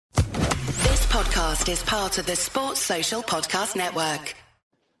podcast is part of the Sports Social Podcast Network.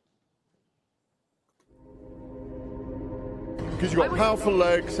 Because you've got powerful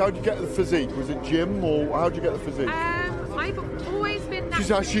legs. How'd you get the physique? Was it gym or how'd you get the physique? I've always been...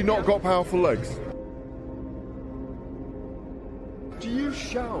 She's actually not got powerful legs. Do you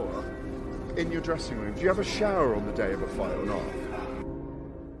shower in your dressing room? Do you have a shower on the day of a fight or not?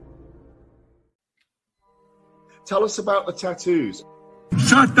 Tell us about the tattoos.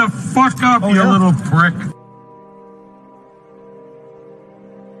 Shut the fuck up, you little prick.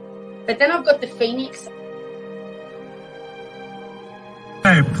 But then I've got the Phoenix.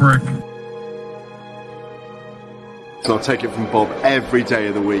 Hey, prick. So I'll take it from Bob every day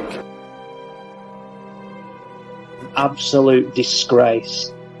of the week. Absolute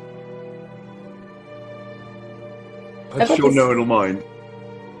disgrace. That's your knowing mind.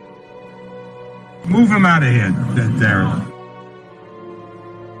 Move him out of here, there.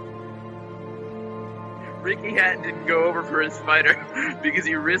 Ricky Hatton didn't go over for his fighter because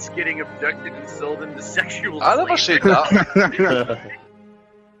he risked getting abducted and sold into sexual slavery. I never said that.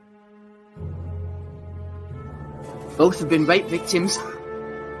 Both have been rape victims.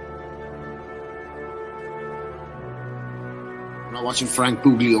 I'm not watching Frank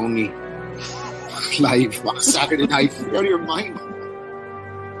Buglioni live on Saturday night. Out of your mind.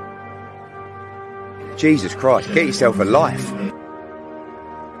 Jesus Christ, get yourself a life.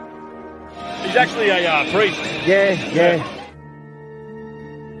 He's actually a priest. Yeah.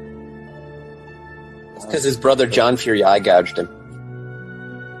 It's because his brother John Fury eye gouged him.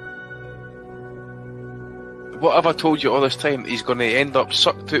 What have I told you all this time? He's going to end up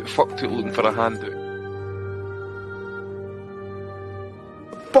sucked out, fucked out, looking for a handout.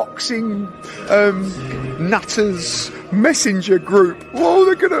 Boxing nutters messenger group.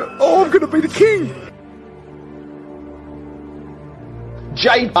 I'm gonna be the king.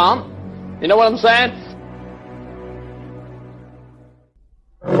 J-Pump. You know what I'm saying?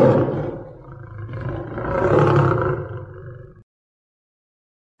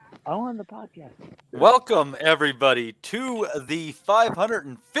 On the podcast. Welcome, everybody, to the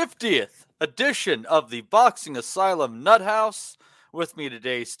 550th edition of the Boxing Asylum Nuthouse. With me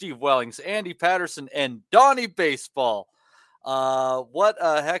today, Steve Wellings, Andy Patterson, and Donnie Baseball. What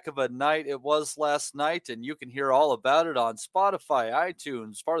a heck of a night it was last night, and you can hear all about it on Spotify,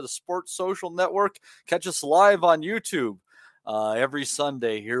 iTunes, part of the Sports Social Network. Catch us live on YouTube every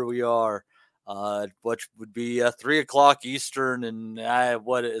Sunday. Here we are. Which would be 3 o'clock Eastern and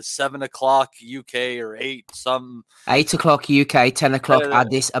 7 o'clock UK or 8 something. 8 o'clock UK, 10 o'clock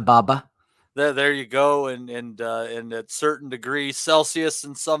Addis Ababa. There you go, and at certain degrees Celsius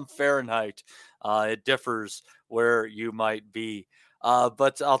and some Fahrenheit, it differs where you might be.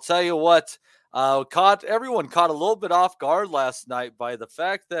 But I'll tell you what, everyone caught a little bit off guard last night by the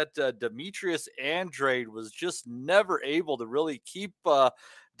fact that Demetrius Andrade was just never able to really keep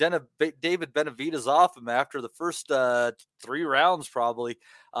David Benavidez off him after the first 3 rounds, probably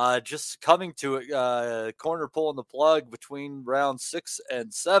just coming to it, corner pulling the plug between rounds 6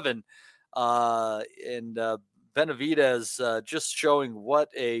 and 7. And Benavidez just showing what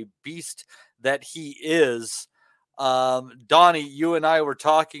a beast that he is. Donnie, you and I were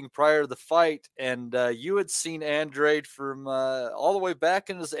talking prior to the fight, and you had seen Andrade from all the way back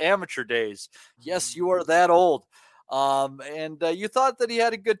in his amateur days. Yes, you are that old. And you thought that he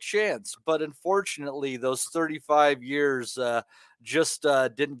had a good chance, but unfortunately those 35 years just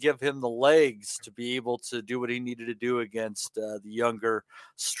didn't give him the legs to be able to do what he needed to do against the younger,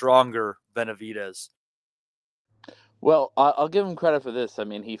 stronger Benavidez. Well, I'll give him credit for this. I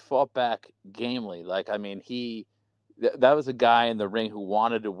mean, he fought back gamely. That was a guy in the ring who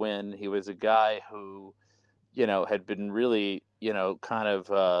wanted to win. He was a guy who, had been really, kind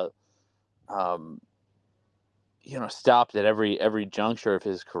of, stopped at every juncture of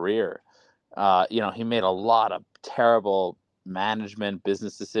his career. He made a lot of terrible management,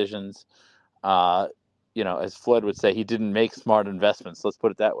 business decisions. As Floyd would say, he didn't make smart investments. Let's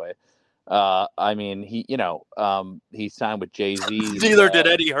put it that way. He signed with Jay-Z. Neither did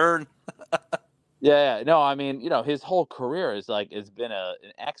Eddie Hearn. His whole career has been an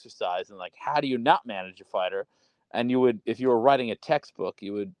exercise in how do you not manage a fighter? And if you were writing a textbook,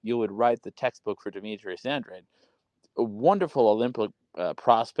 you would write the textbook for Demetrius Andrade. A wonderful Olympic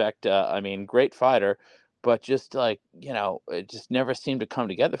prospect. Great fighter, but just it just never seemed to come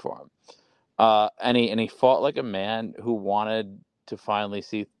together for him. And he fought like a man who wanted to finally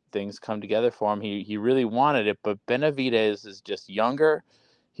see things come together for him. He really wanted it, but Benavidez is just younger.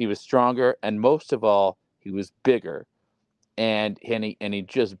 He was stronger, and most of all, he was bigger, and he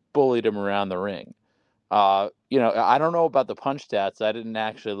just bullied him around the ring. I don't know about the punch stats. I didn't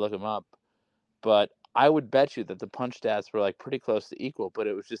actually look him up. but I would bet you that the punch stats were like pretty close to equal, but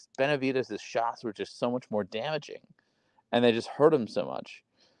it was just Benavidez' shots were just so much more damaging, and they just hurt him so much.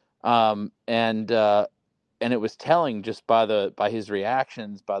 And it was telling just by his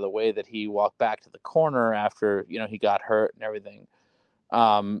reactions, by the way that he walked back to the corner after, he got hurt and everything.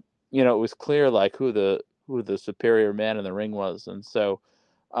 It was clear like who the superior man in the ring was. And so,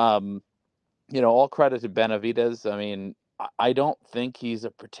 all credit to Benavidez. I mean, I don't think he's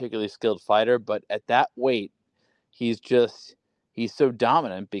a particularly skilled fighter, but at that weight, he's so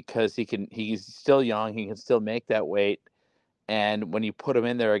dominant because he's still young. He can still make that weight. And when you put him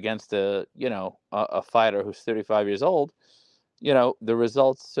in there against a fighter who's 35 years old, the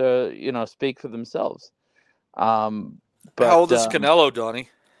results, speak for themselves. But how old is Canelo, Donnie?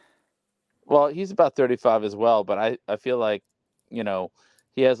 Well, he's about 35 as well, but I feel like,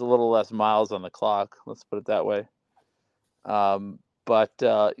 he has a little less miles on the clock. Let's put it that way. Look, do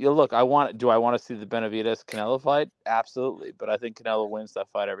I want to see the Benavidez Canelo fight? Absolutely. But I think Canelo wins that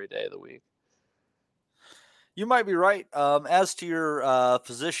fight every day of the week. You might be right. As to your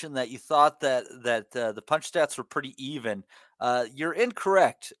position that you thought that the punch stats were pretty even, you're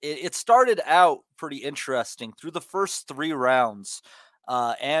incorrect. It started out pretty interesting. Through the first 3 rounds,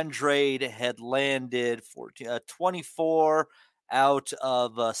 Andrade had landed 24 out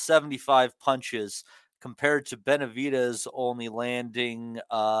of 75 punches, compared to Benavidez only landing,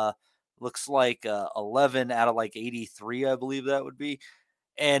 looks like 11 out of like 83, I believe that would be.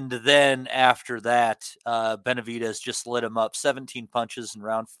 And then after that, Benavidez just lit him up. 17 punches in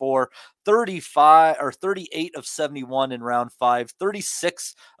round 4, 38 of 71 in round 5,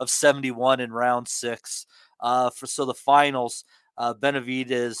 36 of 71 in round 6. So the finals,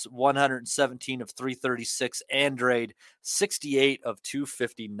 Benavidez 117 of 336, Andrade 68 of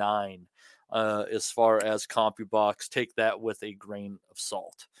 259. As far as CompuBox, take that with a grain of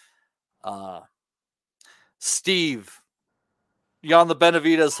salt. Steve, you on the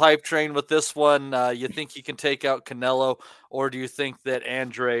Benavidez hype train with this one? You think he can take out Canelo, or do you think that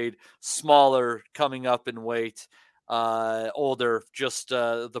Andrade, smaller, coming up in weight, older, just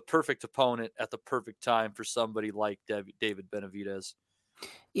the perfect opponent at the perfect time for somebody like David Benavidez?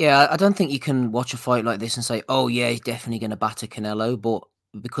 Yeah, I don't think you can watch a fight like this and say, oh yeah, he's definitely going to batter Canelo, but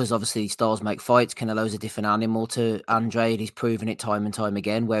because obviously styles make fights, Canelo's a different animal to Andrade. He's proven it time and time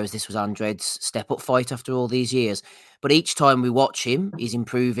again, whereas this was Andrade's step-up fight after all these years. But each time we watch him, he's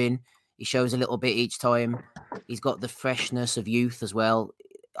improving. He shows a little bit each time. He's got the freshness of youth as well.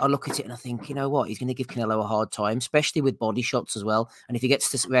 I look at it and I think, you know what, he's going to give Canelo a hard time, especially with body shots as well. And if he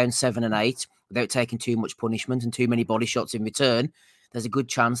gets to round 7 and 8 without taking too much punishment and too many body shots in return, there's a good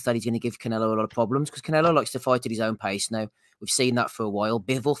chance that he's going to give Canelo a lot of problems, because Canelo likes to fight at his own pace now. We've seen that for a while.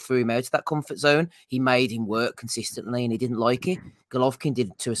 Bivol threw him out of that comfort zone. He made him work consistently, and he didn't like it. Golovkin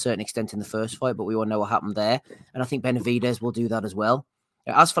did to a certain extent in the first fight, but we all know what happened there. And I think Benavidez will do that as well.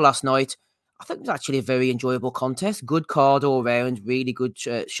 As for last night, I think it was actually a very enjoyable contest. Good card all round. Really good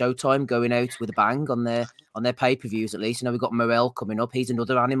showtime, going out with a bang on their pay-per-views at least. We've got Morel coming up. He's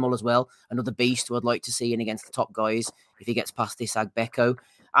another animal as well. Another beast who I'd like to see in against the top guys if he gets past this Agbeko.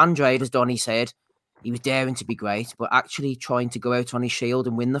 Andrade, as Donnie said, he was daring to be great, but actually trying to go out on his shield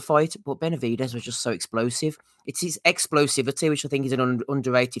and win the fight. But Benavidez was just so explosive. It's his explosivity, which I think is an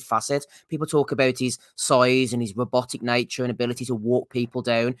underrated facet. People talk about his size and his robotic nature and ability to walk people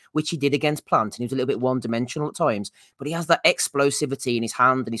down, which he did against Plant, and he was a little bit one-dimensional at times. But he has that explosivity in his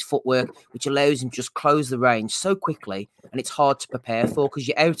hand and his footwork, which allows him to just close the range so quickly, and it's hard to prepare for because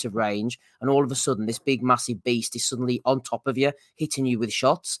you're out of range, and all of a sudden this big, massive beast is suddenly on top of you, hitting you with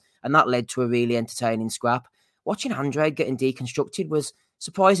shots. And that led to a really entertaining scrap. Watching Andrade getting deconstructed was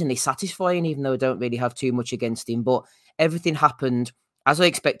surprisingly satisfying, even though I don't really have too much against him. But everything happened as I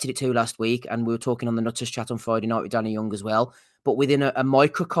expected it to last week. And we were talking on the Nuthouse chat on Friday night with Danny Young as well. But within a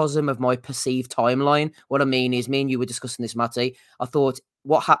microcosm of my perceived timeline, what I mean is, me and you were discussing this, Matty. I thought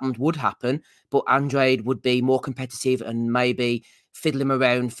what happened would happen, but Andrade would be more competitive and maybe fiddle him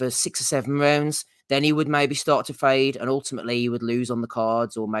around for 6 or 7 rounds. Then he would maybe start to fade, and ultimately he would lose on the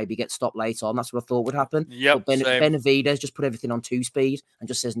cards or maybe get stopped late on. That's what I thought would happen. Yep, but Benavidez just put everything on 2-speed and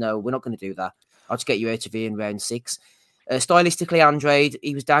just says, no, we're not going to do that. I'll just get you out of here in round 6. Stylistically, Andrade,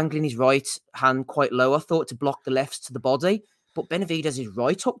 he was dangling his right hand quite low, I thought, to block the lefts to the body. But Benavidez's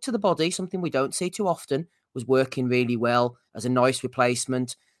right hook to the body, something we don't see too often, was working really well as a nice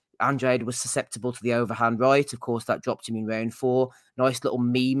replacement. Andrade was susceptible to the overhand right. Of course, that dropped him in round 4. Nice little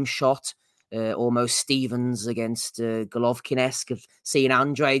meme shot. Almost Stevens against Golovkin-esque, of seeing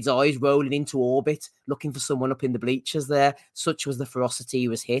Andrade's eyes rolling into orbit, looking for someone up in the bleachers there. Such was the ferocity he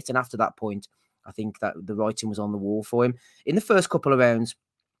was hit. And after that point, I think that the writing was on the wall for him. In the first couple of rounds,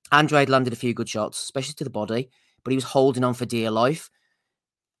 Andrade landed a few good shots, especially to the body, but he was holding on for dear life.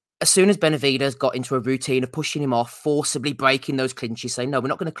 As soon as Benavidez got into a routine of pushing him off, forcibly breaking those clinches, saying, no, we're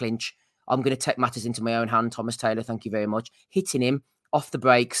not going to clinch. I'm going to take matters into my own hand, Thomas Taylor, thank you very much. Hitting him off the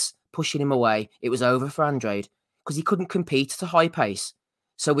brakes, pushing him away. It was over for Andrade because he couldn't compete at a high pace.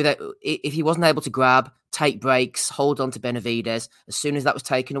 So if he wasn't able to grab, take breaks, hold on to Benavidez, as soon as that was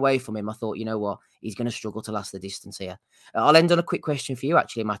taken away from him, I thought, you know what? He's going to struggle to last the distance here. I'll end on a quick question for you,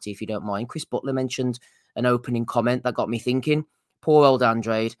 actually, Matty, if you don't mind. Chris Butler mentioned an opening comment that got me thinking. Poor old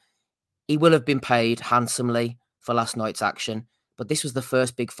Andrade. He will have been paid handsomely for last night's action, but this was the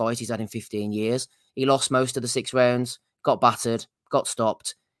first big fight he's had in 15 years. He lost most of the 6 rounds, got battered, got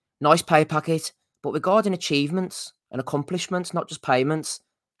stopped. Nice pay packet, but regarding achievements and accomplishments, not just payments,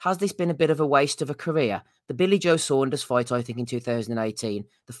 has this been a bit of a waste of a career? The Billy Joe Saunders fight, I think, in 2018,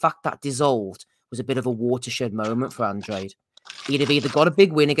 the fact that dissolved was a bit of a watershed moment for Andrade. He'd have either got a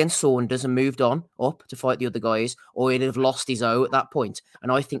big win against Saunders and moved on up to fight the other guys, or he'd have lost his O at that point.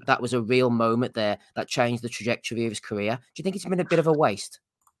 And I think that was a real moment there that changed the trajectory of his career. Do you think it's been a bit of a waste?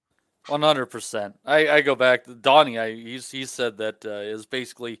 100%. I go back to Donnie. He said that is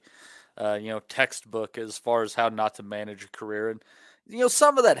basically, textbook as far as how not to manage a career. And,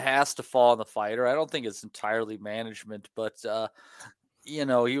 some of that has to fall on the fighter. I don't think it's entirely management, but, he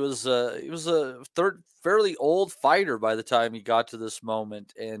was a fairly old fighter by the time he got to this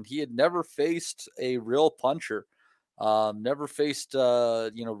moment, and he had never faced a real puncher, never faced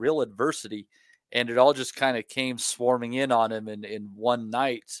real adversity, and it all just kind of came swarming in on him in one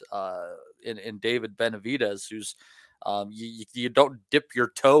night in David Benavidez, who's you don't dip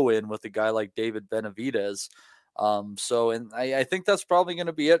your toe in with a guy like David Benavidez. I think that's probably going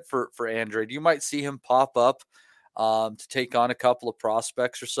to be it for Andrade. You might see him pop up to take on a couple of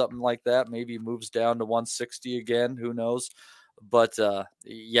prospects or something like that. Maybe he moves down to 160 again. Who knows? But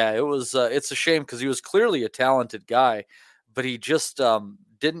it's a shame because he was clearly a talented guy, but he just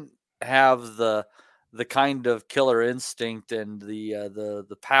didn't have the kind of killer instinct and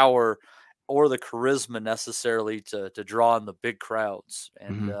the power or the charisma necessarily to draw in the big crowds,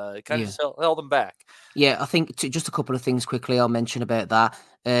 and it kind of just held him back. Yeah, I think just a couple of things quickly I'll mention about that.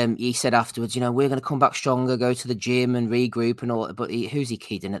 He said afterwards, we're going to come back stronger, go to the gym and regroup and all. But who's he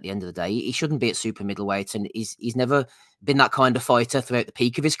kidding at the end of the day? He shouldn't be at super middleweight, and he's never been that kind of fighter throughout the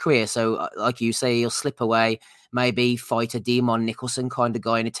peak of his career. So, like you say, he'll slip away, maybe fight a Demon Nicholson kind of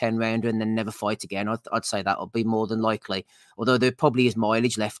guy in a 10-rounder and then never fight again. I'd say that would be more than likely. Although there probably is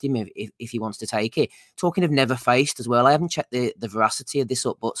mileage left him if he wants to take it. Talking of never faced as well, I haven't checked the veracity of this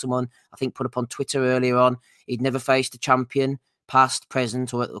up, but someone, I think, put up on Twitter earlier on, he'd never faced a champion, past,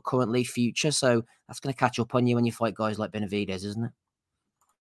 present, or currently future. So that's going to catch up on you when you fight guys like Benavidez, isn't it?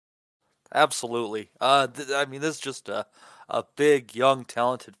 Absolutely. This is just a big, young,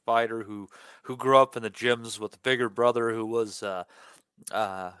 talented fighter who grew up in the gyms with a bigger brother who was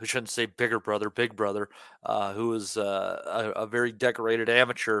who shouldn't say bigger brother, big brother, who was a very decorated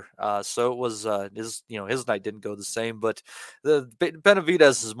amateur. So it was his night didn't go the same, but the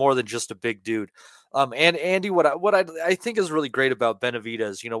Benavidez is more than just a big dude. And Andy, what I think is really great about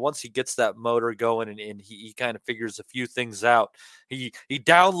Benavidez, once he gets that motor going and he kind of figures a few things out, he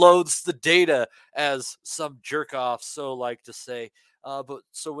downloads the data, as some jerk offs so like to say. But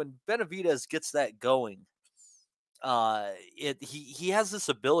so when Benavidez gets that going, he has this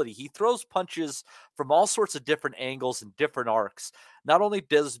ability. He throws punches from all sorts of different angles and different arcs. Not only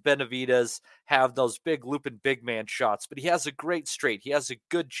does Benavidez have those big looping big man shots, but he has a great straight. He has a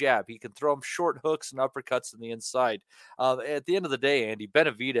good jab. He can throw him short hooks and uppercuts on the inside. At the end of the day, Andy,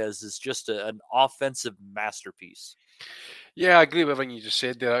 Benavidez is just an offensive masterpiece. Yeah, I agree with everything you just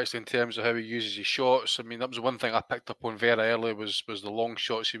said there, actually, in terms of how he uses his shots. I mean, that was one thing I picked up on very early was the long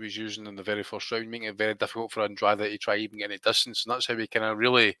shots he was using in the very first round, making it very difficult for Andrade to try even get any distance. And that's how he kind of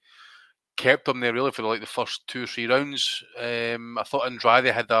really kept him there, really, for the first 2 or 3 rounds. I thought Andrade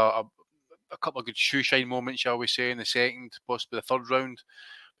had a couple of good shoe shine moments, shall we say, in the second, possibly the third round.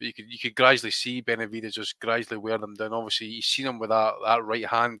 But you could gradually see Benavidez just gradually wear them down. Obviously, you've seen him with that right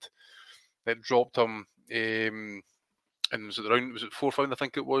hand that dropped him. And was it 4th round, I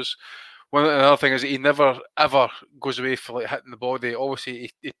think it was. Another thing is that he never ever goes away for hitting the body.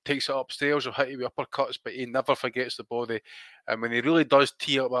 Obviously, he takes it upstairs or hit you with uppercuts, but he never forgets the body. And when he really does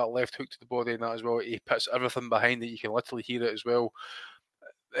tee up that left hook to the body and that as well, he puts everything behind it. You can literally hear it as well.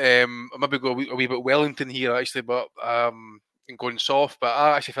 Maybe go a wee bit Wellington here actually, but and going soft. But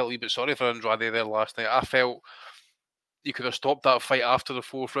I actually felt a wee bit sorry for Andrade there last night. I felt you could have stopped that fight after the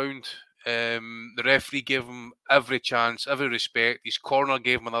 4th round. The referee gave him every chance, every respect. His corner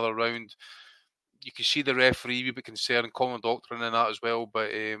gave him another round. you can see the referee a bit concerned, calling the doctor in and that as well.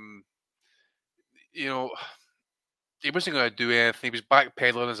 But he wasn't going to do anything. He was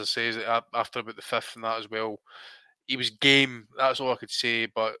backpedaling, as I say, after about the fifth and that as well. He was game. That's all I could say.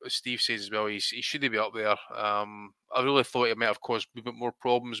 But as Steve says as well, he should be up there. I really thought he might have caused a bit more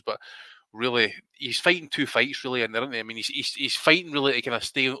problems, but really, he's fighting 2 fights really, and I mean, he's fighting really to kind of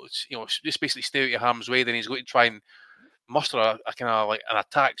stay, just basically stay out of your harm's way. Then he's going to try and muster a kind of like an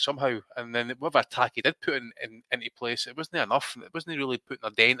attack somehow, and then whatever attack he did put into place, it wasn't enough. It wasn't really putting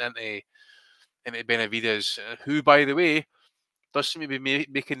a dent into Benavidez, who, by the way, does seem to be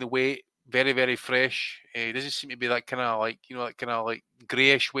making the weight very, very fresh. He doesn't seem to be that kind of like that kind of like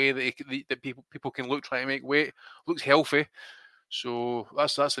greyish way that people can look trying to make weight. Looks healthy, so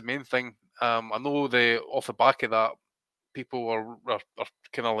that's the main thing. I know off the back of that, people are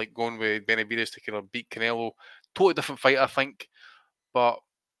kind of like going with Benavidez to kind of beat Canelo. Totally different fight, I think, but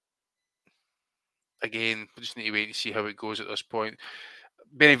again, we just need to wait and see how it goes at this point.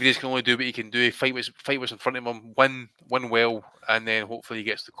 Benavidez can only do what he can do. Fight was in front of him, win well, and then hopefully he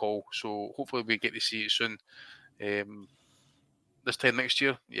gets the call. So hopefully we get to see it soon. This time next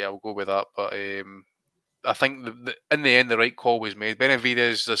year, yeah, we'll go with that. But I think in the end, the right call was made.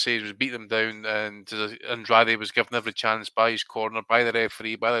 Benavidez, as I say, was beating him down, and Andrade was given every chance by his corner, by the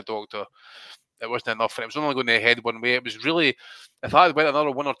referee, by the doctor. It wasn't enough, and it was only going ahead one way. It was really, if I had went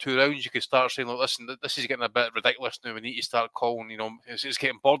another 1 or 2 rounds, you could start saying, "Look, listen, this is getting a bit ridiculous now. We need to start calling." It's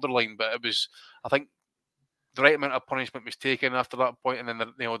getting borderline. But it was, I think, the right amount of punishment was taken after that point, and then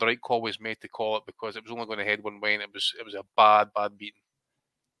the right call was made to call it, because it was only going ahead one way, and it was a bad beating.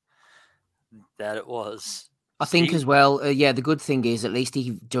 That it was. I think as well, the good thing is at least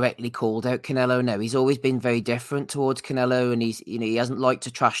he directly called out Canelo now. He's always been very different towards Canelo, and he hasn't liked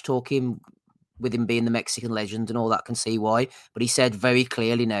to trash talk him, with him being the Mexican legend and all that, can see why. But he said very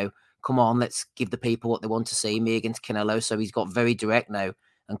clearly now, come on, let's give the people what they want to see, me against Canelo. So he's got very direct now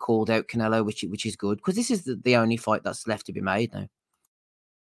and called out Canelo, which is good, because this is the only fight that's left to be made now.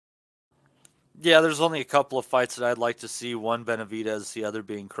 Yeah, there's only a couple of fights that I'd like to see. One Benavidez, the other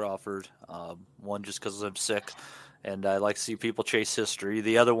being Crawford. One just because I'm sick, and I like to see people chase history.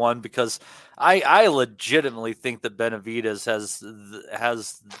 The other one because I legitimately think that Benavidez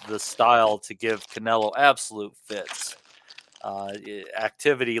has the style to give Canelo absolute fits.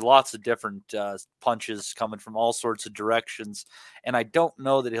 Activity, lots of different punches coming from all sorts of directions, and I don't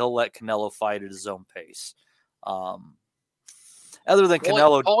know that he'll let Canelo fight at his own pace. Other than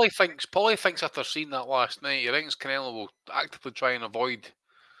Canelo, Paulie thinks after seeing that last night, he thinks Canelo will actively try and avoid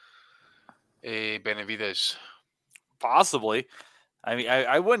Benavidez. Possibly. I mean,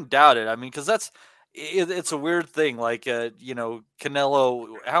 I wouldn't doubt it. I mean, because it's a weird thing. Like, Canelo,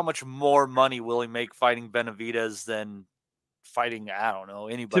 how much more money will he make fighting Benavidez than fighting, I don't know,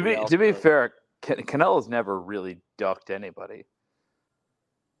 anybody else? To be fair, Canelo's never really ducked anybody.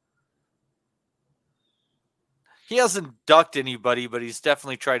 He hasn't ducked anybody, but he's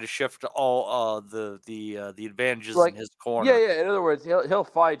definitely tried to shift all the advantages in his corner. Yeah. In other words, he'll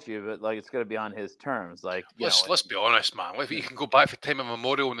fight you, but like it's going to be on his terms. Like, let's be honest, man. If you can go back for time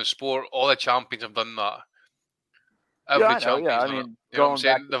immemorial in the sport, all the champions have done that. Every champion. I mean,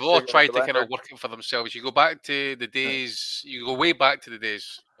 they've all tried to kind of work it for themselves. You go back to the days. You go way back to the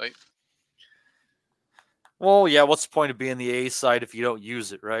days, right? Well, yeah. What's the point of being the A side if you don't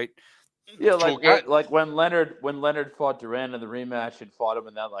use it, right? Yeah, like when Leonard fought Duran in the rematch and fought him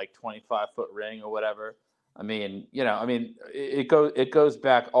in that like 25-foot ring or whatever. I mean, it goes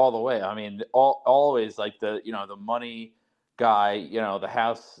back all the way. I mean, always like the money guy, the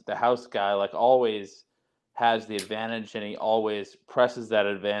house guy, like always has the advantage, and he always presses that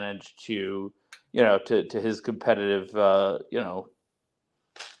advantage to his competitive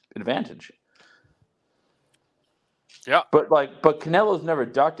advantage. Yeah, but Canelo's never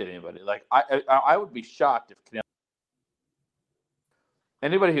ducked at anybody. Like I would be shocked if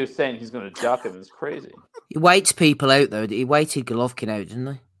anybody who's saying he's going to duck him is crazy. He waits people out though. He waited Golovkin out,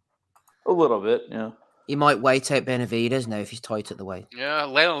 didn't he? A little bit, yeah. He might wait out Benavidez now if he's tight at the weight. Yeah,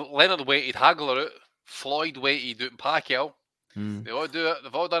 Leonard waited Hagler out. Floyd waited out Pacquiao. They all do it.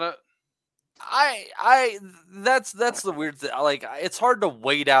 They've all done it. That's the weird thing. Like, it's hard to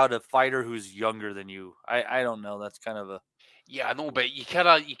wait out a fighter who's younger than you. I don't know. That's kind of a. Yeah, I know, but you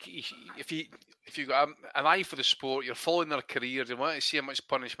cannot. If you got an eye for the sport, you're following their careers. You want to see how much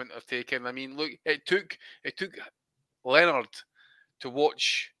punishment they've taken. I mean, look, it took Leonard to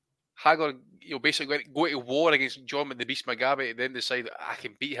watch Hagler, basically go to war against John the Beast Mugabe, and then decide I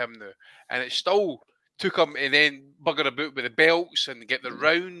can beat him now, and it still took him and then bugger about with the belts and get the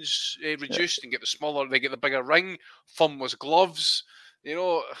rounds reduced and get the smaller, they get the bigger ring, thumbless gloves.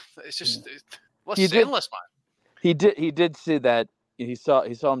 It's just What's saying this, man? He did see that. He saw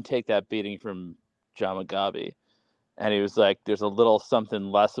him take that beating from John Mugabe, and he was like, "There's a little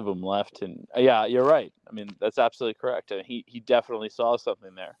something less of him left." And yeah, you're right. I mean, that's absolutely correct. I mean, he definitely saw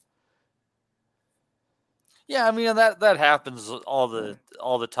something there. Yeah, I mean that happens all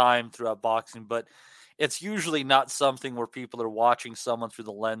the time throughout boxing, but it's usually not something where people are watching someone through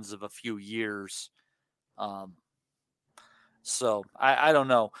the lens of a few years. So I don't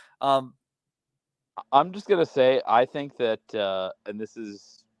know. I'm just gonna say I think that, and this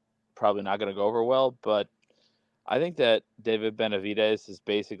is probably not gonna go over well, but I think that David Benavidez is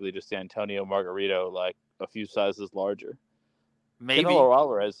basically just Antonio Margarito, like a few sizes larger. Maybe Canelo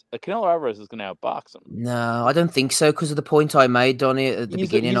Alvarez is gonna outbox him. No, I don't think so because of the point I made, Donnie, at the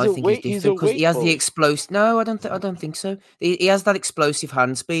beginning. I think he's different because he has the explosive. No, I don't think so. He has that explosive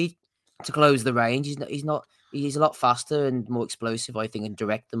hand speed to close the range. He's a lot faster and more explosive, I think, and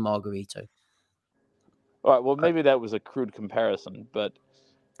direct than Margarito. All right, well, maybe that was a crude comparison, but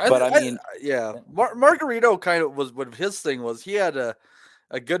I mean, Margarito kind of was what his thing was. He had a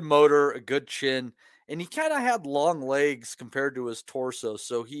good motor, a good chin, and he kind of had long legs compared to his torso,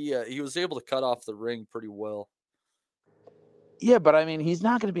 so he was able to cut off the ring pretty well. Yeah, but I mean, he's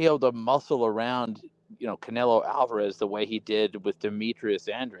not going to be able to muscle around, Canelo Alvarez the way he did with Demetrius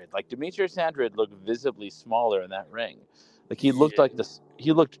Andrade. Like Demetrius Andrade looked visibly smaller in that ring. Like he looked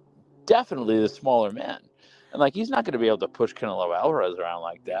he looked definitely the smaller man. And like he's not going to be able to push Canelo Alvarez around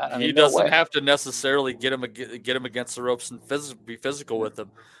like that. He doesn't have to necessarily get him against the ropes and be physical with him.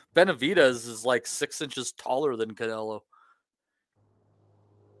 Benavidez is like 6 inches taller than Canelo.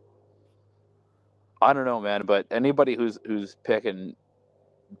 I don't know, man, but anybody who's picking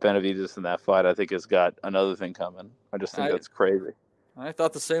Benavidez in that fight, I think has got another thing coming. I just think that's crazy. I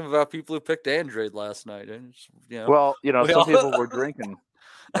thought the same about people who picked Andrade last night. Well, some people were drinking.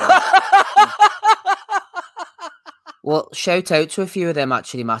 Well, shout out to a few of them,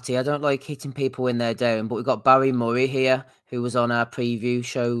 actually, Matty. I don't like hitting people when they're down, but we've got Barry Murray here, who was on our preview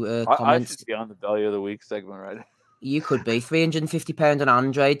show comments. I should be on the Value of the Week segment, right? You could be. £350 on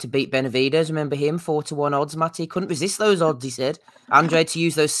Andrade to beat Benavidez. Remember him? 4-1 odds, Matty. Couldn't resist those odds, he said. Andrade to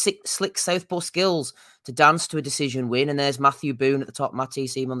use those slick southpaw skills to dance to a decision win. And there's Matthew Boone at the top. Matty,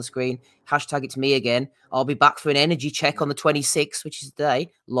 see him on the screen. Hashtag it's me again. I'll be back for an energy check on the 26th, which is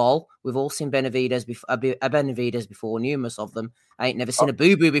today. Lol. We've all seen Benavidez before, numerous of them. I ain't never seen a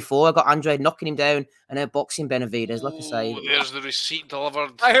boo-boo before. I got Andrade knocking him down and outboxing Benavidez, like I say. There's the receipt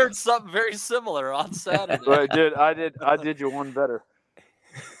delivered. I heard something very similar on Saturday. Right, I did you one better.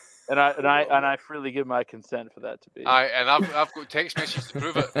 And I freely give my consent for that to be. And I've got text messages to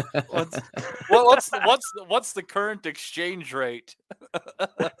prove it. What's the current exchange rate?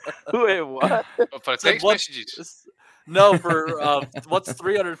 Wait, what? For text messages? No, for what's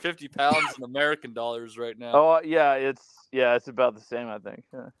 350 pounds in American dollars right now? Oh yeah, it's about the same, I think.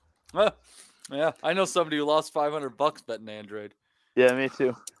 Yeah. Yeah, I know somebody who lost $500 betting Andrade. Yeah, me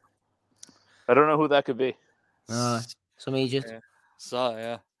too. I don't know who that could be. Some Egypt.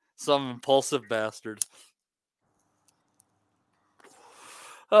 Yeah. Some impulsive bastard.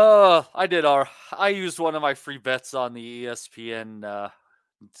 I used one of my free bets on the ESPN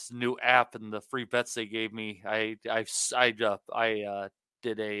new app, and the free bets they gave me, I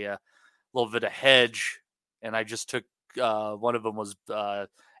did a little bit of hedge, and I just took one of them was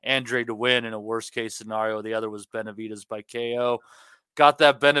Andrade to win in a worst case scenario. The other was Benavidez by KO. Got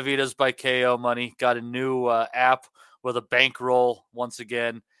that Benavidez by KO money. Got a new app with a bankroll once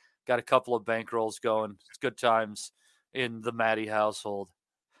again. Got a couple of bankrolls going. It's good times in the Matty household.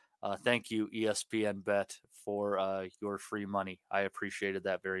 Thank you, ESPN Bet, for your free money. I appreciated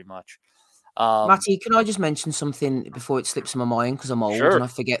that very much. Matty, can I just mention something before it slips my mind, because I'm old and I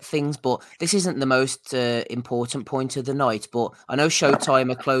forget things, but this isn't the most important point of the night, but I know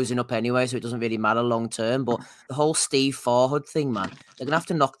Showtime are closing up anyway, so it doesn't really matter long term, but the whole Steve Farhood thing, man, they're going to have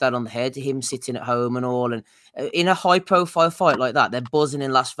to knock that on the head, him sitting at home and all, and in a high-profile fight like that, they're buzzing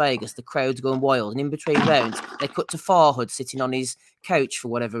in Las Vegas, the crowd's going wild, and in between rounds, they cut to Farhood sitting on his couch for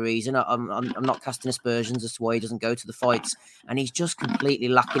whatever reason. I'm not casting aspersions as to why he doesn't go to the fights, and he's just completely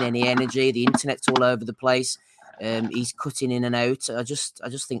lacking any energy. The internet's all over the place. He's cutting in and out. I just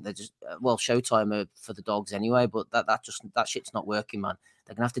think they're just Showtime are for the dogs anyway. But that shit's not working, man.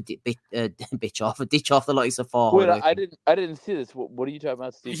 They're gonna have to ditch off the likes of Farhood. Wait, I didn't see this. What are you talking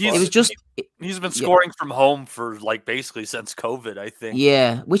about, Steve? He's been scoring from home for like basically since COVID, I think.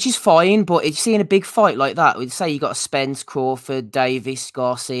 Yeah, which is fine, but it's seeing a big fight like that. We'd say you got a Spence, Crawford, Davis,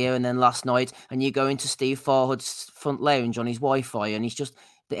 Garcia, and then last night, and you go into Steve Farhood's front lounge on his Wi-Fi, and he's just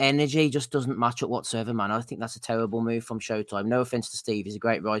The energy just doesn't match up whatsoever, man. I think that's a terrible move from Showtime. No offense to Steve, he's a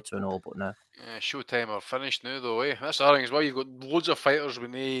great writer and all, but no. Yeah, Showtime are finished now, though. That's the other thing as well. You've got loads of fighters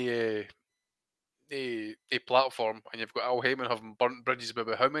with a platform, and you've got Al Heyman having burnt bridges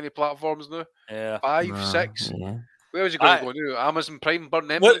about how many platforms now? Yeah, 5, 6. Yeah. Where was he going to go now? Amazon Prime burnt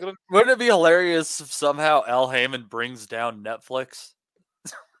them to the ground? Wouldn't it be hilarious if somehow Al Heyman brings down Netflix?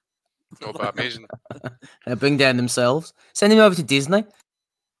 Oh, but amazing. Bring down themselves. Send him over to Disney.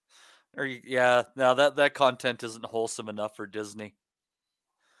 Or no, that content isn't wholesome enough for Disney.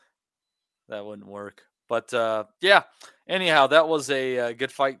 That wouldn't work. But yeah. Anyhow, that was a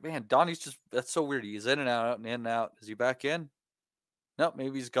good fight. Man, Donnie's that's so weird. He's in and out and in and out. Is he back in? Nope,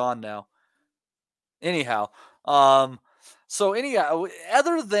 maybe he's gone now. Anyhow, so anyhow,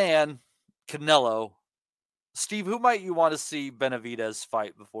 other than Canelo, Steve, who might you want to see Benavidez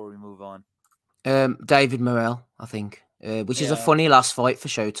fight before we move on? David Morrell, I think, which is a funny last fight for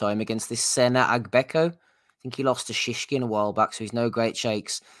Showtime against this Sena Agbeko. I think he lost to Shishkin a while back, so he's no great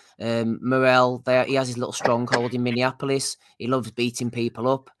shakes. Morrell, he has his little stronghold in Minneapolis. He loves beating people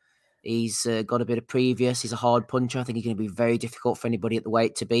up. He's got a bit of previous. He's a hard puncher. I think he's going to be very difficult for anybody at the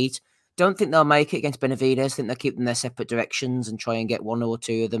weight to beat. Don't think they'll make it against Benavidez. I think they'll keep them their separate directions and try and get one or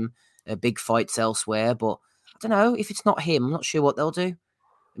two of them big fights elsewhere. But I don't know. If it's not him, I'm not sure what they'll do.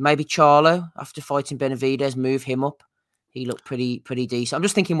 Maybe Charlo, after fighting Benavidez, move him up. He looked pretty decent. I'm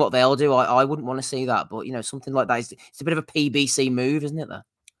just thinking what they'll do. I wouldn't want to see that. But, something like that, it's a bit of a PBC move, isn't it, though?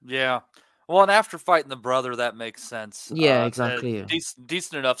 Yeah. Well, and after fighting the brother, that makes sense. Yeah, exactly. Yeah.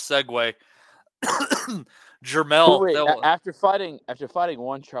 Decent enough segue. Jermell. Wait, after fighting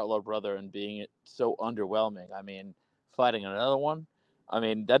one Charlo brother and being so underwhelming, I mean, fighting another one, I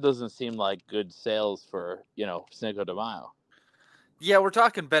mean, that doesn't seem like good sales for Cinco de Mayo. Yeah, we're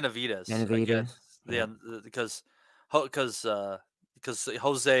talking Benavidez. Yeah. Because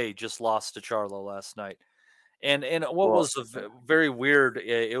Jose just lost to Charlo last night. And what was very weird,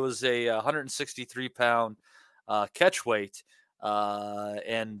 it was a 163-pound catch weight,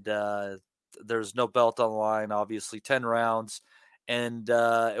 and there's no belt on the line, obviously, 10 rounds. And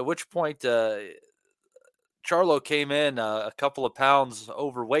at which point Charlo came in a couple of pounds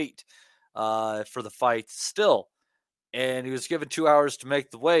overweight for the fight still. And he was given 2 hours to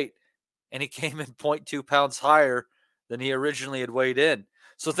make the weight, and he came in 0.2 pounds higher than he originally had weighed in.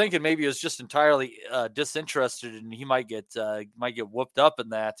 So thinking maybe he was just entirely disinterested and he might get whooped up in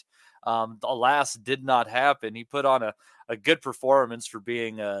that. Alas, did not happen. He put on a good performance for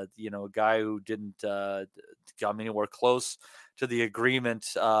being a guy who didn't come anywhere close to the agreement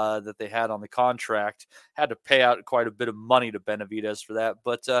that they had on the contract. Had to pay out quite a bit of money to Benavidez for that,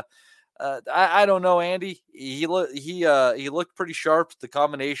 but I don't know, Andy. He looked pretty sharp. The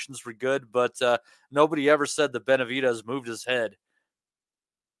combinations were good, but nobody ever said that Benavidez moved his head.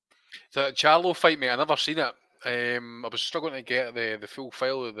 The Charlo fight, mate, I never seen it. I was struggling to get the full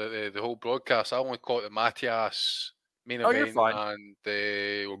file of the whole broadcast. I only caught the Matias main event and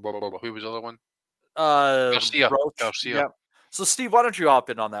who was the other one? Garcia. Yeah. So, Steve, why don't you hop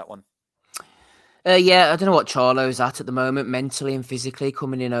in on that one? Yeah, I don't know what Charlo's at the moment, mentally and physically.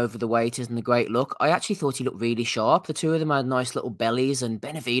 Coming in over the weight isn't a great look. I actually thought he looked really sharp. The two of them had nice little bellies, and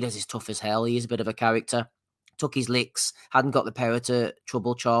Benavidez is tough as hell. He is a bit of a character. Took his licks, hadn't got the power to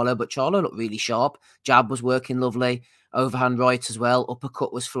trouble Charlo, but Charlo looked really sharp. Jab was working lovely, overhand right as well,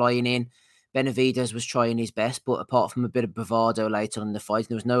 uppercut was flying in. Benavidez was trying his best, but apart from a bit of bravado later on in the fight,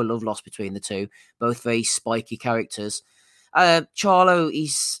 there was no love lost between the two. Both very spiky characters. Charlo,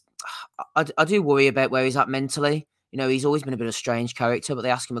 I do worry about where he's at mentally. He's always been a bit of a strange character, but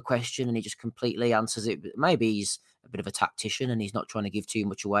they ask him a question and he just completely answers it. Maybe he's a bit of a tactician and he's not trying to give too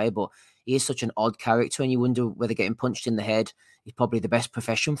much away, but he is such an odd character and you wonder whether getting punched in the head is probably the best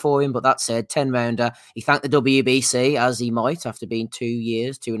profession for him. But that said, 10-rounder, he thanked the WBC, as he might, after being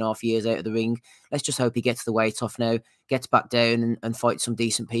 2.5 years out of the ring. Let's just hope he gets the weight off now, gets back down and fights some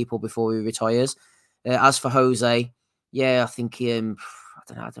decent people before he retires. As for Jose, yeah, I think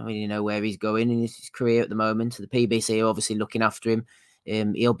I don't really know where he's going in his career at the moment. The PBC are obviously looking after him.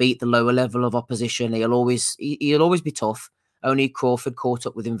 He'll beat the lower level of opposition. He'll always be tough. Only Crawford caught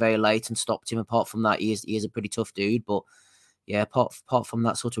up with him very late and stopped him. Apart from that, he is a pretty tough dude. But yeah, apart from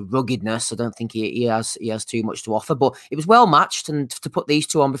that sort of ruggedness, I don't think he has too much to offer. But it was well matched, and to put these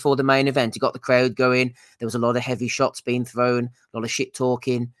two on before the main event, it got the crowd going. There was a lot of heavy shots being thrown, a lot of shit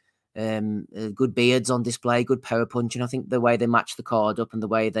talking. Good beards on display, good power punching. I think the way they matched the card up and the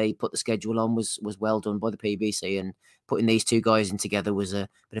way they put the schedule on was well done by the PBC, and putting these two guys in together was a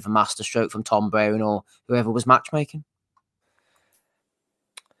bit of a masterstroke from Tom Brown or whoever was matchmaking.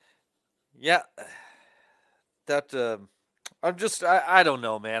 Yeah, that I don't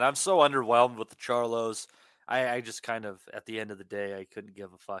know, man. I'm so underwhelmed with the Charlos. I just kind of, at the end of the day, I couldn't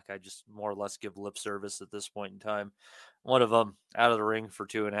give a fuck. I just more or less give lip service at this point in time. One of them out of the ring for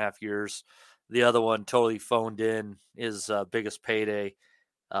 2.5 years. The other one totally phoned in his biggest payday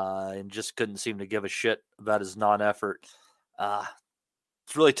and just couldn't seem to give a shit about his non-effort.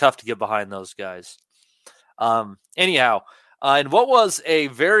 It's really tough to get behind those guys. Anyhow, and what was a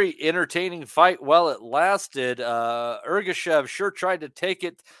very entertaining fight while it lasted, Ergashev sure tried to take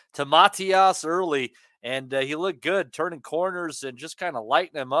it to Matias early, and he looked good, turning corners and just kind of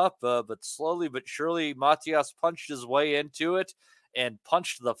lighting him up. But slowly but surely, Matias punched his way into it and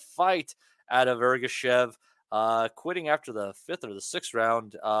punched the fight out of Ergashev, quitting after the 5th or the 6th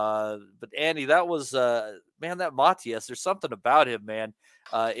round. But Andy, that was man, that Matias, there's something about him, man.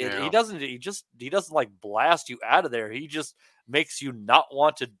 He doesn't like blast you out of there. He just makes you not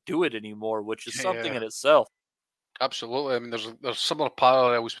want to do it anymore, which is something in itself. Absolutely. I mean, there's similar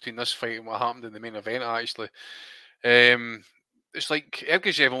parallels between this fight and what happened in the main event. Actually, it's like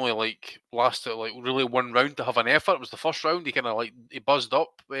Ergashev only lasted really one round to have an effort. It was the first round. He buzzed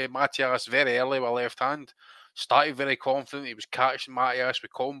up Matias very early with a left hand. Started very confident. He was catching Matias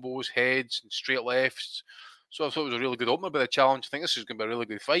with combos, heads, and straight lefts. So I thought it was a really good opener by the challenge. I think this is going to be a really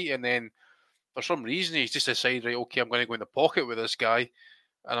good fight. And then for some reason, he's just decided, right, okay, I'm going to go in the pocket with this guy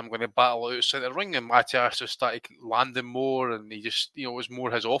and I'm going to battle outside the ring. And Matias just started landing more, and he just, it was more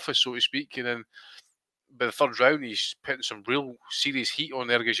his office, so to speak. And then by the 3rd round, he's putting some real serious heat on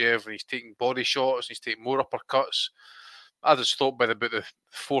Ergashev, and he's taking body shots, he's taking more uppercuts. I just thought by about the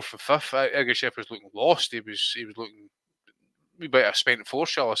 4th and 5th, Ergashev was looking lost. He was looking a bit of a spent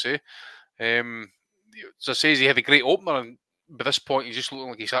force, shall I say. As I say, he had a great opener, and by this point, he's just looking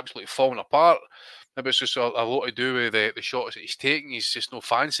like he's absolutely falling apart. Maybe it's just a lot to do with the shots that he's taking. He's just not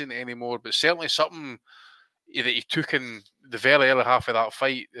fancying it anymore. But certainly something that he took in the very early half of that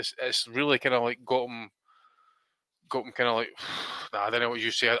fight, it's really kind of got him kind of nah, I don't know what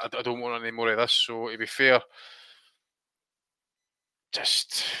you say. I don't want any more of this. So to be fair,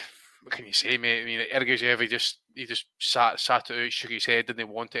 just what can you say, mate? I mean, Ergashev, he just sat it out, shook his head, didn't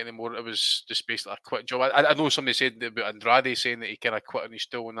want it anymore. It was just basically a quit job. I know somebody said about Andrade saying that he kind of quit and he's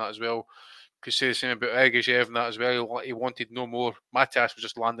still in that as well. Could say the same about Ergashev and that as well. He wanted no more. Matias was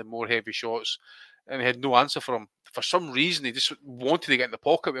just landing more heavy shots, and he had no answer for him. For some reason, he just wanted to get in the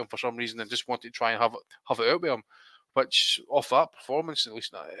pocket with him for some reason, and just wanted to try and have it out with him. Which, off that performance, at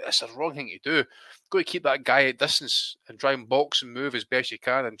least, it's the wrong thing to do. Got to keep that guy at distance and try and box and move as best you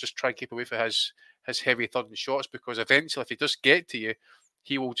can, and just try and keep away from his heavy thudding shots, because eventually, if he does get to you,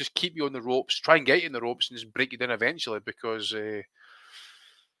 he will just keep you on the ropes, try and get you in the ropes, and just break you down eventually, because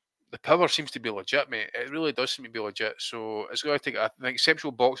the power seems to be legit, mate. It really does seem to be legit. So it's going to take an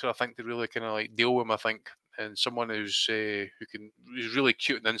exceptional boxer, I think, to really kind of deal with him, I think, and someone who's really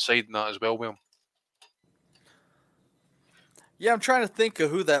cute on the inside and that as well with him. Yeah, I'm trying to think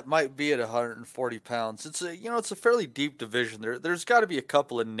of who that might be at 140 pounds. It's a fairly deep division. There's got to be a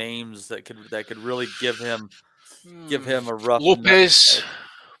couple of names that could really give him a rough Lopez.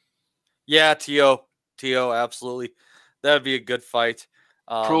 Yeah, Tio, absolutely. That would be a good fight.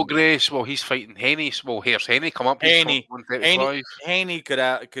 Progress. Well, he's fighting Haney. Well, here's Haney come up. Haney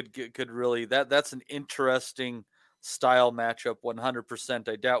could really that's an interesting style matchup. 100%.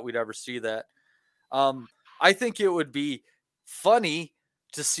 I doubt we'd ever see that. I think it would be funny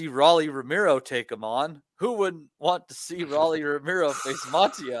to see Rolly Romero take him on. Who wouldn't want to see Rolly Romero face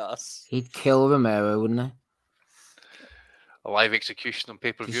Matias? He'd kill Romero, wouldn't he? A live execution on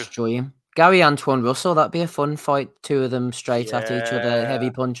pay-per-view. Destroy him. Gary Antoine Russell, that'd be a fun fight. Two of them straight at each other, heavy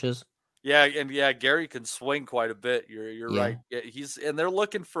punches. Yeah, and Gary can swing quite a bit. You're right. Yeah, they're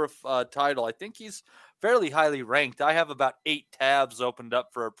looking for a title. I think he's fairly highly ranked. I have about 8 tabs opened up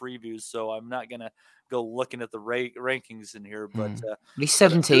for our previews, so I'm not gonna go looking at the rankings in here. But he's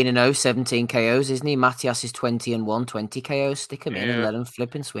 17-0, 17 KOs, isn't he? Matias is 20-1, 20 KOs. Stick him in and let him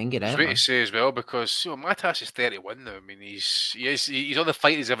flip and swing it out. It's great to say as well, because Matias is 31 now. I mean, he's all the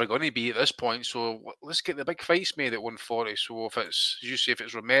fight he's ever going to be at this point. So let's get the big fights made at 140. So if it's, as you say, if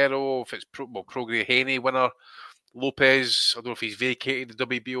it's Romero, if it's Prograis Haney winner, Lopez, I don't know if he's vacated the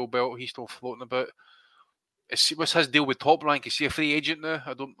WBO belt, he's still floating about. What's his deal with Top Rank? Is he a free agent now?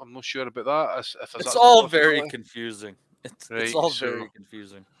 I'm not sure about that. It's all very confusing. It's all very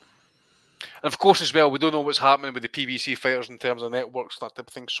confusing. And of course, as well, we don't know what's happening with the PBC fighters in terms of networks, that type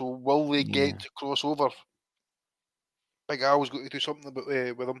of thing. So will they get to cross over? Big Al's got to do something about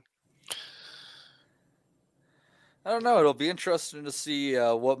with them. I don't know. It'll be interesting to see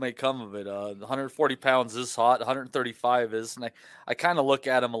what may come of it. 140 pounds is hot. 135 is. And I kind of look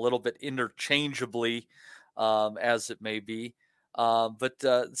at him a little bit interchangeably as it may be. But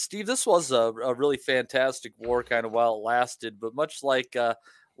Steve, this was a really fantastic war, kind of while it lasted. But much like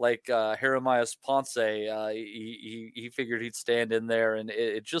Jeremias Ponce, he figured he'd stand in there, and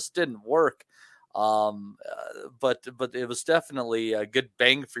it just didn't work. But it was definitely a good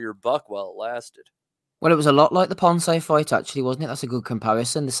bang for your buck while it lasted. Well, it was a lot like the Ponce fight, actually, wasn't it? That's a good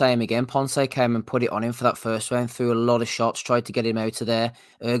comparison. The same again. Ponce came and put it on him for that first round, threw a lot of shots, tried to get him out of there.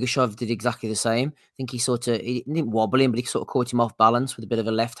 Ergashev did exactly the same. I think he didn't wobble him, but he sort of caught him off balance with a bit of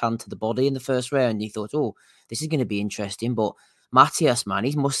a left hand to the body in the first round. And he thought, oh, this is going to be interesting. But Matias, man,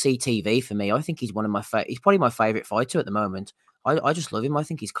 he's must-see TV for me. I think he's one of my he's probably my favourite fighter at the moment. I just love him. I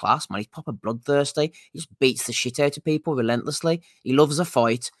think he's class, man. He's proper bloodthirsty. He just beats the shit out of people relentlessly. He loves a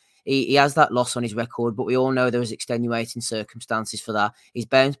fight. He has that loss on his record, but we all know there was extenuating circumstances for that. He's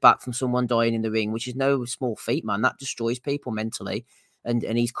bounced back from someone dying in the ring, which is no small feat, man. That destroys people mentally. And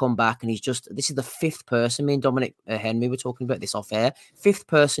he's come back, and this is the fifth person, me and Dominic Henry were talking about this off air, fifth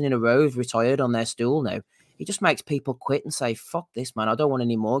person in a row who's retired on their stool now. He just makes people quit and say, fuck this, man. I don't want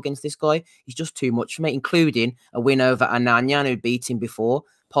any more against this guy. He's just too much for me, including a win over Ananyan, who beat him before.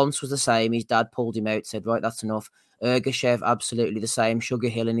 Ponce was the same. His dad pulled him out, said, right, that's enough. Ergashev, absolutely the same. Sugar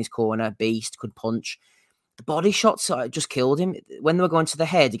Hill in his corner, beast, could punch. The body shots just killed him. When they were going to the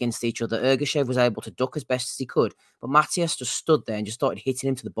head against each other, Ergashev was able to duck as best as he could, but Matias just stood there and just started hitting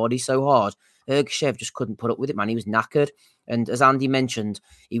him to the body so hard. Ergashev just couldn't put up with it, man. He was knackered. And as Andy mentioned,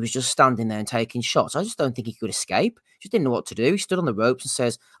 he was just standing there and taking shots. I just don't think he could escape. Just didn't know what to do. He stood on the ropes and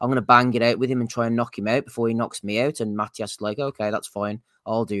says, I'm going to bang it out with him and try and knock him out before he knocks me out. And Matias is like, okay, that's fine.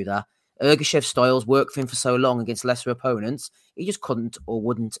 I'll do that. Ergashev's styles worked for him for so long against lesser opponents. He just couldn't or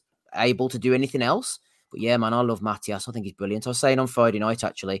wouldn't able to do anything else. But yeah, man, I love Matias. I think he's brilliant. I was saying on Friday night,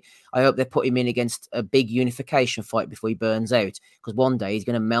 actually, I hope they put him in against a big unification fight before he burns out. Because one day he's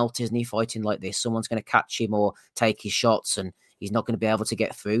going to melt, isn't he, fighting like this? Someone's going to catch him or take his shots, and he's not going to be able to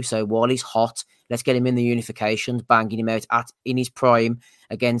get through. So while he's hot, let's get him in the unifications, banging him out in his prime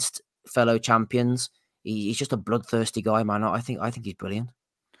against fellow champions. He's just a bloodthirsty guy, man. I think he's brilliant.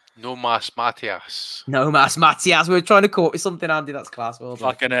 No mas Matias. No mas Matias. We were trying to caught with something, Andy. That's class. Well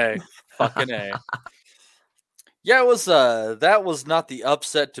done. Fucking A. Fucking A. Yeah, it was that was not the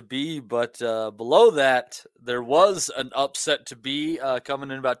upset to be, but below that, there was an upset to be coming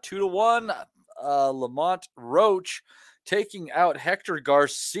in about 2-1. Lamont Roach taking out Hector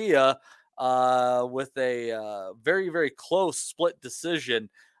Garcia with a very, very close split decision.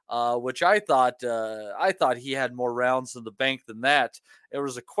 Which I thought he had more rounds in the bank than that. It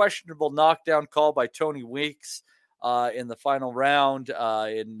was a questionable knockdown call by Tony Weeks in the final round,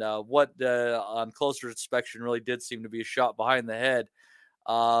 in what on closer inspection really did seem to be a shot behind the head.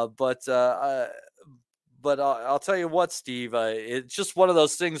 But I'll tell you what, Steve, it's just one of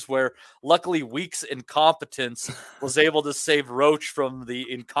those things where luckily Weeks' incompetence was able to save Roach from the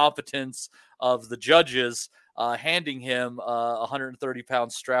incompetence of the judges, handing him a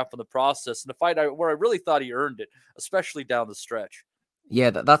 130-pound strap in the process in a fight where I really thought he earned it, especially down the stretch.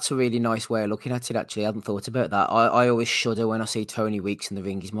 Yeah, that's a really nice way of looking at it, actually. I hadn't thought about that. I always shudder when I see Tony Weeks in the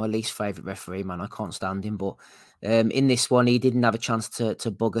ring. He's my least favourite referee, man. I can't stand him. But in this one, he didn't have a chance to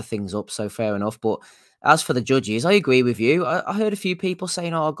bugger things up, so fair enough. But as for the judges, I agree with you. I heard a few people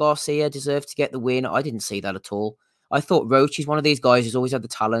saying, oh, Garcia deserved to get the win. I didn't see that at all. I thought Roach is one of these guys who's always had the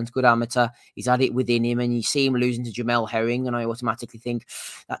talent, good amateur. He's had it within him, and you see him losing to Jamel Herring, and I automatically think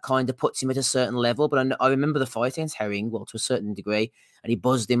that kind of puts him at a certain level. But I remember the fight against Herring, well, to a certain degree, and he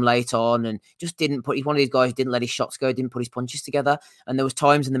buzzed him late on and just didn't put... He's one of these guys who didn't let his shots go, didn't put his punches together. And there was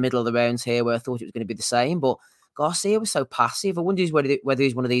times in the middle of the rounds here where I thought it was going to be the same, but Garcia was so passive. I wonder whether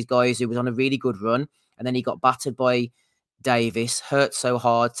he's one of these guys who was on a really good run, and then he got battered by Davis, hurt so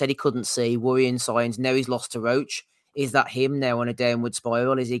hard, said he couldn't see, worrying signs. Now he's lost to Roach. Is that him now on a downward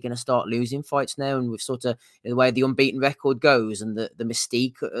spiral? Is he going to start losing fights now? And with sort of the way the unbeaten record goes and the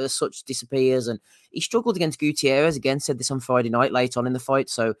mystique as such disappears. And he struggled against Gutierrez again, said this on Friday night late on in the fight.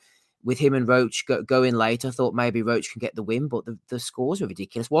 So with him and Roach going late, I thought maybe Roach can get the win, but the scores were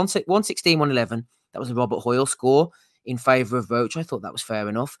ridiculous. 116-111. That was a Robert Hoyle score in favour of Roach. I thought that was fair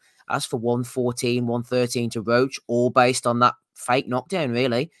enough. As for 114-113 to Roach, all based on that fake knockdown,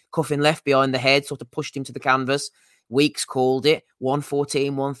 really. Cuffing left behind the head, sort of pushed him to the canvas. Weeks called it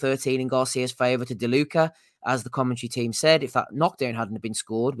 114-113 in Garcia's favour to DeLuca. As the commentary team said, if that knockdown hadn't been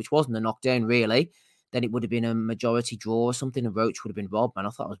scored, which wasn't a knockdown really, then it would have been a majority draw or something, and Roach would have been robbed, man.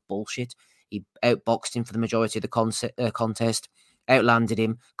 I thought it was bullshit. He outboxed him for the majority of the contest, outlanded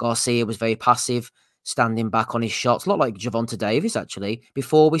him. Garcia was very passive, standing back on his shots. A lot like Gervonta Davis, actually.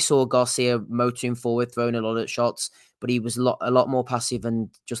 Before we saw Garcia motoring forward, throwing a lot of shots, but he was a lot more passive and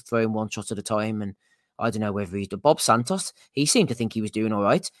just throwing one shot at a time. And I don't know whether he's the Bob Santos. He seemed to think he was doing all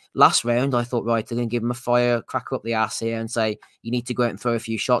right. Last round, I thought, right, they're going to give him a firecracker up the ass here and say, you need to go out and throw a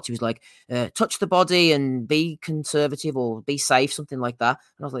few shots. He was like, touch the body and be conservative or be safe, something like that.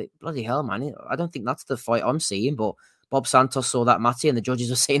 And I was like, bloody hell, man. I don't think that's the fight I'm seeing, but Bob Santos saw that, Matty, and the judges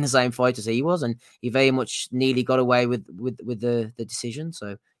were seeing the same fight as he was, and he very much nearly got away with the decision.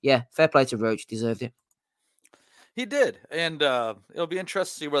 So, yeah, fair play to Roach. Deserved it. He did, and it'll be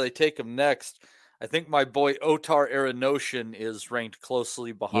interesting to see where they take him next. I think my boy Otar Arenosyan is ranked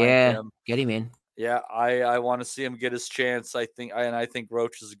closely behind him. Get him in. Yeah, I want to see him get his chance. I think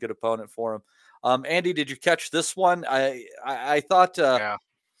Roach is a good opponent for him. Andy, did you catch this one? I thought,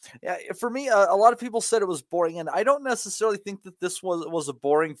 yeah, for me, a lot of people said it was boring, and I don't necessarily think that this was a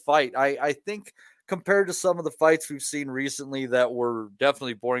boring fight. I think compared to some of the fights we've seen recently that were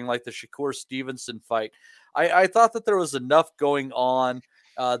definitely boring, like the Shakur Stevenson fight, I thought that there was enough going on.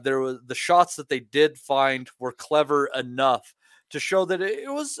 There was the shots that they did find were clever enough to show that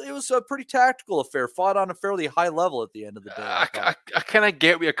it was a pretty tactical affair, fought on a fairly high level at the end of the day. I kind of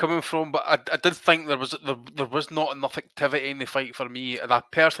get where you're coming from, but I did think there was not enough activity in the fight for me, and I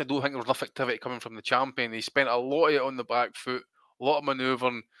personally don't think there was enough activity coming from the champion. He spent a lot of it on the back foot, a lot of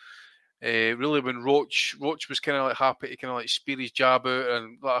manoeuvring. Really, when Roach was kind of like happy to kind of like spear his jab out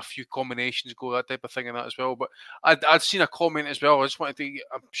and let a few combinations go, that type of thing, and that as well. But I'd seen a comment as well. I just wanted to,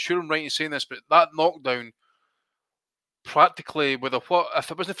 I'm sure I'm right in saying this, but that knockdown, practically with what if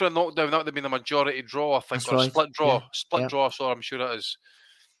it wasn't for a knockdown, that would have been a majority draw, I think, or split draw, draw. So I'm sure it is.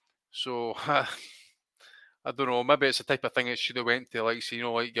 So I don't know. Maybe it's the type of thing it should have went to, like, so, you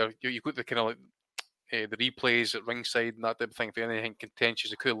know, like you got the kind of like the replays at ringside and that type of thing. For anything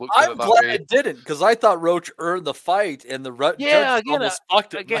contentious, it could have looked at it that glad way. it didn't, because I thought Roach earned the fight, and the judge almost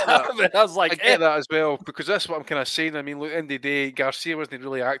fucked him. I was like, I get that as well, because that's what I'm kind of saying. I mean, look, in the day, Garcia wasn't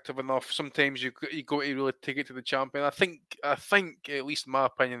really active enough. Sometimes you got to really take it to the champion. I think, at least in my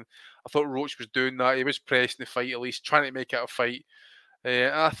opinion, I thought Roach was doing that. He was pressing the fight, at least trying to make it a fight.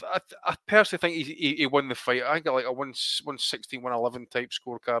 I personally think he won the fight. I got like a 160, 111 type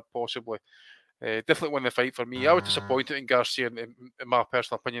scorecard, possibly. Definitely won the fight for me. I was disappointed in Garcia, in my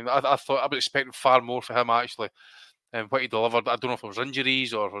personal opinion. I thought I was expecting far more for him, actually. And what he delivered, I don't know if it was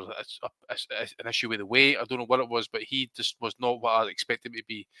injuries or if it was an issue with the weight. I don't know what it was, but he just was not what I expected him to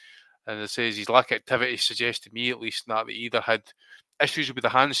be. And it says his lack of activity suggests to me, at least, that he either had issues with the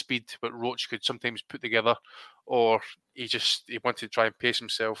hand speed, what Roach could sometimes put together, or he wanted to try and pace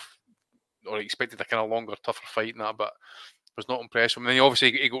himself, or he expected a kind of longer, tougher fight and that, but was not impressed with him. And then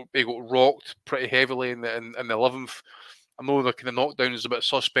obviously he got rocked pretty heavily in the 11th. I know the kind of knockdown is a bit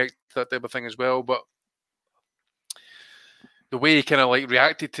suspect, that type of thing as well, but the way he kind of like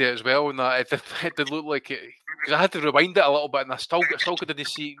reacted to it as well, and that it did look like it, because I had to rewind it a little bit, and I still couldn't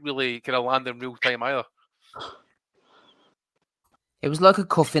see it really kind of land in real time either. It was like a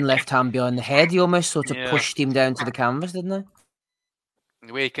cuffing left hand behind the head. He almost sort of pushed him down to the canvas, didn't he?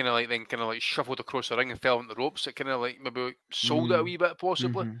 The way he kind of shuffled across the ring and fell on the ropes, it kind of like maybe sold it a wee bit,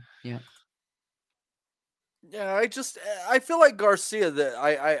 possibly. Yeah. Yeah, I feel like Garcia, that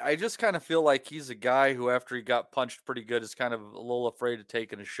I just kind of feel like he's a guy who, after he got punched pretty good, is kind of a little afraid of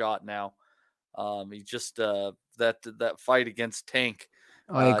taking a shot now. He just that fight against Tank.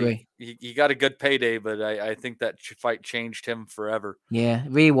 I agree. He got a good payday, but I think that fight changed him forever. Yeah,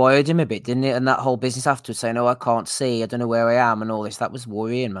 rewired him a bit, didn't it? And that whole business afterwards saying, "Oh, I can't see, I don't know where I am," and all this, that was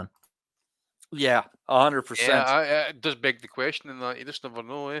worrying, man. Yeah, 100%. Yeah, it does beg the question, and that you just never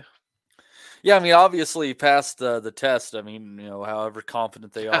know, eh? Yeah, I mean, obviously he passed the test. I mean, you know, however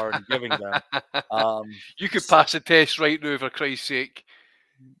confident they are in giving them. You could pass the test right now, for Christ's sake.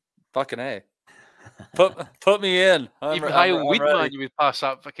 Fucking A. Put me in. Even high on weed, man, you would pass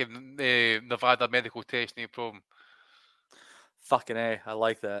that fucking Nevada medical test, no problem. Fucking A. I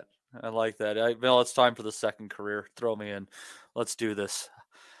like that. Well, it's time for the second career. Throw me in. Let's do this.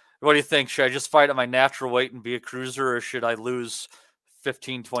 What do you think? Should I just fight at my natural weight and be a cruiser, or should I lose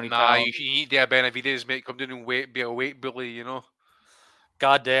 15, 20 pounds? Nah, you need to Benavidez, mate. Come down and be a weight bully, you know.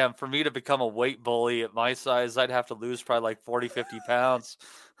 Goddamn, for me to become a weight bully at my size, I'd have to lose probably like 40, 50 pounds.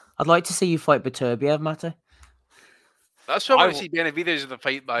 I'd like to see you fight Beterbiev, Matty. That's what I want to see Benavidez in the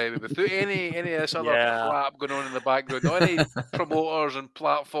fight, by the way, without any of this other crap going on in the background. Not any promoters and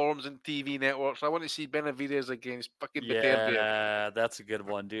platforms and TV networks. I want to see Benavidez against fucking Beterbiev. Yeah, that's a good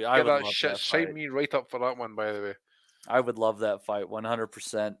one, dude. I would love that. Sign me right up for that one, by the way. I would love that fight,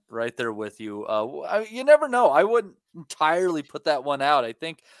 100%. Right there with you. You never know. I wouldn't entirely put that one out. I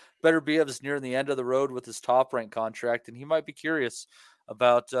think Beterbiev is near the end of the road with his top rank contract, and he might be curious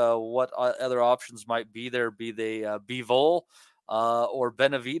about what other options might be there. Be they Bivol, or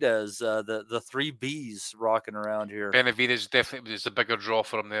Benavidez, the three Bs rocking around here. Benavidez definitely is the bigger draw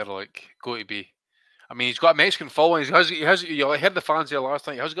for him there. Like, go to be. I mean, he's got a Mexican following. He has. You know, I heard the fans there last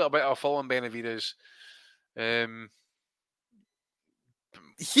night. He has got a bit of a following, Benavidez.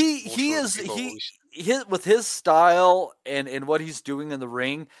 He with his style and what he's doing in the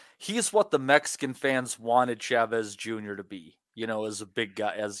ring, he's what the Mexican fans wanted Chavez Jr. to be. You know, as a big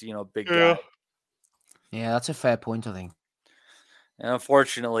guy, guy. Yeah, that's a fair point, I think. And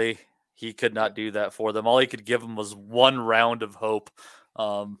unfortunately, he could not do that for them. All he could give them was one round of hope.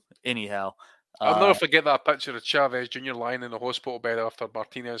 Anyhow. I'll never forget that picture of Chavez Jr. lying in the hospital bed after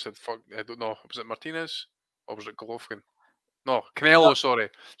Martinez had I don't know, was it Martinez? Or was it Golovkin? No, Canelo, sorry.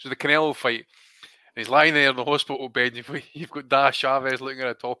 So the Canelo fight. And he's lying there in the hospital bed. You've got Da Chavez looking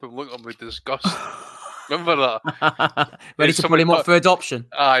at the top of him, looking at him with disgust. Remember that? Ready to put him up for adoption.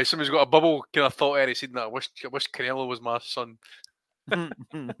 Somebody's got a bubble kind of thought there. He said that. I wish Canelo was my son.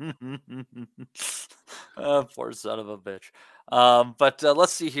 Poor son of a bitch. But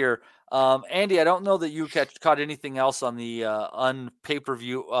let's see here. Andy, I don't know that you caught anything else on the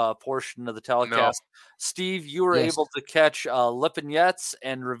pay-per-view portion of the telecast. No. Steve, you were able to catch Lipinets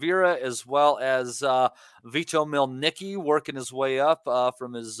and Rivera, as well as Vito Milnicki working his way up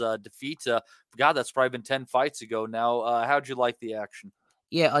from his defeat. God, that's probably been 10 fights ago now. How'd you like the action?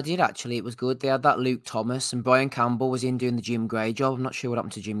 Yeah, I did actually. It was good. They had that Luke Thomas, and Brian Campbell was in doing the Jim Gray job. I'm not sure what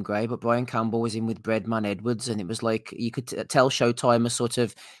happened to Jim Gray, but Brian Campbell was in with Breadman Edwards, and it was like you could tell Showtime was sort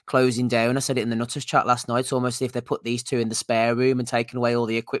of closing down. I said it in the Nuthouse chat last night. It's almost as if they put these two in the spare room and taken away all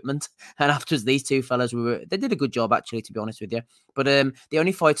the equipment. And afterwards, these two fellas they did a good job, actually, to be honest with you. But the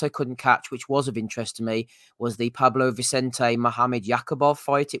only fight I couldn't catch, which was of interest to me, was the Pablo Vicente Mohamed Yakubov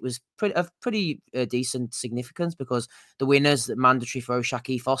fight. It was of pretty decent significance because the winners mandatory for O'Shaki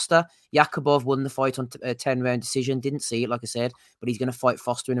Foster. Yakubov won the fight on a 10-round decision. Didn't see it, like I said, but he's going to fight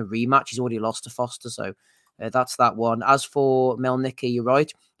Foster in a rematch. He's already lost to Foster, so that's that one. As for Milnicki, you're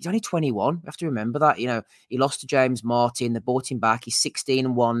right. He's only 21. We have to remember that. You know, he lost to James Martin. They brought him back. He's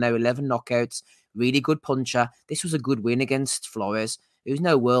 16-1 now, 11 knockouts. Really good puncher. This was a good win against Flores. He was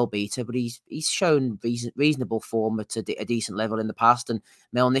no world beater, but he's shown reasonable form at a decent level in the past. And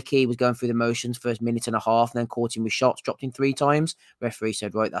Milnicki was going through the motions for a minute and a half, and then caught him with shots, dropped him 3 times. Referee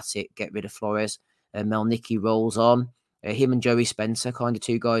said, right, that's it, get rid of Flores. Milnicki rolls on. Him and Joey Spencer, kind of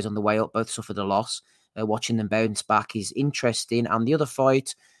two guys on the way up, both suffered a loss. Watching them bounce back is interesting. And the other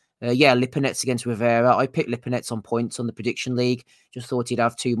fight, Lipinets against Rivera. I picked Lipinets on points on the prediction league. Just thought he'd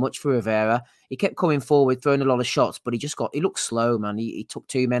have too much for Rivera. He kept coming forward, throwing a lot of shots, but he looked slow, man. He took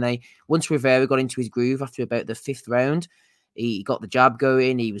too many. Once Rivera got into his groove after about the 5th round, he got the jab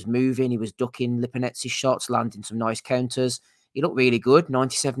going. He was moving. He was ducking Lipinets' shots, landing some nice counters. He looked really good.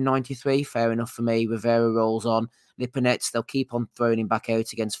 97-93, fair enough for me. Rivera rolls on. Lipinets, they'll keep on throwing him back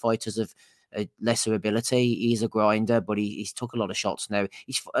out against fighters of lesser ability. He's a grinder, but he's took a lot of shots now.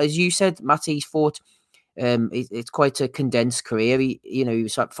 He's, as you said, Matty, he's fought. It's quite a condensed career. He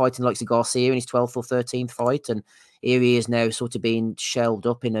was fighting like Garcia in his 12th or 13th fight, and here he is now sort of being shelved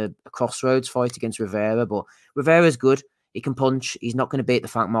up in a crossroads fight against Rivera. But Rivera's good. He can punch. He's not going to beat the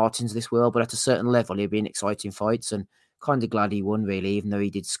Frank Martins of this world, but at a certain level, he'll be in exciting fights, and kind of glad he won, really, even though he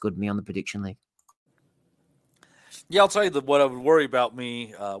did scud me on the prediction league. Yeah, I'll tell you what I would worry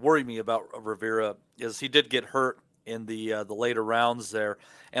me about Rivera is he did get hurt in the later rounds there,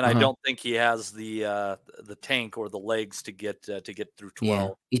 and I don't think he has the tank or the legs to get through 12. Yeah,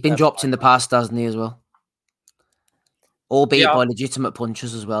 he's been dropped in the past, hasn't he, as well? Albeit by legitimate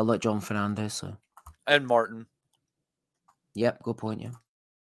punchers as well, like John Fernandez. So and Martin. Yep, good point. Yeah.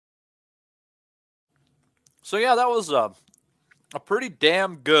 So yeah, that was a pretty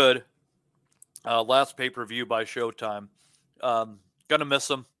damn good last pay-per-view by Showtime. Gonna miss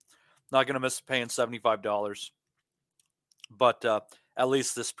him. Not gonna miss paying $75. But at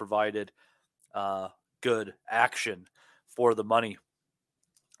least this provided good action for the money.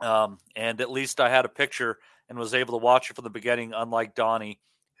 And at least I had a picture and was able to watch it from the beginning, unlike Donnie,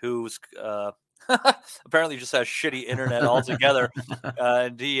 who's apparently just has shitty internet altogether.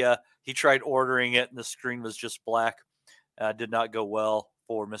 And he tried ordering it, and the screen was just black. Did not go well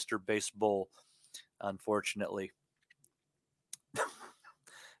for Mr. Baseball, unfortunately.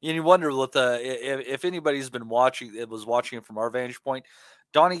 And you wonder what if anybody's been watching it from our vantage point.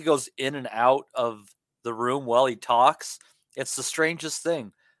 Donnie goes in and out of the room while he talks. It's the strangest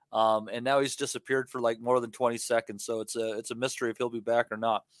thing. And now he's disappeared for like more than 20 seconds. So it's a mystery if he'll be back or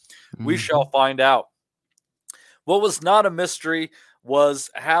not. Mm-hmm. We shall find out. What was not a mystery was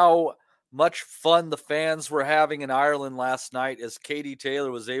how much fun the fans were having in Ireland last night as Katie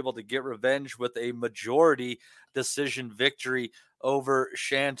Taylor was able to get revenge with a majority decision victory over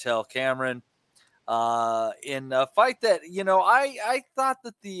Chantel Cameron. In a fight that, I thought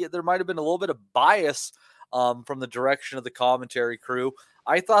that there might have been a little bit of bias from the direction of the commentary crew.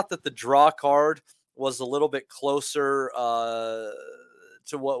 I thought that the draw card was a little bit closer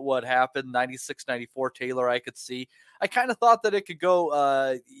to what happened. 96-94 Taylor, I could see. I kind of thought that it could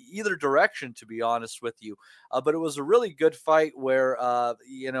go either direction, to be honest with you. But it was a really good fight where,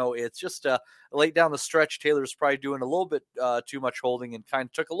 it's just late down the stretch, Taylor's probably doing a little bit too much holding and kind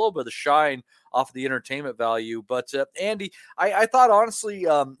of took a little bit of the shine off of the entertainment value. But Andy, I thought, honestly,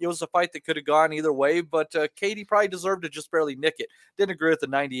 it was a fight that could have gone either way, but Katie probably deserved to just barely nick it. Didn't agree with the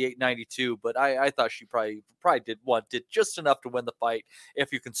 98-92, but I thought she probably did just enough to win the fight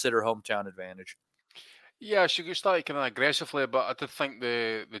if you consider hometown advantage. Yeah, she started kind of aggressively, but I did think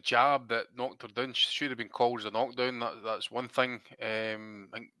the jab that knocked her down should have been called as a knockdown. That's one thing. I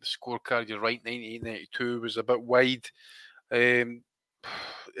think the scorecard, you're right, 98-92 was a bit wide. End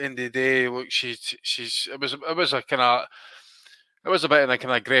of the day, look, it was a kind of. It was a bit of a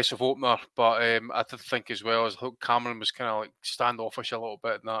kind of aggressive opener, but I did think as well, as I thought Cameron was kind of like standoffish a little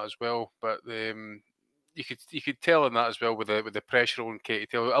bit in that as well. But you could tell in that as well with the pressure on Katie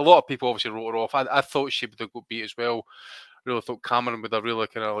Taylor. A lot of people obviously wrote her off. I thought she would have got beat as well. Really thought Cameron would have really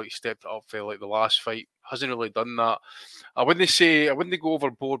kind of like stepped it up for like the last fight. Hasn't really done that. I wouldn't go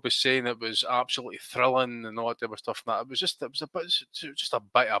overboard by saying it was absolutely thrilling and all that type of stuff. It was just a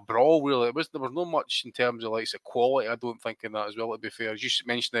bit of a brawl really. There was not much in terms of like quality. I don't think in that as well. To be fair, as you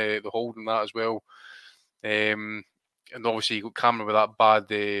mentioned the holding that as well. And obviously you got Cameron with that bad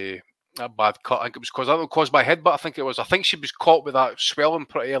cut. I think it was caused by headbutt. I think she was caught with that swelling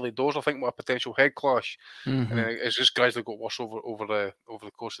pretty early doors. I think with a potential head clash, and then it's just gradually got worse over the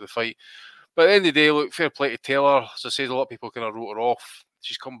course of the fight. But at the end of the day, look, fair play to Taylor. As I said, a lot of people kind of wrote her off.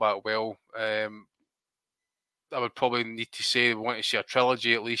 She's come back well. I would probably need to say we want to see a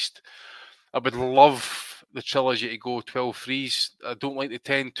trilogy at least. I would love the trilogy to go 12-3s. I don't like the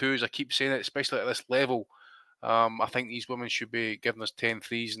 10-2s. I keep saying it, especially at this level. I think these women should be giving us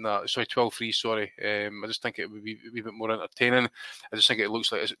 10-3s and that. Sorry, 12-3s. Sorry. I just think it would be a wee bit more entertaining. I just think it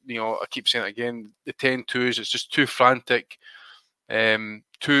looks like I keep saying it again. The 10-2s, it's just too frantic.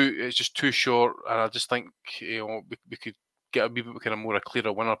 It's just too short, and I just think we could get a wee bit kind of more a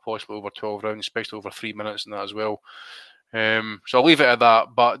clearer winner possibly over 12 rounds, especially over 3 minutes and that as well. So I'll leave it at that.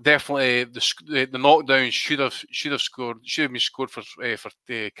 But definitely the knockdown should have been scored for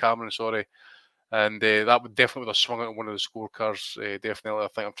Cameron. Sorry. And that would definitely have swung out one of the scorecards. Definitely, I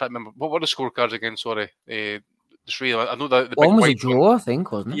think. I'm trying to remember what were the scorecards again. Sorry, I know that the one big was a draw, I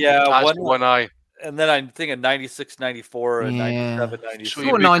think, wasn't it? Yeah, one eye. And then I'm thinking 96-94 and 97-94. So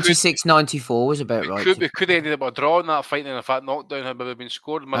 96-94 was about right. We could have ended up a draw in that fight, and if that knockdown had been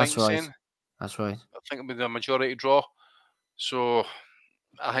scored, That's right. That's right. I think it would be a majority draw. So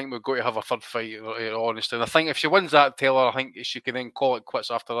I think we've got to have a third fight, honestly. And I think if she wins that, Taylor, I think she can then call it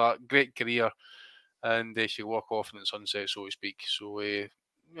quits after that. Great career. And she'll walk off in the sunset, so to speak. So,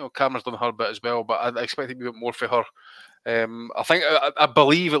 Cameron's done her bit as well, but I expect a bit more for her. I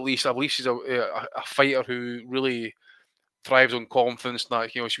believe she's a fighter who really thrives on confidence.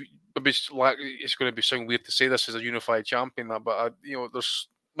 That it's going to be sound weird to say this as a unified champion, but there's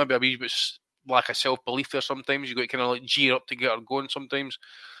maybe a wee bit lack of self belief there. Sometimes you got to kind of like gear up to get her going. Sometimes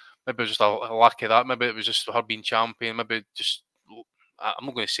maybe it was just a lack of that. Maybe it was just her being champion. Maybe just I'm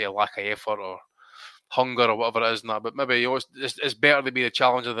not going to say a lack of effort or hunger or whatever it is, but maybe it's better to be the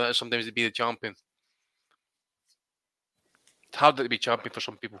challenger than it is sometimes to be the champion. It's harder to be champion for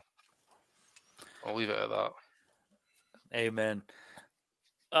some people. I'll leave it at that. Amen.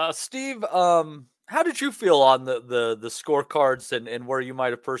 Steve, how did you feel on the scorecards and where you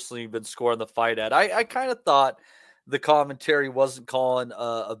might have personally been scoring the fight at? I kind of thought the commentary wasn't calling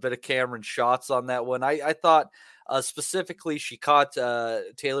a bit of Cameron shots on that one. I thought specifically she caught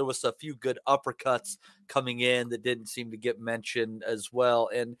Taylor with a few good uppercuts coming in that didn't seem to get mentioned as well.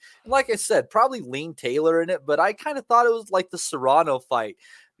 And like I said, probably lean Taylor in it, but I kind of thought it was like the Serrano fight.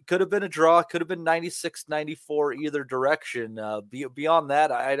 Could have been a draw, could have been 96-94 either direction. Beyond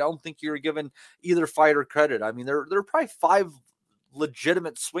that, I don't think you're giving either fighter credit. I mean, there are probably 5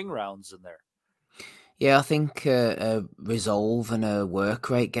 legitimate swing rounds in there. Yeah, I think a resolve and a work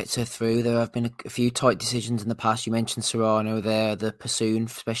rate gets her through. There have been a few tight decisions in the past. You mentioned Serrano there, the Pursoon,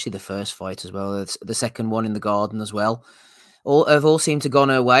 especially the first fight as well. The second one in the Garden as well. All seemed to have gone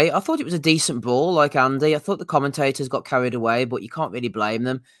her way. I thought it was a decent brawl, like Andy. I thought the commentators got carried away, but you can't really blame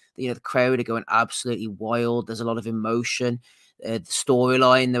them. The crowd are going absolutely wild. There's a lot of emotion. the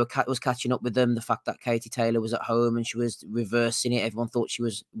storyline was catching up with them. The fact that Katie Taylor was at home and she was reversing it. Everyone thought she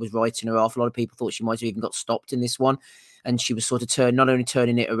was writing her off. A lot of people thought she might have even got stopped in this one. And she was sort of not only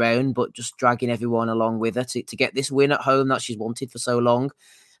turning it around, but just dragging everyone along with her to get this win at home that she's wanted for so long.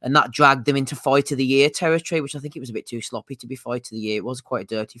 And that dragged them into Fight of the Year territory, which I think it was a bit too sloppy to be Fight of the Year. It was quite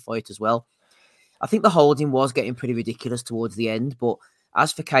a dirty fight as well. I think the holding was getting pretty ridiculous towards the end. But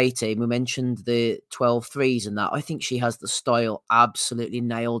as for Katie, we mentioned the 12 threes and that. I think she has the style absolutely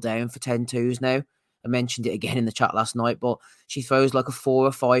nailed down for 10-2s now. I mentioned it again in the chat last night, but she throws like a 4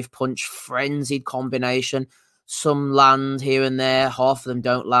 or 5 punch frenzied combination. Some land here and there, half of them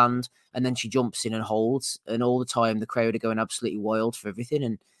don't land, and then she jumps in and holds. And all the time, the crowd are going absolutely wild for everything.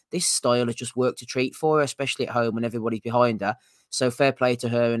 And this style has just worked a treat for her, especially at home when everybody's behind her. So fair play to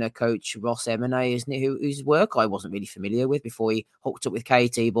her and her coach, Ross Emine, isn't it? Whose work I wasn't really familiar with before he hooked up with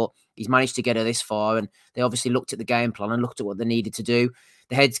Katie, but he's managed to get her this far. And they obviously looked at the game plan and looked at what they needed to do.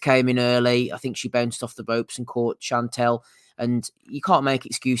 The heads came in early. I think she bounced off the ropes and caught Chantel. And you can't make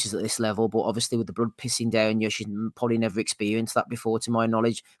excuses at this level, but obviously with the blood pissing down you, she's probably never experienced that before, to my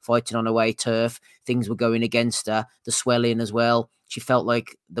knowledge, fighting on away turf. Things were going against her, the swelling as well. She felt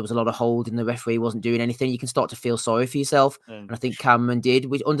like there was a lot of holding. The referee wasn't doing anything. You can start to feel sorry for yourself. And I think Cameron did,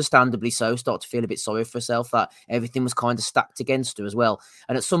 which understandably so, start to feel a bit sorry for herself that everything was kind of stacked against her as well.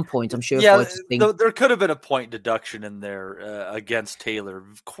 And at some point, I'm sure... there could have been a point deduction in there against Taylor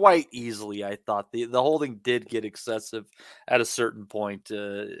quite easily, I thought. The holding did get excessive at a certain point.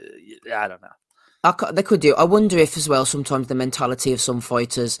 I don't know. They could do. I wonder if as well sometimes the mentality of some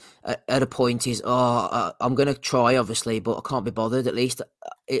fighters at a point is, I'm going to try, obviously, but I can't be bothered. At least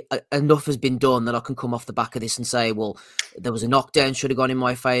enough has been done that I can come off the back of this and say, well, there was a knockdown, should have gone in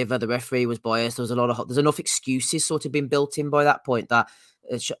my favour. The referee was biased. There's enough excuses sort of been built in by that point that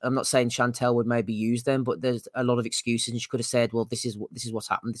I'm not saying Chantel would maybe use them, but there's a lot of excuses. And she could have said, well, this is what's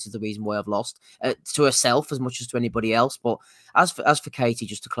happened. This is the reason why I've lost, to herself as much as to anybody else. But as for Katie,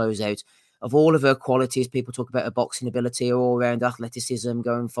 just to close out, of all of her qualities, people talk about her boxing ability, her all-round athleticism,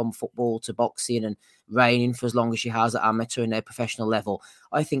 going from football to boxing and reigning for as long as she has at amateur and their professional level.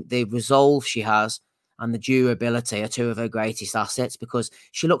 I think the resolve she has and the durability are two of her greatest assets, because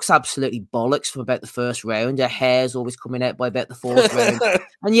she looks absolutely bollocks from about the first round. Her hair's always coming out by about the fourth round.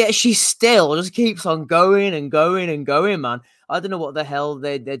 And yet she still just keeps on going and going and going, man. I don't know what the hell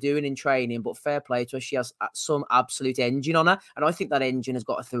they're doing in training, but fair play to her. She has some absolute engine on her. And I think that engine has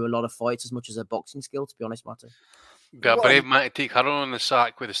got her through a lot of fights as much as her boxing skill, to be honest, Matty. Yeah, brave man to take her on the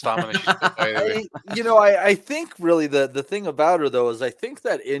sack with the stamina she's got, by the way. I think really the thing about her, though, is I think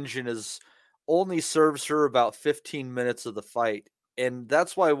that engine only serves her about 15 minutes of the fight. And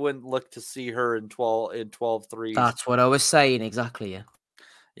that's why I wouldn't look to see her in 12 threes. That's what I was saying, exactly, yeah.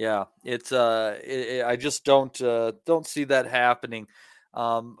 Yeah, it's I just don't see that happening.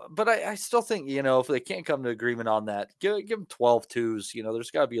 But I still think, if they can't come to agreement on that, give them 12-2s.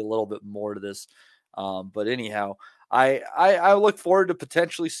 There's got to be a little bit more to this. But anyhow, I look forward to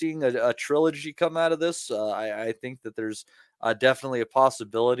potentially seeing a trilogy come out of this. I think that there's definitely a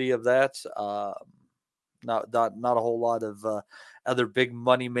possibility of that. Not a whole lot of other big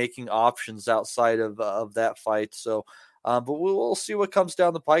money making options outside of that fight. So. But we'll see what comes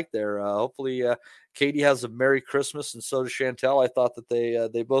down the pike there. Hopefully, Katie has a Merry Christmas, and so does Chantel. I thought that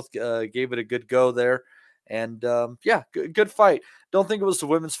they both gave it a good go there. And, good fight. Don't think it was the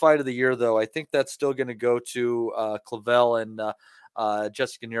women's fight of the year, though. I think that's still going to go to Clavel and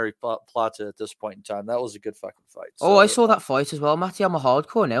Jessica Neri Plata at this point in time. That was a good fucking fight. So, I saw that fight as well, Matty. I'm a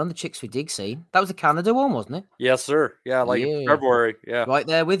hardcore now on the Chicks with Dig scene. That was a Canada one, wasn't it? Yes, sir. Yeah, in February. Yeah. Right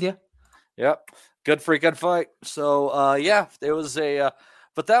there with you. Yep. Good freaking fight. So, it was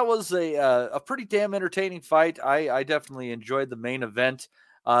but that was a pretty damn entertaining fight. I definitely enjoyed the main event.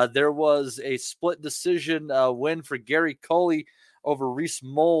 There was a split decision win for Gary Coley over Reese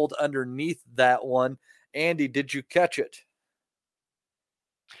Mold underneath that one. Andy, did you catch it?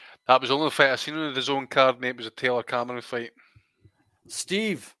 That was the only fight I seen on the zone card, and it was a Taylor Cameron fight.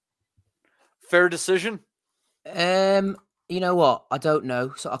 Steve, fair decision? You know what? I don't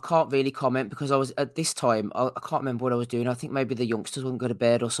know. So I can't really comment because I was at this time, I can't remember what I was doing. I think maybe the youngsters wouldn't go to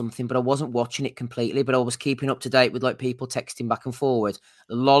bed or something, but I wasn't watching it completely, but I was keeping up to date with people texting back and forward.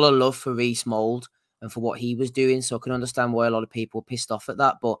 A lot of love for Reese Mold and for what he was doing. So I can understand why a lot of people were pissed off at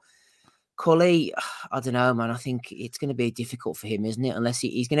that. But Cully, I don't know, man. I think it's going to be difficult for him, isn't it? Unless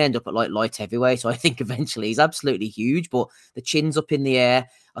he's going to end up at light heavyweight. So I think eventually he's absolutely huge, but the chin's up in the air.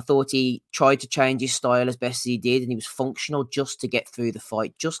 I thought he tried to change his style as best as he did, and he was functional just to get through the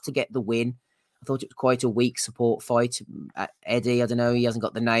fight, just to get the win. I thought it was quite a weak support fight. Eddie, I don't know, he hasn't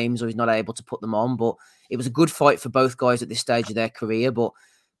got the names or he's not able to put them on, but it was a good fight for both guys at this stage of their career. But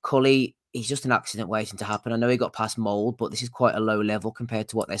Cully, he's just an accident waiting to happen. I know he got past Mold, but this is quite a low level compared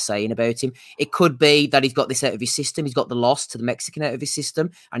to what they're saying about him. It could be that he's got this out of his system. He's got the loss to the Mexican out of his system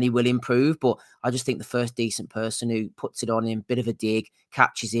and he will improve. But I just think the first decent person who puts it on him, bit of a dig,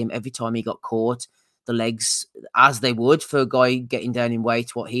 catches him every time he got caught, the legs, as they would for a guy getting down in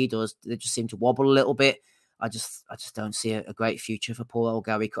weight, what he does, they just seem to wobble a little bit. I just don't see a great future for poor old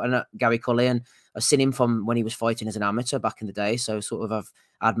Gary Cully. And I've seen him from when he was fighting as an amateur back in the day, so sort of have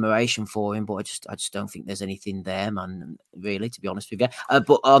admiration for him, but I just don't think there's anything there, man. Really, to be honest with you.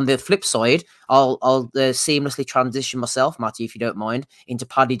 But on the flip side, I'll seamlessly transition myself, Matty, if you don't mind, into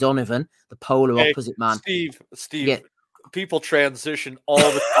Paddy Donovan, the polar opposite man. Steve. Yeah. People transition all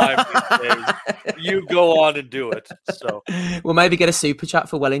the time these days. You go on and do it. So we'll maybe get a super chat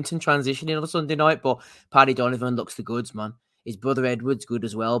for Wellington transitioning on a Sunday night. But Paddy Donovan looks the goods, man. His brother Edward's good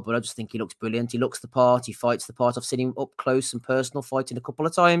as well, but I just think he looks brilliant. He looks the part. He fights the part. I've seen him up close and personal fighting a couple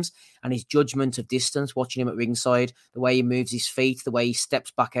of times, and his judgment of distance, watching him at ringside, the way he moves his feet, the way he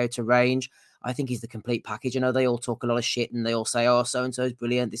steps back out of range, I think he's the complete package. I know they all talk a lot of shit and they all say, oh, so-and-so's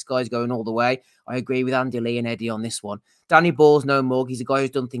brilliant. This guy's going all the way. I agree with Andy Lee and Eddie on this one. Danny Ball's no mug. He's a guy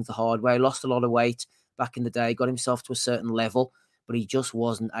who's done things the hard way, lost a lot of weight back in the day, got himself to a certain level, but he just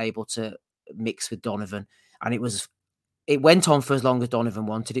wasn't able to mix with Donovan. And it went on for as long as Donovan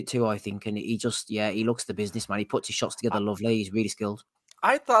wanted it to, I think. And he looks the business, man. He puts his shots together lovely. He's really skilled.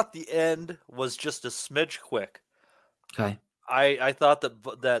 I thought the end was just a smidge quick. Okay. I thought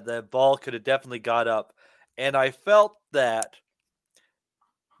that the ball could have definitely got up, and I felt that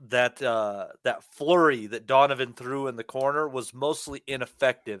flurry that Donovan threw in the corner was mostly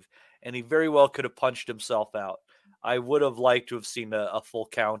ineffective, and he very well could have punched himself out. I would have liked to have seen a full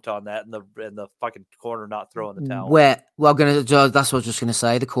count on that, and the fucking corner not throwing the towel. That's what I was just gonna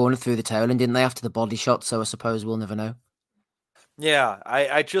say. The corner threw the towel, and didn't they after the body shot? So I suppose we'll never know. Yeah,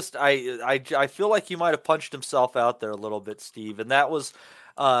 I feel like he might have punched himself out there a little bit, Steve, and that was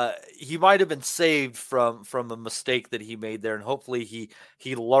he might have been saved from a mistake that he made there, and hopefully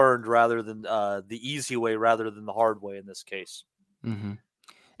he learned rather than the easy way rather than the hard way in this case. Mm-hmm.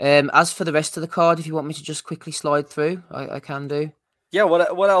 As for the rest of the card, if you want me to just quickly slide through, I can do. Yeah,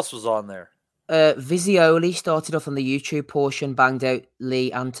 what else was on there? Vizioli started off on the YouTube portion, banged out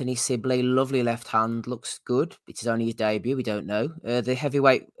Lee Anthony Sibley. Lovely left hand, looks good. It's only his debut, we don't know. The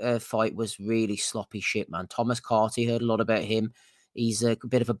heavyweight fight was really sloppy shit, man. Thomas Carty, heard a lot about him. He's a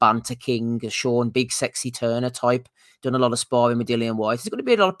bit of a banter king, a Sean, big sexy Turner type. Done a lot of sparring with Dillian White. There's going to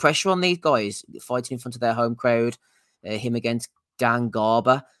be a lot of pressure on these guys fighting in front of their home crowd. Him against Dan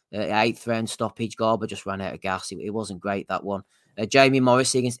Garber, 8th round stoppage. Garber just ran out of gas. It wasn't great, that one. Jamie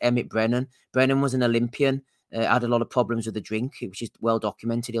Morrissey against Emmett Brennan. Brennan was an Olympian, had a lot of problems with the drink, which is well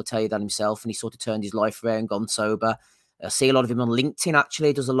documented. He'll tell you that himself, and he sort of turned his life around, gone sober. I see a lot of him on LinkedIn,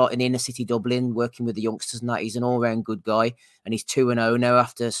 actually. Does a lot in inner city Dublin, working with the youngsters and that. He's an all-round good guy, and he's 2-0 now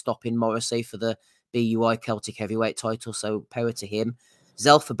after stopping Morrissey for the BUI Celtic heavyweight title, so power to him.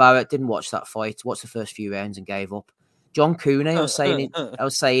 Zelfa Barrett, didn't watch that fight, watched the first few rounds and gave up. John Cooney, I was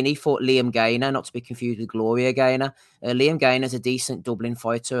saying he fought Liam Gaynor, not to be confused with Gloria Gaynor. Liam Gaynor's a decent Dublin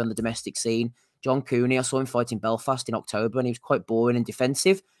fighter on the domestic scene. John Cooney, I saw him fight in Belfast in October, and he was quite boring and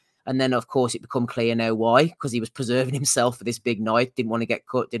defensive. And then, of course, it became clear now why, because he was preserving himself for this big night, didn't want to get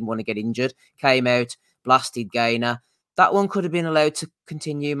cut, didn't want to get injured, came out, blasted Gaynor. That one could have been allowed to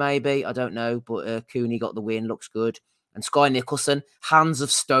continue, maybe, I don't know, but Cooney got the win, looks good. And Sky Nicholson, Hands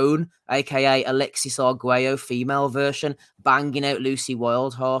of Stone, a.k.a. Alexis Arguello, female version, banging out Lucy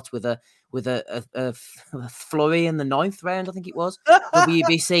Wildheart with a flurry in the 9th round, I think it was.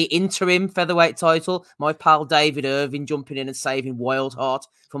 WBC interim featherweight title. My pal David Irving jumping in and saving Wildheart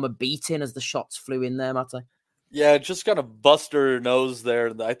from a beating as the shots flew in there, Matty. Yeah, just kind of bust her nose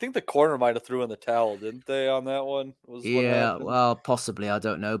there. I think the corner might have threw in the towel, didn't they, on that one? Well, possibly, I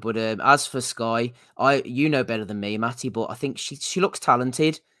don't know. But as for Sky, you know better than me, Matty, but I think she looks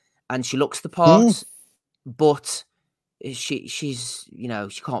talented and she looks the part, but she's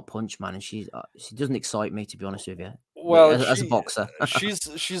she can't punch, man, and she doesn't excite me, to be honest with you. Well, as a boxer,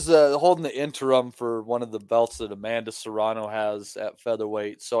 she's holding the interim for one of the belts that Amanda Serrano has at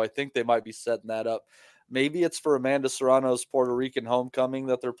featherweight, so I think they might be setting that up. Maybe it's for Amanda Serrano's Puerto Rican homecoming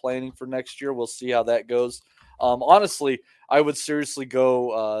that they're planning for next year. We'll see how that goes. Honestly, I would seriously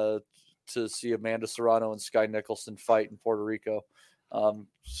go to see Amanda Serrano and Sky Nicholson fight in Puerto Rico.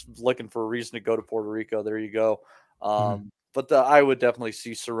 Looking for a reason to go to Puerto Rico. There you go. But I would definitely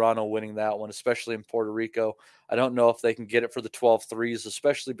see Serrano winning that one, especially in Puerto Rico. I don't know if they can get it for the 12-3s,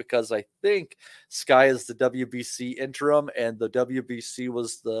 especially because I think Sky is the WBC interim, and the WBC were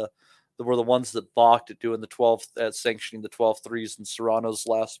the ones that balked at doing sanctioning the 12-3s in Serrano's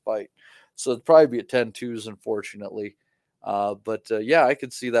last fight. So it'd probably be at 10-2s, unfortunately. But I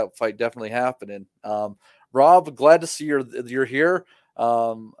could see that fight definitely happening. Rob, glad to see you're here.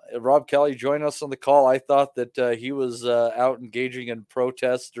 Rob Kelly joined us on the call. I thought that he was out engaging in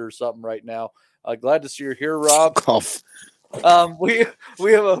protest or something right now. Glad to see you're here, Rob. Cough. We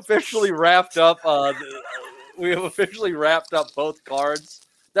have officially wrapped up. Both cards.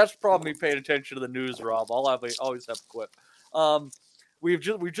 That's probably me paying attention to the news, Rob. Always have a quip. We've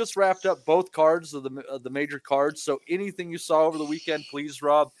just wrapped up both cards of the major cards. So anything you saw over the weekend, please,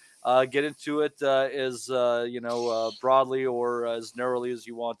 Rob, get into it as broadly or as narrowly as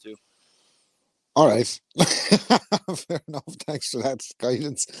you want to. All right. Fair enough. Thanks for that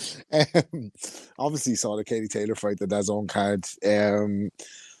guidance. Obviously saw the Katie Taylor fight, the DAZN card.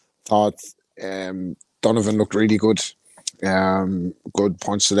 Thought Donovan looked really good. Good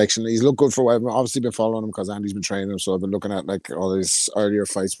punch selection. He's looked good for a while. I've obviously been following him because Andy's been training him, so I've been looking at like all his earlier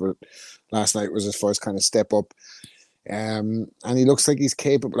fights, but last night was his first kind of step up. And he looks like he's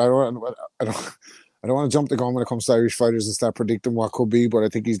capable. I don't want to jump the gun when it comes to Irish fighters and start predicting what could be, but I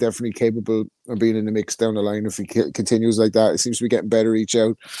think he's definitely capable of being in the mix down the line if he continues like that. It seems to be getting better each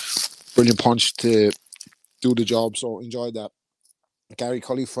out. Brilliant punch to do the job, so enjoyed that. Gary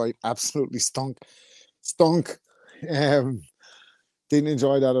Cully fight absolutely stunk. Didn't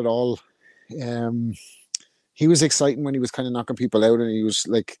enjoy that at all. He was exciting when he was kind of knocking people out, and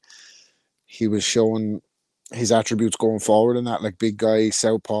he was showing his attributes going forward and that, like big guy,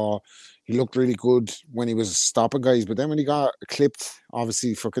 southpaw. He looked really good when he was stopping guys, but then when he got clipped,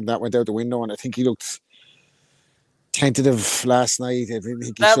 obviously fucking that went out the window, and I think he looked tentative last night. I didn't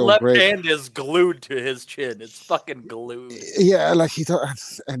think he that showed left great. hand is glued to his chin. It's fucking glued. Yeah, like he thought,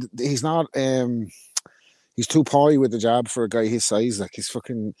 and he's not. He's too pawy with the jab for a guy his size. Like he's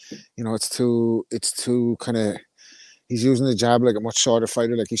fucking, it's too kind of. He's using the jab like a much shorter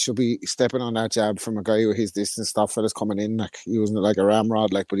fighter. Like he should be stepping on that jab from a guy with his distance. Stop fellas coming in, like using it like a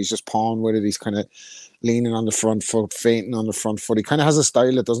ramrod. Like, but he's just pawing with it. He's kind of leaning on the front foot, feinting on the front foot. He kind of has a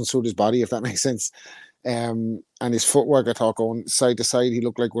style that doesn't suit his body, if that makes sense. And his footwork, I thought, going side to side, he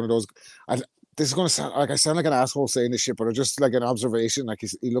looked like one of those. This is going to sound like an asshole saying this shit, but it's just like an observation. Like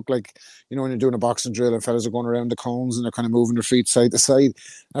he looked like, when you're doing a boxing drill and fellas are going around the cones and they're kind of moving their feet side to side.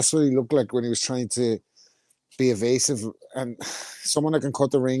 That's what he looked like when he was trying to be evasive. And someone that can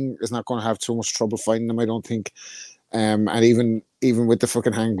cut the ring is not going to have too much trouble fighting him, I don't think. And even with the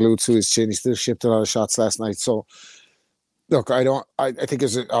fucking hand glued to his chin, he still shipped a lot of shots last night. So look, I think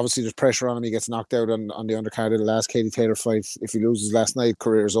obviously there's pressure on him. He gets knocked out on the undercard of the last Katie Taylor fight. If he loses last night,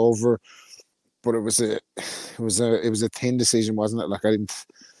 career's over. But it was a thin decision, wasn't it? Like it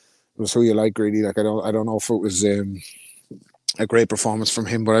was who you like, really. Like I don't know if it was a great performance from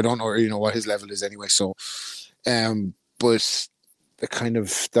him, but I don't know what his level is anyway. So, but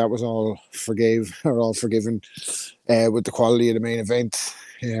that was all forgiven with the quality of the main event.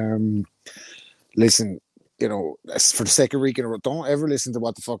 Listen, for the sake of Rican, don't ever listen to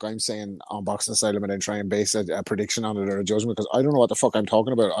what the fuck I'm saying on Boxing Asylum and then try and base a prediction on it or a judgment, because I don't know what the fuck I'm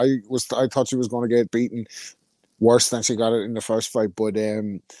talking about. I thought she was going to get beaten worse than she got it in the first fight, but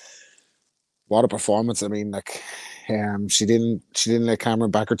what a performance! I mean, like, she didn't let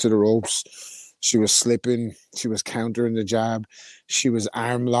Cameron back her to the ropes. She was slipping. She was countering the jab. She was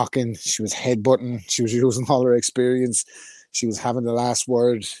arm locking. She was headbutting. She was using all her experience. She was having the last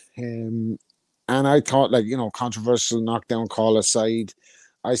word. And I thought, controversial knockdown call aside,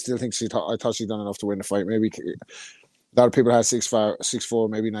 I still think I thought she'd done enough to win the fight. Maybe a lot of people had 6-4,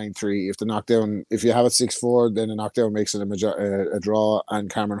 maybe 9-3. If you have it 6-4, then the knockdown makes it a draw, and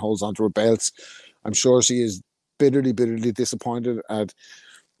Cameron holds onto her belts. I'm sure she is bitterly disappointed at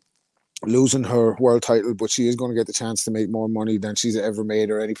losing her world title, but she is going to get the chance to make more money than she's ever made,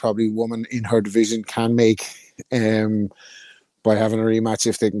 or any probably woman in her division can make. By having a rematch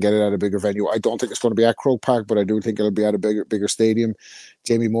if they can get it at a bigger venue. I don't think it's going to be at Croke Park, but I do think it'll be at a bigger stadium.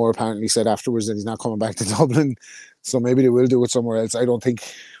 Jamie Moore apparently said afterwards that he's not coming back to Dublin, so maybe they will do it somewhere else. I don't think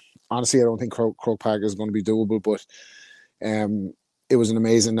Croke Park is going to be doable, but it was an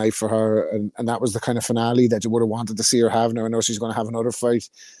amazing night for her, and that was the kind of finale that you would have wanted to see her have. Now I know she's going to have another fight,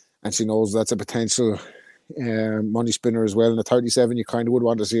 and she knows that's a potential money spinner as well. In the 37, you kind of would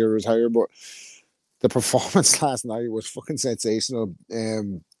want to see her retire, but the performance last night was fucking sensational.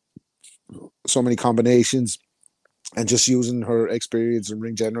 So many combinations, and just using her experience and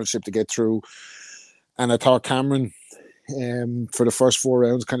ring generalship to get through. And I thought Cameron, for the first 4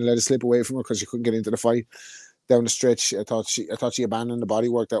 rounds. Kind of let it slip away from her because she couldn't get into the fight. Down the stretch, I thought she abandoned the body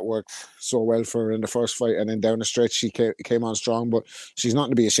work that worked so well for her in the first fight, and then down the stretch she came on strong. But she's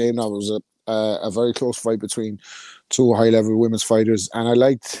nothing to be ashamed of. It was a very close fight between two high-level women's fighters, and I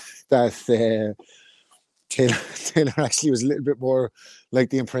liked that Taylor actually was a little bit more like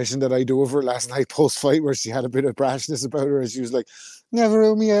the impression that I do of her last night post-fight, where she had a bit of brashness about her, and she was like, "Never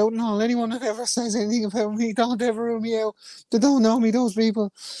rule me out. No, anyone that ever says anything about me, don't ever rule me out. They don't know me, those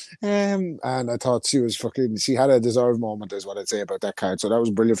people." And I thought she had a deserved moment, is what I'd say about that card. So that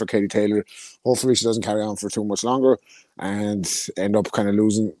was brilliant for Katie Taylor. Hopefully she doesn't carry on for too much longer and end up kind of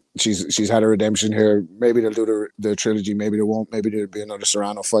losing. She's had a redemption here. Maybe they'll do the trilogy. Maybe they won't. Maybe there'll be another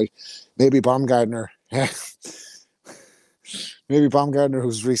Serrano fight. Maybe Baumgardner. Maybe Baumgardner,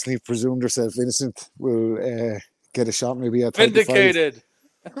 who's recently presumed herself innocent, will get a shot. Maybe at 35.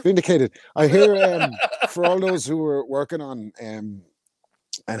 Vindicated. I hear for all those who were working on and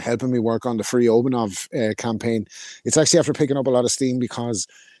helping me work on the Free Obanov campaign, it's actually after picking up a lot of steam because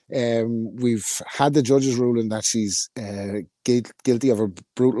we've had the judges ruling that she's guilty of a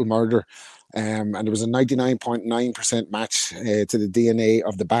brutal murder. And there was a 99.9% match to the DNA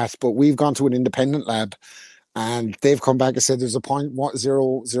of the bat. But we've gone to an independent lab and they've come back and said there's a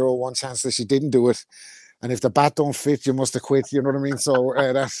 0.001 chance that she didn't do it. And if the bat don't fit, you must have quit. You know what I mean? So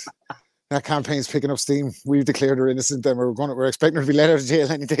that campaign's picking up steam. We've declared her innocent, and we're expecting her to be let out of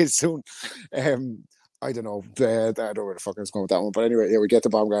jail any day soon. I don't know. I don't know where the fuck I was going with that one. But anyway, yeah, we get to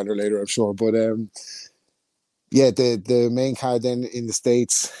Baumgartner later, I'm sure. But yeah, the main card then in the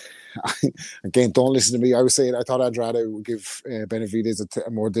States. Again, don't listen to me. I was saying I thought Andrade would give Benavidez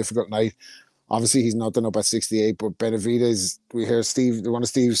a more difficult night. Obviously, he's not done up at 68, but Benavidez, we hear one of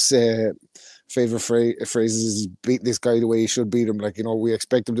Steve's favorite phrases is, "He's beat this guy the way he should beat him." Like, we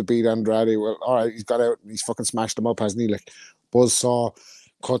expect him to beat Andrade. Well, all right, he's got out and he's fucking smashed him up, hasn't he? Like, buzzsaw,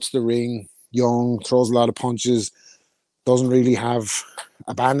 cuts the ring, young, throws a lot of punches, doesn't really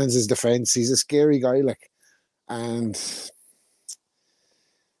abandons his defense. He's a scary guy, like, and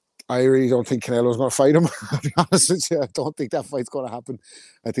I really don't think Canelo's going to fight him. I'll be honest with you. I don't think that fight's going to happen.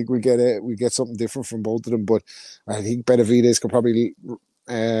 I think we get something different from both of them. But I think Benavidez could probably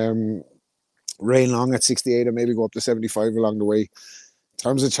reign long at 68 and maybe go up to 75 along the way. In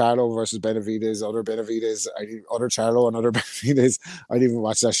terms of Charlo versus Benavidez, other Charlo and other Benavidez, I didn't even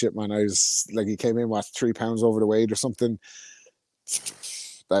watch that shit, man. I was like, he came in, 3 pounds over the weight or something.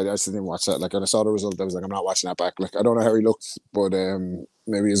 I just didn't watch that. Like, when I saw the result, I was like, I'm not watching that back. Like, I don't know how he looked, but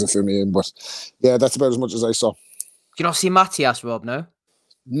maybe he's a fill me in. But yeah, that's about as much as I saw. Do you not see Matthias, Rob? No.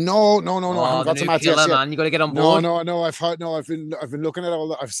 No. I haven't got to Matthias yet. Man, you got to get on board. No. I've been looking at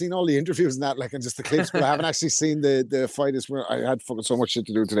I've seen all the interviews and that, like, and just the clips, but I haven't actually seen the fight. I had fucking so much shit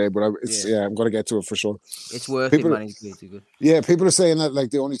to do today, but I'm going to get to it for sure. It's worth it, man. It's good. Yeah, people are saying that, like,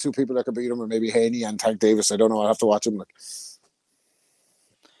 the only two people that could beat him are maybe Haney and Tank Davis. I don't know. I'll have to watch him. Like.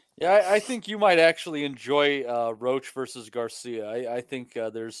 Yeah, I think you might actually enjoy Roach versus Garcia. I think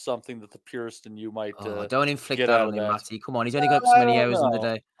there's something that the purist in you might don't inflict that on him, Matty. Come on, he's only got so many hours in the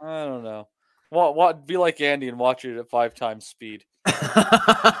day. I don't know. What? Be like Andy and watch it at 5 times speed.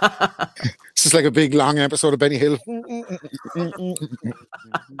 It's just like a big, long episode of Benny Hill.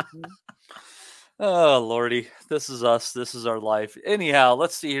 Oh, Lordy. This is us. This is our life. Anyhow,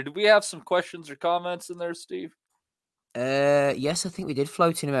 let's see here. Do we have some questions or comments in there, Steve? Yes, I think we did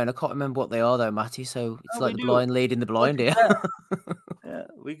floating around. I can't remember what they are though, Matty. So it's like the blind leading the blind here. Yeah,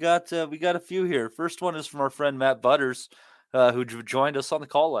 we got a few here. First one is from our friend Matt Butters, who joined us on the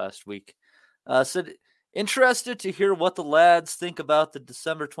call last week. Said, interested to hear what the lads think about the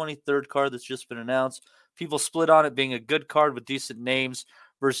December 23rd card that's just been announced. People split on it being a good card with decent names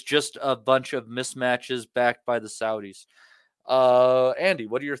versus just a bunch of mismatches backed by the Saudis. Andy,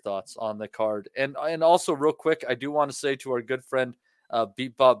 what are your thoughts on the card? And also, real quick, I do want to say to our good friend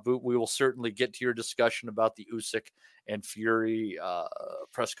Beat Bob Boot, we will certainly get to your discussion about the Usyk and Fury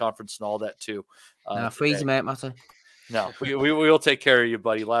press conference and all that too. Freeze him out, Matty. No, we will take care of you,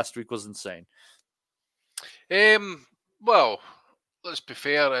 buddy. Last week was insane. Well, let's be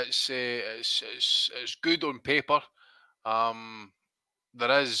fair. It's good on paper.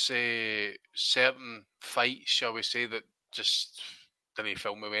 There is a certain fight, shall we say, that just didn't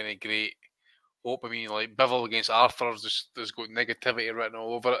fill me with any great hope. I mean, like Bivol against Arthur, there's got negativity written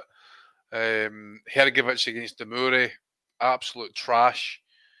all over it. Hergovich against Demure, absolute trash.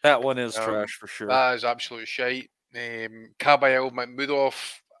 That one is trash for sure. That is absolute shite. Kabayel Makhmudov.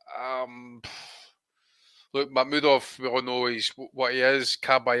 Look, Makhmudov, we all know what he is.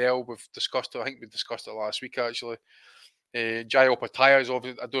 Kabayel, I think we discussed it last week actually. Jai Opataya is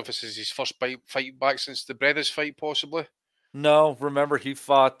obviously, I don't know if this is his first fight back since the Bredes fight, possibly. No, remember he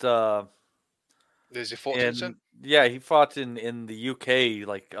fought. There's he fought he fought in the UK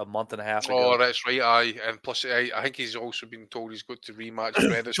like a month and a half ago. Oh, that's right. Aye, and plus, I think he's also been told he's got to rematch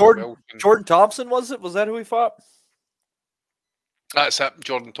Bredesen. Jordan Thompson, was it? Was that who he fought? That's it,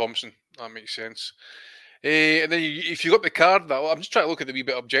 Jordan Thompson. That makes sense. And then if you got the card, I'm just trying to look at the wee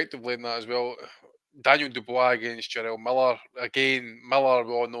bit objectively in that as well. Daniel Dubois against Jarrell Miller. Again, Miller,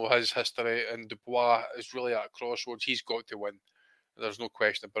 we all know his history, and Dubois is really at a crossroads. He's got to win. There's no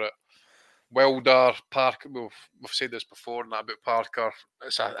question about it. Wilder, Parker, we've said this before about Parker.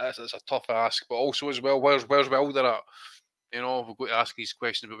 It's a tough ask, but also as well, where's Wilder at? You know, we've got to ask these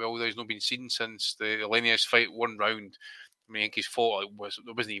questions about Wilder. He's not been seen since the Lenius fight, one round. I mean, I think he's fought, it wasn't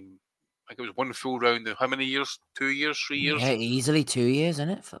even, I think it was one full round in how many years? 2 years, 3 years? Yeah, easily 2 years, isn't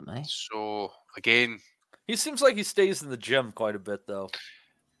it, for me? So, again... He seems like he stays in the gym quite a bit, though.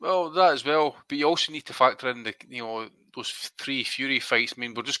 Well, that as well. But you also need to factor in those 3 Fury fights. I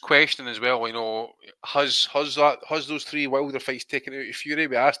mean, we're just questioning as well, has those 3 Wilder fights taken out of Fury?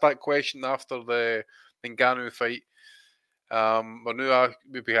 We asked that question after the Ngannou fight.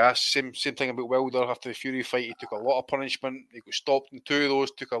 We asked same thing about Wilder after the Fury fight. He took a lot of punishment. He got stopped in 2 of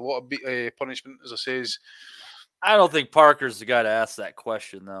those. Took a lot of punishment, as I says. I don't think Parker's the guy to ask that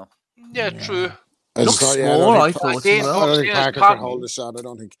question, though. Yeah. True. I thought Parker can hold the shot. I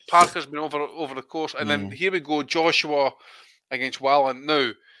don't think Parker's been over the course. And then here we go, Joshua against Wallin.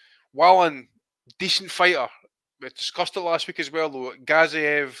 Now, Wallin, decent fighter. We discussed it last week as well, though.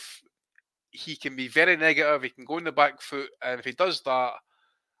 Gaziev, he can be very negative. He can go in the back foot, and if he does that,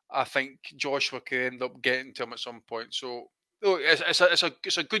 I think Joshua could end up getting to him at some point. So,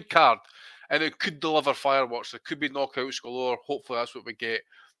 it's a good card, and it could deliver fireworks. There could be knockouts galore. Hopefully, that's what we get.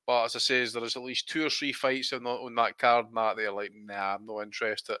 But as I say, there is at least 2 or 3 fights on that card, and that they're like, nah, I'm not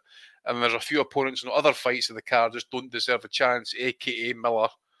interested. And there's a few opponents in other fights in the card just don't deserve a chance, aka Miller.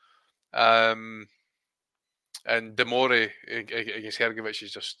 And Demore against Hergovich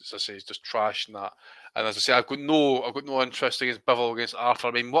is just, as I say, is just trash and that. And as I say, I've got no interest against Bivol against Arthur.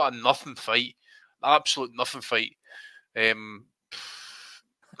 I mean, what a nothing fight, absolute nothing fight. I'm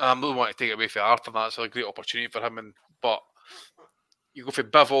not wanting to take it away from Arthur. That's a great opportunity for him, but. You go for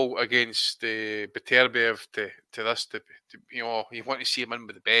Bivol against Beterbiev to this, you want to see him in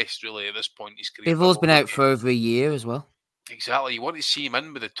with the best, really, at this point in his career. Bivol's been out for over a year as well. Exactly. You want to see him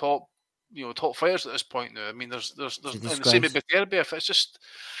in with the top fighters at this point now. I mean, there's and the same with Beterbiev. It's just,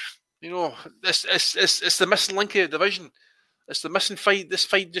 it's the missing link of the division. It's the missing fight. This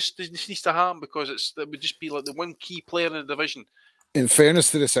fight just needs to happen because it would just be like the one key player in the division. In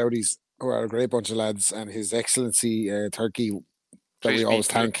fairness to the Saudis, who are a great bunch of lads, and His Excellency Turkey, that we always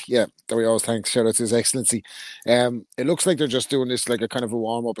thank. Shout out to His Excellency. It looks like they're just doing this like a kind of a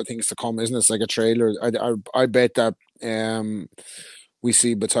warm up of things to come, isn't it? It's like a trailer. I bet that we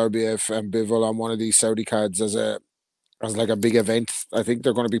see Beterbiev and Bivol on one of these Saudi cards as like a big event. I think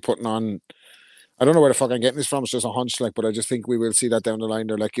they're going to be putting on. I don't know where the fuck I'm getting this from. It's just a hunch, but I just think we will see that down the line.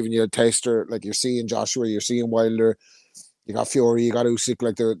 They're like giving you a taster. Like you're seeing Joshua, you're seeing Wilder, you got Fury, you got Usyk.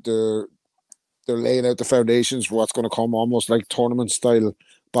 Like they're laying out the foundations for what's going to come, almost like tournament-style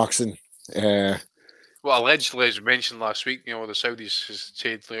boxing. Well, allegedly, as we mentioned last week, the Saudis has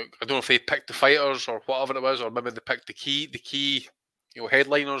said, I don't know if they picked the fighters or whatever it was, or maybe they picked the key,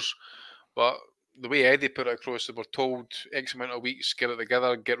 headliners. But the way Eddie put it across, they were told X amount of weeks, get it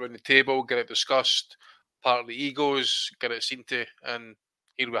together, get around the table, get it discussed, part of the egos, get it seen to, and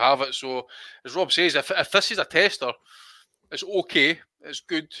here we have it. So, as Rob says, if this is a tester, it's okay, it's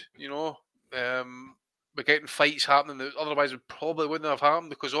good, we're getting fights happening that otherwise would probably wouldn't have happened,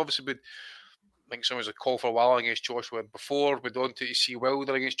 because obviously I think someone was a call for Wallin against Joshua before, we'd on to see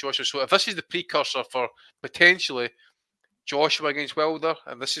Wilder against Joshua. So if this is the precursor for potentially Joshua against Wilder,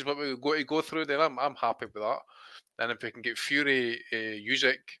 and this is what we're going to go through, then I'm happy with that. And if we can get Fury,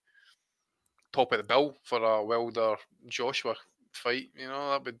 Usyk top of the bill for a Wilder Joshua fight,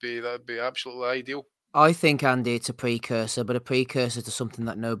 that would be absolutely ideal. I think, Andy, it's a precursor, but a precursor to something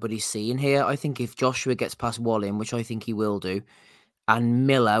that nobody's seen here. I think if Joshua gets past Wallin, which I think he will do, and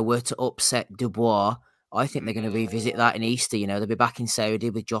Miller were to upset Dubois, I think they're going to revisit that in Easter. They'll be back in Saudi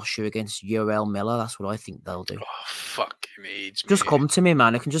with Joshua against Yoel Miller. That's what I think they'll do. Oh, fucking AIDS, just come to me,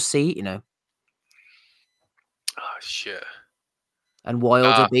 man. I can just see it, Oh, shit. And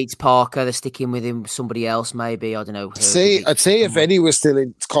Wilder beats Parker. They're sticking with him. Somebody else, maybe. I don't know. I'd say if Eddie was still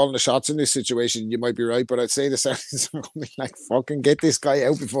calling the shots in this situation, you might be right. But I'd say the Saudis are going to be like, fucking get this guy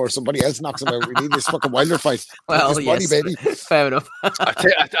out before somebody else knocks him out. We need this fucking Wilder fight. Well, yes. Body, baby. Fair enough.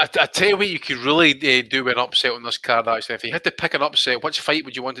 I tell you what, you could really do an upset on this card, actually. If you had to pick an upset, which fight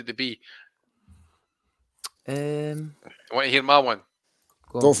would you want it to be? Um, I want to hear my one.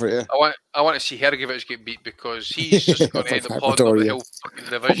 Go for it, yeah. I want to see Hergovic get beat because he's just going to end up holding up the whole fucking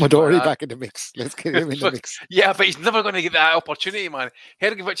Put division. Midori back in the mix. Let's get him in the mix. Yeah, but he's never going to get that opportunity, man.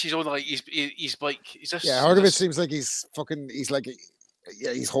 Hergovic is only like he's this. Yeah, Hergovic seems like he's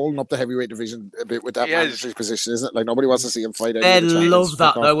holding up the heavyweight division a bit with that mandatory position, isn't it? Like nobody wants to see him fight. They'd love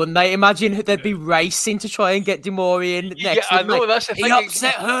that though, wouldn't they? Imagine they'd be racing to try and get Demori in next. Yeah, I know, that's the thing. He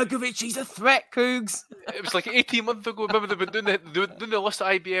upset Hergovic. He's a threat, Cougs. It was like 18 months ago. Remember they've been doing the list of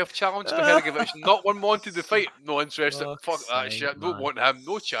IBF challenges for Hergovic. Not one wanted to fight. No interest. Fuck that shit. Don't want him.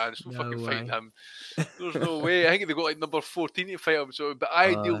 No chance. No fucking fighting him. There's no way. I think they got like number 14 to fight him. So it'd be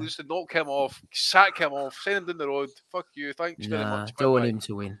ideal just to knock him off, sack him off, send him down the road. Fuck you. Thanks very much. Don't want him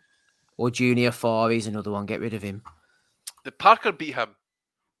to win. Or Junior Fari's another one. Get rid of him. Did Parker beat him?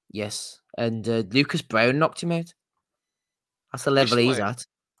 Yes. And Lucas Brown knocked him out. That's the level he's at.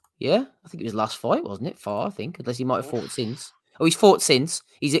 Yeah. I think it was last fight, wasn't it? Far, I think. Unless he might have fought since. Oh, he's fought since.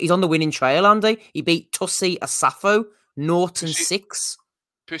 He's on the winning trail, Andy. He beat Tussi Asafo, Norton 6.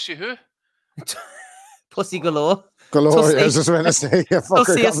 Pussy who? Pussy galore. Galore, I was just going to say.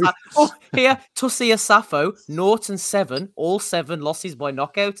 Tussi Asafo, Norton 7, all 7 losses by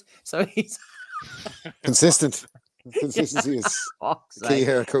knockout. So he's consistent. Consistency is key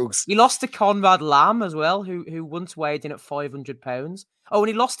here, Cougs. He lost to Conrad Lamb as well, who once weighed in at 500 pounds. Oh, and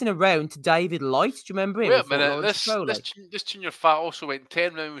he lost in a round to David Light. Do you remember him? Wait a minute. This junior fat also went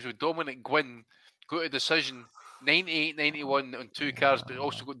 10 rounds with Dominic Gwynn, got a decision 98-91 on 2 cards, but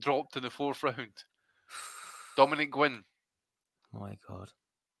also got dropped in the 4th round. Dominic Gwynn. My God.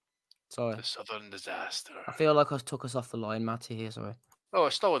 Sorry. The Southern Disaster. I feel like I took us off the line, Matty, here, sorry. Oh,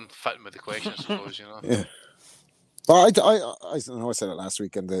 it's still unfitting with the question, I suppose, you know. Yeah. But I know I said it last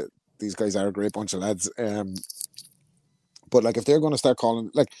week, and these guys are a great bunch of lads. But like, if they're going to start calling,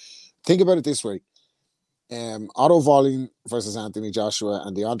 like, think about it this way: Otto Volin versus Anthony Joshua,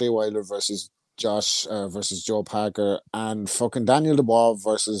 and Deontay Wilder versus Joe Parker, and fucking Daniel Dubois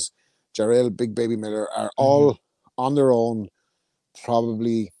versus Jarrell Big Baby Miller are all on their own.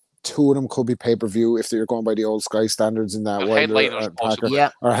 Probably 2 of them could be pay-per-view if they're going by the old Sky standards in that Wilder or Parker.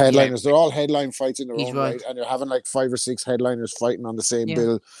 Or headliners. They're all headline fights in their own right. And you're having like 5 or 6 headliners fighting on the same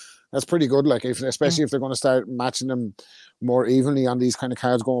bill. That's pretty good. Like, especially if they're going to start matching them more evenly on these kind of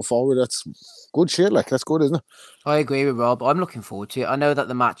cards going forward. That's good shit. Like, that's good, isn't it? I agree with Rob. I'm looking forward to it. I know that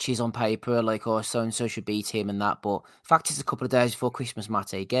the match is on paper, like, oh, so-and-so should beat him and that, but the fact is a couple of days before Christmas,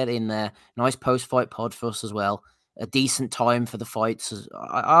 Matty. Get in there. Nice post-fight pod for us as well. A decent time for the fights.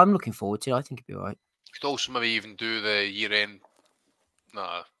 I'm looking forward to it. I think it'd be all right. Could also maybe even do the year-end. Do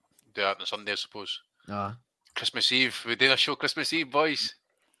that on Sunday, I suppose. Christmas Eve. We're doing a show Christmas Eve, boys.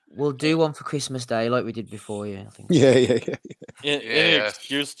 We'll do one for Christmas Day like we did before, I think. Any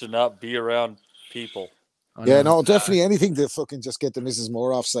excuse to not be around people. Yeah, no, definitely anything to fucking just get the Mrs.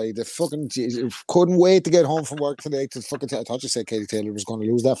 Moore offside. The fucking couldn't wait to get home from work today to fucking. I thought you said Katie Taylor was going to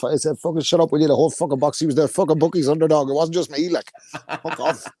lose that fight. I said, "Fucking shut up with you." The whole fucking box. He was the fucking bookie's underdog. It wasn't just me. Like, fuck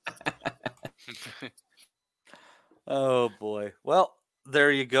off. Oh boy. Well,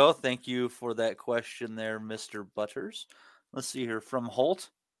 there you go. Thank you for that question, there, Mr. Butters. Let's see here from Holt.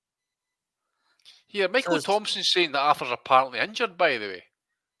 Yeah, Michael Thompson's saying that Arthur's apparently injured. By the way,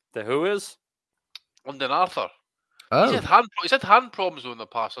 the who is? London Arthur. Oh. He's had hand problems though in the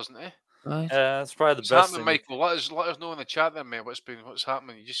past, hasn't he? Right. That's probably the what's best happening, thing. Michael. Let us know in the chat then, mate. What's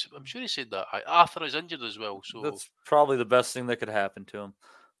happening? I'm sure he said that. Arthur is injured as well, so that's probably the best thing that could happen to him.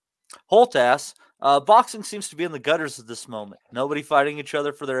 Holt asks, boxing seems to be in the gutters at this moment. Nobody fighting each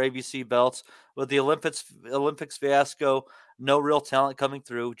other for their ABC belts. With the Olympics fiasco, no real talent coming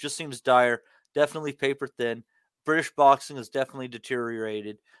through. Just seems dire. Definitely paper thin. British boxing has definitely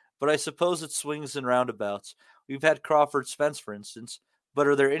deteriorated. But I suppose it swings and roundabouts. We've had Crawford Spence, for instance. But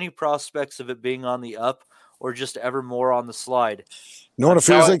are there any prospects of it being on the up or just ever more on the slide? You know what it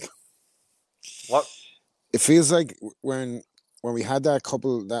feels like? What? It feels like when we had that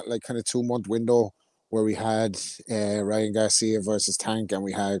like kind of 2-month window where we had Ryan Garcia versus Tank, and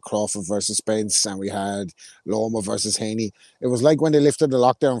we had Crawford versus Spence, and we had Loma versus Haney. It was like when they lifted the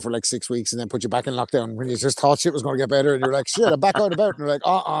lockdown for like 6 weeks and then put you back in lockdown when you just thought shit was going to get better, and you're like, shit, I'm back out about. And you're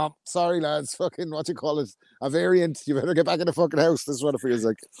like, sorry lads, fucking what you call it, a variant. You better get back in the fucking house. This is what it feels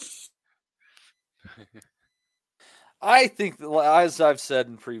like. I think that, as I've said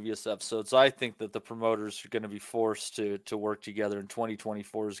in previous episodes, I think that the promoters are going to be forced to work together, and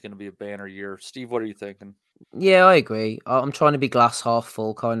 2024 is going to be a banner year. Steve, what are you thinking? Yeah, I agree. I'm trying to be glass half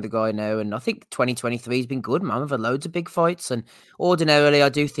full kind of guy now, and I think 2023 has been good, man. We've had loads of big fights, and ordinarily I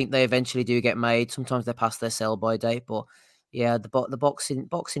do think they eventually do get made. Sometimes they're past their sell-by date, but Yeah, the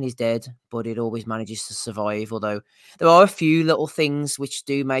boxing is dead, but it always manages to survive. Although there are a few little things which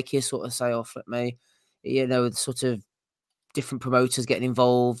do make you sort of say, "Off at me," sort of different promoters getting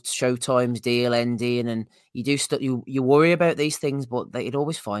involved, Showtime's deal ending, and you do you worry about these things, but it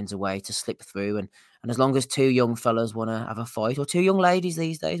always finds a way to slip through. And as long as two young fellas want to have a fight, or two young ladies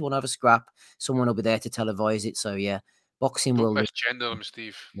these days want to have a scrap, someone will be there to televise it. So yeah, boxing Don't will. misgender them,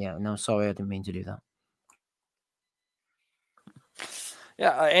 Steve. Yeah, no, sorry, I didn't mean to do that.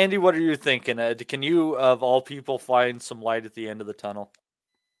 Yeah, Andy, what are you thinking? Can you, of all people, find some light at the end of the tunnel?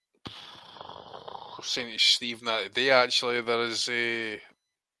 I was saying to Steve that today, actually, there is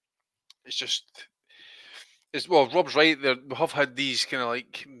Rob's right. We have had these kind of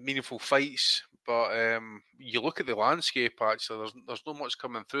like meaningful fights, but you look at the landscape, actually, there's not much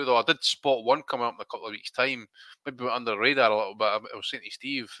coming through, though. I did spot one coming up in a couple of weeks' time, maybe went under the radar a little bit. I was saying to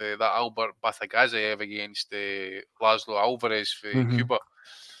Steve, that Albert Batagazev against Laszlo Alvarez for Cuba.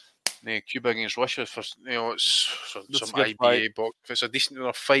 Cuba against Russia for it's some IBA box. It's a decent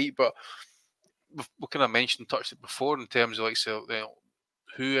enough fight, but we kind of touched it before in terms of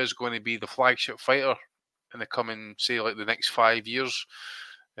who is going to be the flagship fighter in the coming, say, like the next 5 years.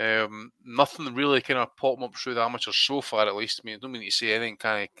 Nothing really kind of popping up through the amateurs so far, at least. I mean, I don't mean to say anything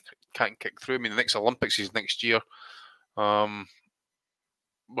can't kick through. I mean, the next Olympics is next year.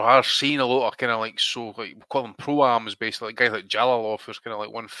 We are seeing a lot of kind of we call them pro-ams, basically, like guys like Jalalov, who's kind of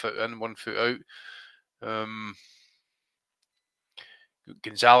like 1 foot in, 1 foot out.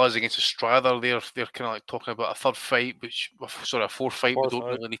 Gonzalez against Estrada, they're kind of like talking about a third fight, a fourth fight. We don't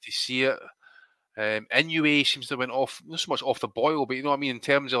really need to see it. Inoue seems to have went off, not so much off the boil, but you know what I mean, in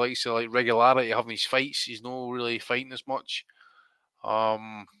terms of like regularity, having these fights, he's not really fighting as much.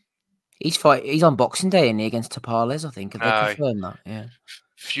 He's on Boxing Day, isn't he, against Tapales, I think. Have they confirmed that? Yeah.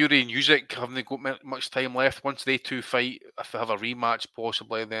 Fury and Usyk haven't got much time left. Once they two fight, if they have a rematch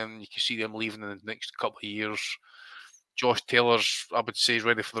possibly, then you can see them leaving in the next couple of years. Josh Taylor's, I would say, is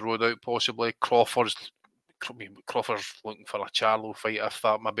ready for the road out possibly. Crawford's looking for a Charlo fight, if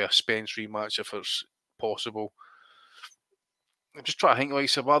that, maybe a Spence rematch if it's possible. I'm just trying to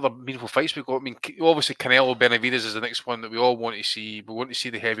think, what other meaningful fights we've got. I mean, obviously Canelo Benavidez is the next one that we all want to see. We want to see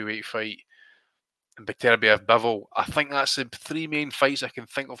the heavyweight fight. And Beterbiev Bivol. I think that's the three main fights I can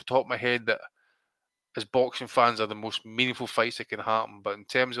think off the top of my head that, as boxing fans, are the most meaningful fights that can happen. But in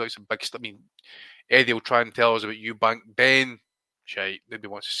terms of some big stuff, I mean, Eddie will try and tell us about Eubank. Ben, shite, nobody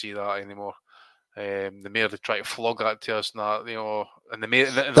wants to see that anymore. The mayor they try to flog that to us, and and the mayor.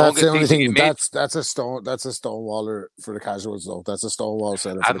 That's the only thing. That's a stonewaller for the casuals, though. That's a stonewall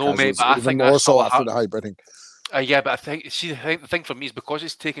seller for the casuals. Mate, but I think more so after the hype, I think. Yeah, but I think the thing for me is because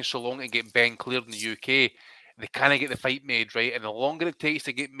it's taking so long to get Ben cleared in the UK, they kind of get the fight made, right? And the longer it takes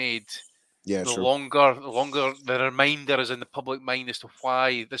to get made, the longer the reminder is in the public mind as to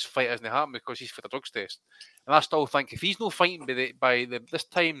why this fight hasn't happened, because he's for the drugs test. And I still think if he's not fighting by this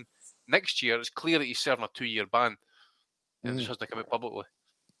time next year, it's clear that he's serving a 2-year ban. And this hasn't come out publicly.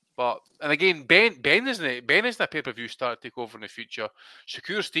 And again, Ben isn't a pay-per-view star to take over in the future.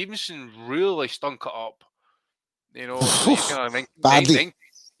 Shakur Stevenson really stunk it up. Badly.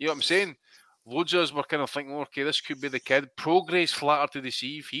 You know what I'm saying? Loads of us were kind of thinking, okay, this could be the kid. Progress flattered to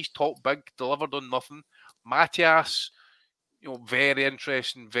deceive. He's top big, delivered on nothing. Matthias, very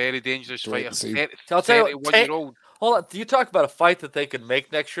interesting, very dangerous fighter. 31-year-old. Hold on. You talk about a fight that they could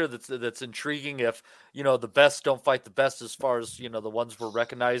make next year that's intriguing if, the best don't fight the best as far as, the ones we're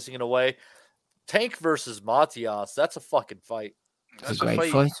recognizing in a way. Tank versus Matthias, that's a fucking fight. That's a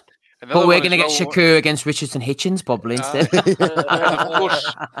great fight. But we're going to get Shakur against Richardson Hitchens probably instead.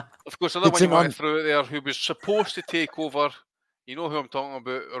 Of course, another one you want to throw out there who was supposed to take over. You know who I'm talking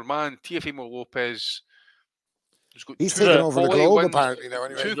about? Our man, Teofimo Lopez. He's taken over the globe apparently now.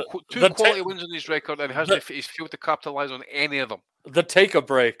 Anyway. Two quality wins on his record, and he's failed to capitalise on any of them. The take a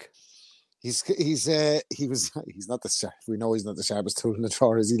break. He's not the sharp. We know he's not the sharpest tool in the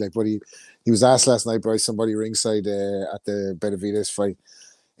drawer, is he? But he was asked last night by somebody ringside at the Benavidez fight.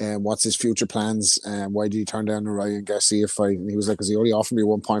 What's his future plans? Why did he turn down the Ryan Garcia fight? And he was like, because he only offered me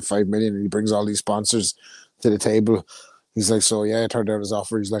 1.5 million, and he brings all these sponsors to the table. He's like, so yeah, I turned down his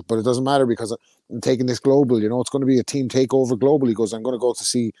offer. He's like, but it doesn't matter because I'm taking this global. It's going to be a team takeover global. He goes, I'm going to go to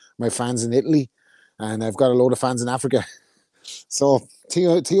see my fans in Italy, and I've got a load of fans in Africa. So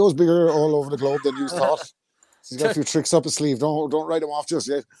Tio's bigger all over the globe than you thought. He's got a few tricks up his sleeve. Don't write him off just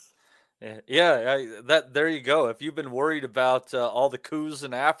yet. Yeah, there you go. If you've been worried about all the coups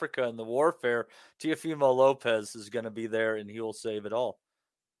in Africa and the warfare, Teofimo Lopez is going to be there, and he will save it all.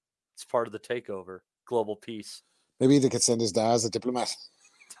 It's part of the takeover, global peace. Maybe they could send his dad as a diplomat.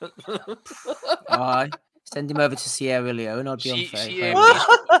 Send him over to Sierra Leone. I'd be on fair.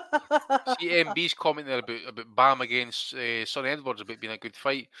 MB's comment there about Bam against Sonny Edwards about being a good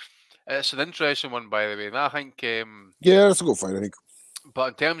fight. It's an interesting one, by the way. And I think yeah, that's a good fight, I think. But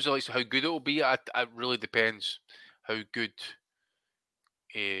in terms of like how good it will be, it really depends how good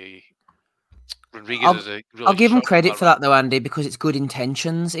Rodriguez is. Really I'll give him credit for that though, Andy, because it's good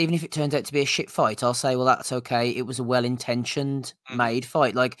intentions. Even if it turns out to be a shit fight, I'll say, well, that's okay. It was a well-intentioned made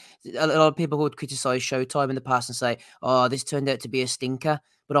fight. Like a lot of people who would criticize Showtime in the past and say, "Oh, this turned out to be a stinker,"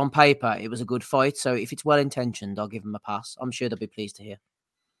 but on paper, it was a good fight. So if it's well-intentioned, I'll give him a pass. I'm sure they'll be pleased to hear.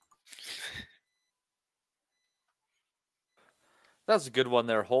 That's a good one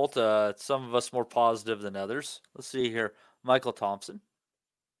there, Holt. Some of us more positive than others. Let's see here. Michael Thompson.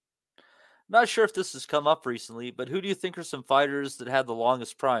 Not sure if this has come up recently, but who do you think are some fighters that had the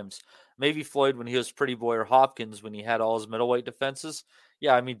longest primes? Maybe Floyd when he was Pretty Boy, or Hopkins when he had all his middleweight defenses.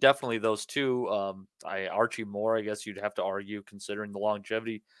 Yeah, I mean, definitely those two. Archie Moore, I guess you'd have to argue, considering the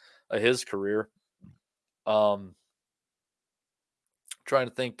longevity of his career. Trying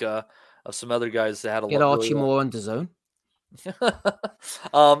to think of some other guys that had a Get Archie Moore on DAZN.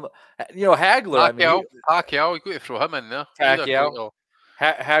 Hagler. Pacquiao, you got to throw him in there. Pacquiao.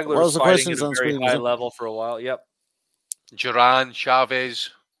 Hagler was fighting at a very high level for a while. Yep. Duran,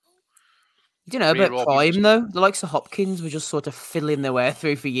 Chavez. You know about prime though. The likes of Hopkins were just sort of fiddling their way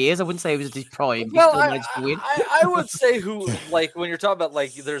through for years. I wouldn't say it was his prime. Well, I would say who like when you're talking about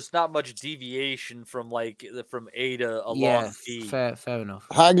like there's not much deviation from A to a long B. Fair enough.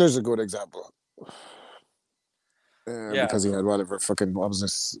 Hagler's a good example. Because he had whatever fucking what was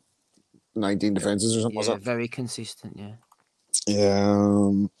this 19 defenses or something. Yeah, very consistent. Yeah. Yeah,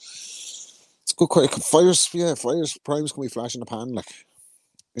 it's good. Quite fighters primes can be flash in the pan. Like,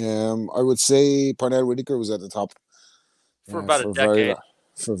 I would say Parnell Whitaker was at the top for about a decade.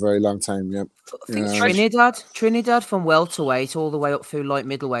 For a very long time. Yeah. Trinidad from welterweight all the way up through light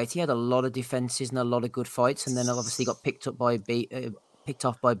middleweight. He had a lot of defenses and a lot of good fights, and then obviously got picked off by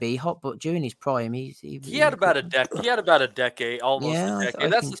B-Hop. But during his prime, he had about a decade. He had about a decade, almost a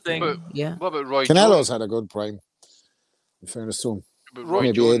decade. That's the thing. What about Roy Canelo's had a good prime. In fairness to him,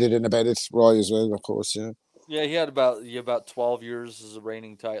 maybe aided and abetted Roy as well, of course. Yeah. Yeah, he had about 12 years as a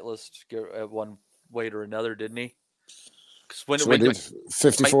reigning titleist at one weight or another, didn't he? When it went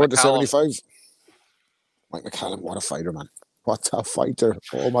 54 to 75. Mike McCallum, what a fighter, man! What a fighter!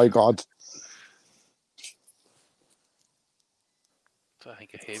 Oh my God. I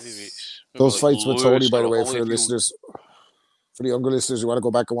think a heavyweights. Those fights were totally, by the way, for the listeners. For the younger listeners, you want to go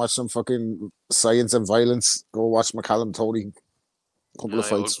back and watch some fucking Science and Violence, go watch McCallum Tony. Couple of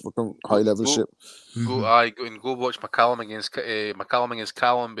fights, fucking high level shit. Go watch McCallum against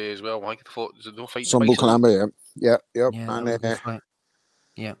Callumby as well. I think don't fight. Sumbo Callumby, yeah.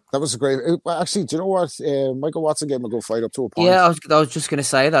 Yeah, that was a great. Actually, do you know what? Michael Watson gave him a good fight up to a point. Yeah, I was just going to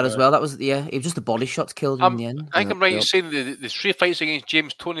say that as well. That was it was just the body shots killed him in the end. I think I'm right in saying the 3 fights against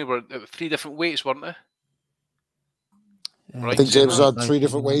James Toney were at 3 different weights, weren't they? I think James had 3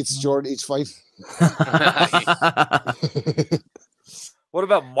 different weights during each fight. What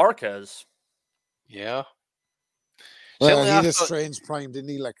about Marquez? Yeah. Well, he had a strange prime, didn't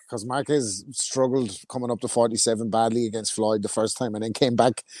he? Like, because Marquez struggled coming up to 47 badly against Floyd the first time, and then came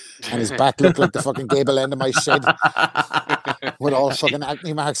back, and his back looked like the fucking gable end of my shed with all fucking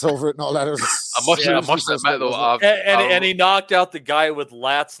acne marks over it and all that. I must admit though, and he knocked out the guy with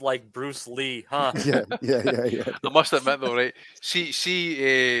lats like Bruce Lee, huh? Yeah. I must admit though, right? See,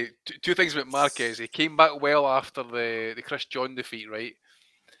 2 things about Marquez. He came back well after the Chris John defeat, right?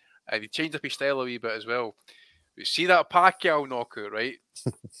 And he changed up his style a wee bit as well. But see that Pacquiao knockout, right?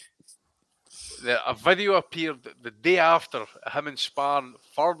 A video appeared the day after him and sparring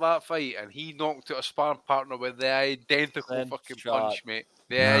for that fight, and he knocked out a sparring partner with the identical fucking punch, mate.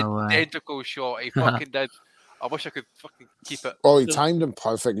 Identical shot. He fucking did. I wish I could fucking keep it. Oh, he timed him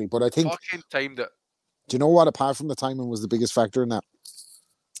perfectly, but I think fucking timed it. Do you know what? Apart from the timing, was the biggest factor in that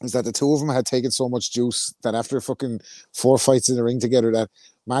is that the two of them had taken so much juice that after fucking 4 fights in the ring together, that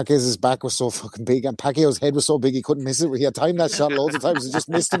Marquez's back was so fucking big and Pacquiao's head was so big he couldn't miss it. He had timed that shot loads of times and just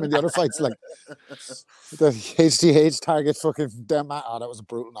missed him in the other fights. Like the HGH target fucking damn. Oh, that was a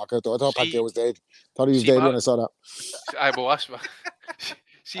brutal knockout though. I thought Pacquiao was dead. Thought he was dead when I saw that.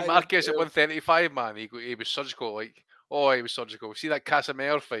 See Marquez at 135, man. He was surgical. He was surgical. See that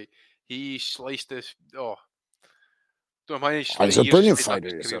Casimir fight? He sliced this. He's a brilliant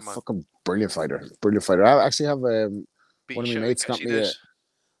fighter. He's a fucking brilliant fighter. Brilliant fighter. I actually have one of my mates got me a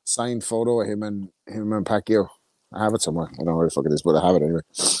signed photo of him and Pacquiao. I have it somewhere. I don't know where the fuck it is, but I have it anyway.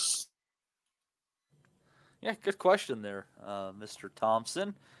 Yeah, good question there, Mr.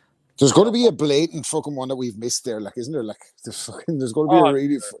 Thompson. There's going to be a blatant fucking one that we've missed there, like, isn't there? Like, there's going to be a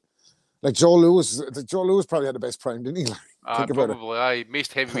really like Joe Louis. Joe Louis probably had the best prime, didn't he? Like, think about probably. Aye,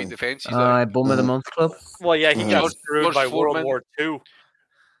 most heavyweight defenses. Bum of the month club. Well, yeah, he got screwed by World War II.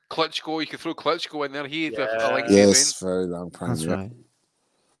 Klitschko, you could throw Klitschko in there. He had a it. Yes, very long prime. That's right.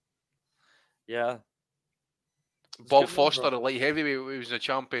 Yeah. Bob Foster, a light heavyweight, who was a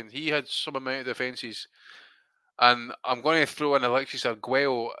champion. He had some amount of defenses. And I'm going to throw in Alexis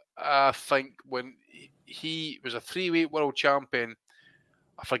Arguello. I think when he was a 3-weight world champion,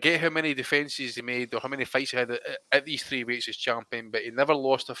 I forget how many defenses he made or how many fights he had at these 3 weights as champion, but he never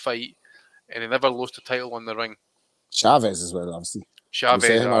lost a fight and he never lost a title on the ring. Chavez as well, obviously.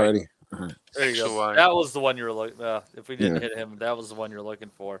 Chavez, him already. There you go. That was the one you were looking. If we didn't hit him, that was the one you're looking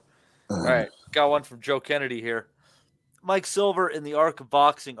for. All right, got one from Joe Kennedy here. Mike Silver in the Arc of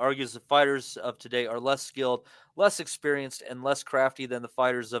Boxing argues that fighters of today are less skilled, less experienced, and less crafty than the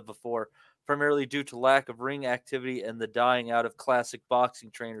fighters of before, primarily due to lack of ring activity and the dying out of classic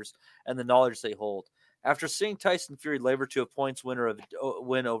boxing trainers and the knowledge they hold. After seeing Tyson Fury labor to a points win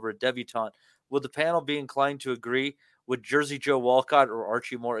over a debutante, would the panel be inclined to agree? Would Jersey Joe Walcott or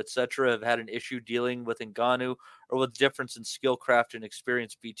Archie Moore, etc., have had an issue dealing with Ngannou, or would the difference in skill, craft, and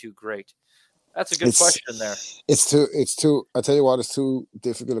experience be too great? That's a good question there. It's too. I tell you what, it's too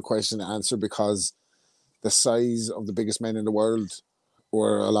difficult a question to answer because the size of the biggest men in the world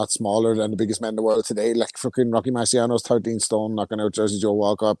were a lot smaller than the biggest men in the world today. Like fucking Rocky Marciano's 13 stone, knocking out Jersey Joe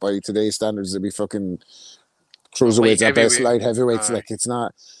Walcott by today's standards. They'd be fucking cruiserweights at best, light heavyweights. Like it's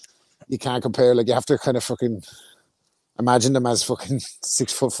not. You can't compare. Like you have to kind of fucking imagine them as fucking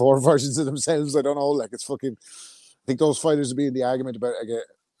 6'4" versions of themselves. I don't know. Like it's fucking. I think those fighters would be in the argument about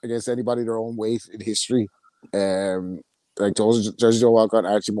against anybody their own weight in history. Like Jersey Joe Walcott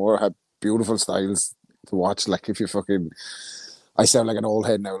and Archie Moore had beautiful styles to watch. Like if you fucking, I sound like an old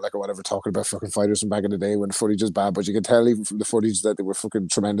head now, like or whatever, talking about fucking fighters from back in the day when the footage was bad, but you can tell even from the footage that they were fucking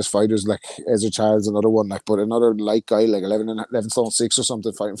tremendous fighters. Like Ezra Charles, another one, like, but another light guy, like 11 stone 6 or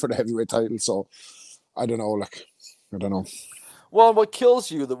something, fighting for the heavyweight title. So I don't know, I don't know. Well, what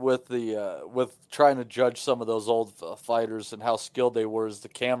kills you with trying to judge some of those old fighters and how skilled they were is the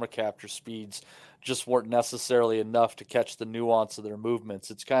camera capture speeds just weren't necessarily enough to catch the nuance of their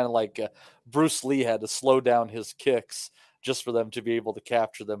movements. It's kind of like Bruce Lee had to slow down his kicks just for them to be able to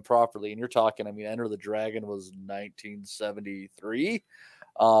capture them properly. And you're talking, I mean, Enter the Dragon was 1973.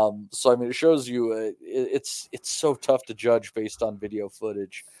 So, I mean, it shows you it's so tough to judge based on video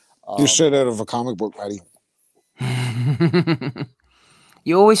footage. You're straight out of a comic book, Matty. I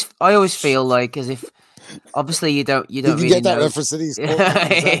always feel like as if obviously you don't Did really you get that know. reference to these?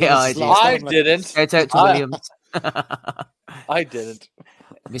 I didn't. Shout out to Williams. I didn't.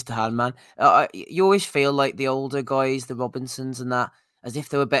 Mr. Hanman. You always feel like the older guys, the Robinsons and that, as if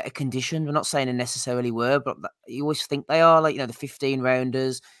they were better conditioned. We're not saying they necessarily were, but you always think they are. Like, you know, the 15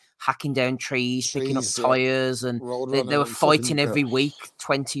 rounders, hacking down trees, picking up tires, and they were fighting every week,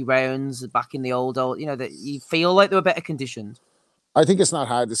 20 rounds back in the old, you know, that you feel like they were better conditioned. I think it's not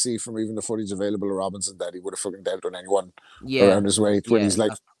hard to see from even the footage available of Robinson that he would have fucking dealt on anyone around his weight when he's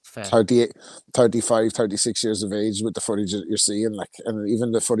like 38, 35, 36 years of age with the footage that you're seeing, like, and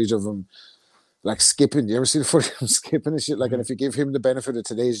even the footage of him like skipping. You ever see the footage of him skipping and shit? Like, and if you give him the benefit of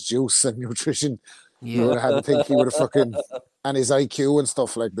today's juice and nutrition, you would have had to think he would have fucking, and his IQ and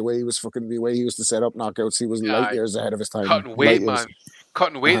stuff, like the way he was fucking, the way he used to set up knockouts, he was light years ahead of his time. Cutting weight, man.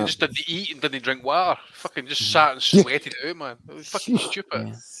 Cutting weight, just didn't eat and didn't drink water. Fucking just sat and sweated out, man. It was fucking stupid.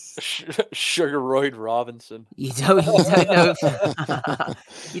 Yeah. Sugaroid Robinson. You don't know.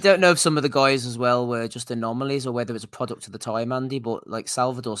 You don't know if some of the guys as well were just anomalies or whether it's a product of the time, Andy. But like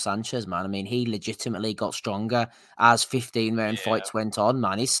Salvador Sanchez, man, I mean, he legitimately got stronger as 15-round fights went on.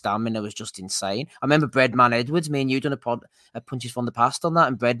 Man, his stamina was just insane. I remember Breadman Edwards. Me and you done a Punches from the Past on that,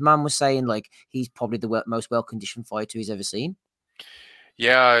 and Breadman was saying like he's probably the most well-conditioned fighter he's ever seen.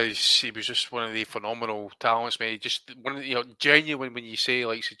 Yeah, he was just one of the phenomenal talents, mate. Just one of the, genuine when you say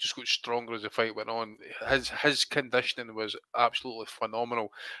like he just got stronger as the fight went on. His conditioning was absolutely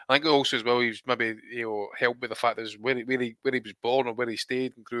phenomenal. I think also as well he was maybe helped with the fact that where he was born or where he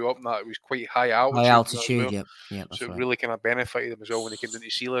stayed and grew up, and that it was quite high altitude. High altitude, yeah. So it really kind of benefited him as well when he came into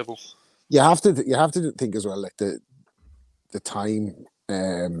sea level. You have to think as well, like the time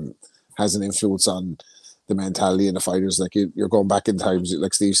has an influence on the mentality and the fighters. Like you're going back in times,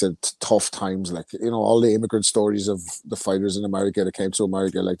 like Steve said, tough times. Like all the immigrant stories of the fighters in America that came to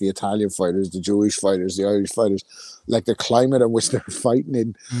America, like the Italian fighters, the Jewish fighters, the Irish fighters, like the climate in which they're fighting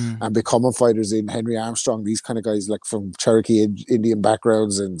in and becoming fighters in. Henry Armstrong, these kind of guys, like from Cherokee Indian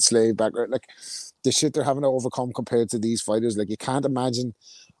backgrounds and slave background, like the shit they're having to overcome compared to these fighters. Like you can't imagine.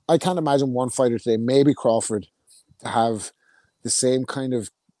 I can't imagine one fighter today, maybe Crawford, to have the same kind of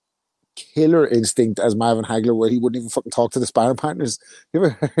killer instinct as Marvin Hagler, where he wouldn't even fucking talk to the sparring partners. You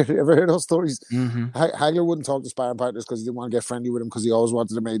ever heard those stories? Mm-hmm. Hagler wouldn't talk to sparring partners because he didn't want to get friendly with him, because he always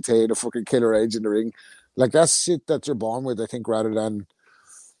wanted to maintain a fucking killer edge in the ring. Like, that's shit that you're born with, I think, rather than,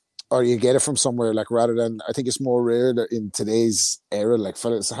 or you get it from somewhere, like, rather than, I think it's more rare that in today's era, like,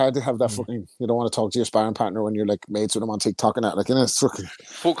 it's hard to have that fucking, you don't want to talk to your sparring partner when you're like mates with them on TikTok and that, like, you know, it's fucking,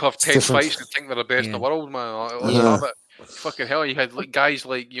 folk have 10 fights and think they're the best in the world, man. Let's have it. Fucking hell, you had like guys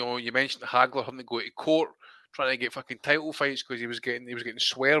like, you know, you mentioned Hagler having to go to court trying to get fucking title fights because he was getting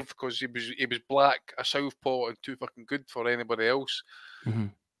swerved because he was black, a southpaw, and too fucking good for anybody else. Mm-hmm.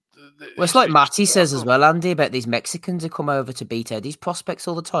 Well, it's like Matty says as well, Andy, about these Mexicans who come over to beat Eddie's prospects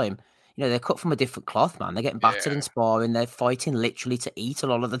all the time. You know, they're cut from a different cloth, man. They're getting battered in sparring. They're fighting literally to eat a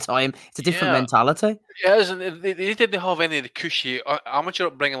lot of the time. It's a different mentality. Yeah, and they didn't have any of the cushy amateur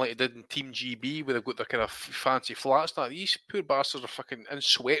upbringing like they did in Team GB, where they've got their kind of fancy flats. Now these poor bastards are fucking in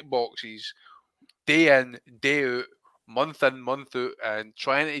sweat boxes, day in, day out, month in, month out, and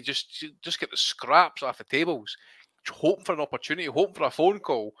trying to just get the scraps off the tables, hoping for an opportunity, hoping for a phone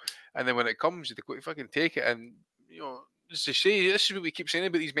call, and then when it comes, they've got to fucking take it. And you know, as they say, this is what we keep saying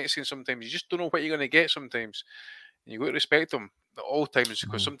about these Mexicans. Sometimes you just don't know what you're going to get. Sometimes and you got to respect them at all times,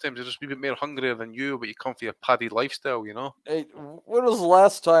 because sometimes they're just a bit more hungrier than you, but you come for your padded lifestyle, you know. Hey, when was the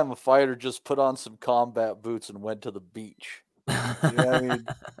last time a fighter just put on some combat boots and went to the beach? You know what I mean,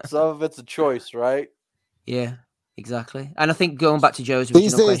 some of it's a choice, right? Yeah, exactly. And I think going back to Joe's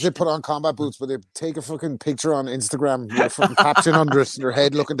these days question, they put on combat boots, but they take a fucking picture on Instagram with a fucking caption under it, and their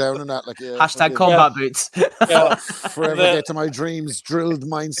head looking down and that, like hashtag combat boots. Forever get to my dreams, drilled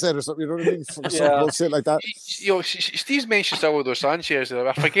mindset or something. You know what I mean? Some bullshit like that. You know, Steve mentioned Salvador Sanchez.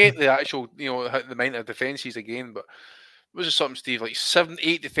 I forget the actual, you know, the amount of defenses again, but was it something, Steve, like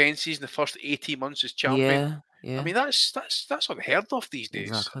 7-8 defenses in the first 18 months as champion? Yeah. I mean, that's unheard of these days.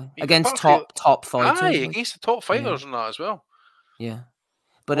 Exactly. I mean, Against top fighters. Aye, against the top fighters and that as well. Yeah.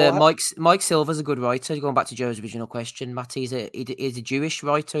 But Mike Silver's a good writer. Going back to Joe's original question, Matty, he's a Jewish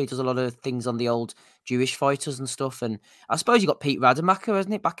writer. He does a lot of things on the old Jewish fighters and stuff. And I suppose you got Pete Rademacher,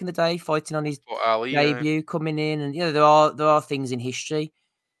 hasn't it, back in the day, fighting on his debut, coming in. And you know, there are things in history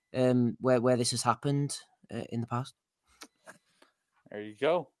where this has happened in the past. There you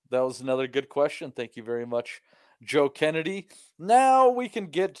go. That was another good question. Thank you very much, Joe Kennedy. Now we can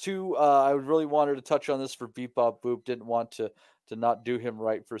get to. I really wanted to touch on this for Beep Bop Boop. Didn't want to not do him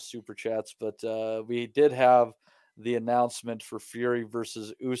right for super chats, but we did have the announcement for Fury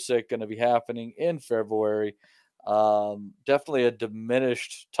versus Usyk going to be happening in February. Definitely a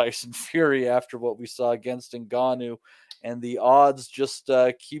diminished Tyson Fury after what we saw against Ngannou, and the odds just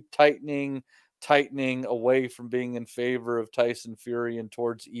keep tightening away from being in favor of Tyson Fury and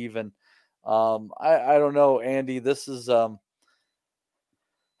towards even. I don't know, Andy. This is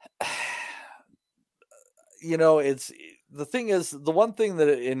you know, it's the thing is, the one thing that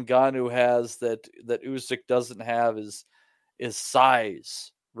Ngannou has that Usyk doesn't have is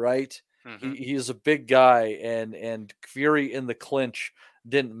size, right? Mm-hmm. He's a big guy, and Fury in the clinch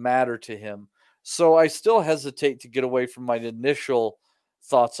didn't matter to him. So I still hesitate to get away from my initial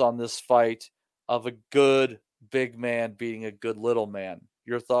thoughts on this fight of a good big man beating a good little man.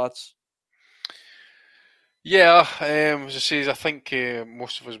 Your thoughts? Yeah, as I say, I think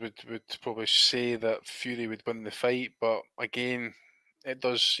most of us would probably say that Fury would win the fight, but again, it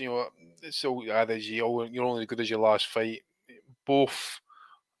does, you know, it's all adage, you're only as good as your last fight. Both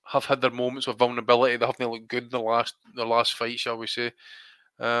have had their moments of vulnerability. They haven't looked good in the last fight, shall we say.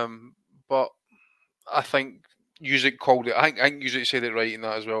 But I think Usyk called it. I think Usyk said it right in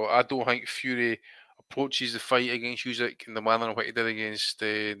that as well. I don't think Fury approaches the fight against Usyk in the manner in what he did against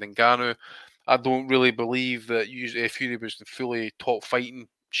Ngannou. I don't really believe that Fury was in fully top fighting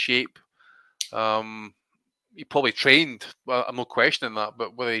shape. He probably trained. Well, I'm not questioning that,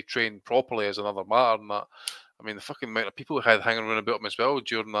 but whether he trained properly is another matter. And that, I mean, the fucking amount of people who had hanging around about him as well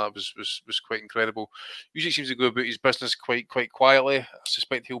during that was quite incredible. Usually seems to go about his business quite quietly. I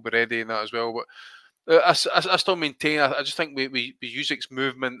suspect he'll be ready in that as well. But I still maintain. I just think with Usyk's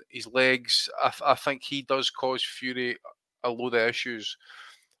movement, his legs, I think he does cause Fury a load of issues.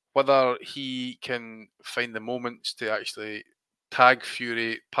 Whether he can find the moments to actually tag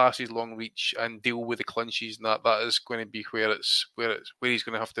Fury, pass his long reach, and deal with the clinches, and that is going to be where he's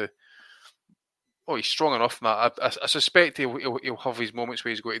going to have to. Oh, he's strong enough in that. I suspect he'll have his moments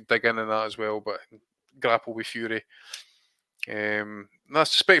where he's going to dig in that as well, but grapple with Fury. And I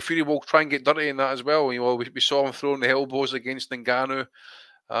suspect Fury will try and get dirty in that as well. You know, we saw him throwing the elbows against Ngannou.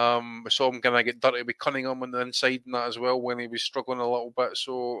 We saw him kind of get dirty with Cunningham on the inside and that as well when he was struggling a little bit.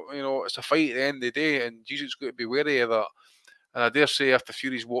 So, it's a fight at the end of the day, and Usyk's got to be wary of that. And I dare say after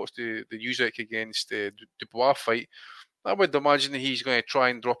Fury's watched the Usyk against the Dubois fight, I would imagine that he's going to try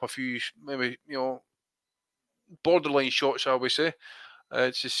and drop a few, maybe, borderline shots, I would say,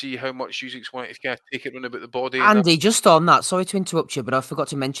 to see how much Usyk's wanting to kind of take it round about the body. Andy, just on that, sorry to interrupt you, but I forgot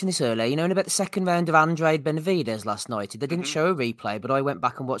to mention this earlier. You know about the second round of Andrade Benavidez last night? They didn't show a replay, but I went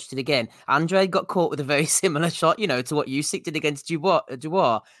back and watched it again. Andrade got caught with a very similar shot, to what Usyk did against Dubois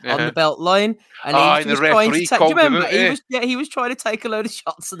on the belt line. And he was trying to take, do you remember? He was trying to take a load of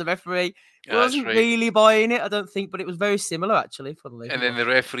shots, and the referee wasn't really buying it, I don't think, but it was very similar, actually. And then the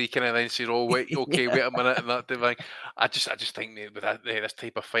referee kind of then said, "Oh, wait, okay, wait a minute," and that thing. I just think that with this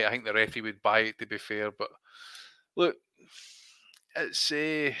type of fight, I think the referee would buy it, to be fair. But look, it's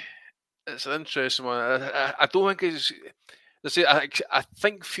an interesting one. I don't think I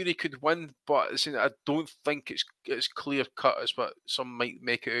think Fury could win, but I don't think it's clear cut as what some might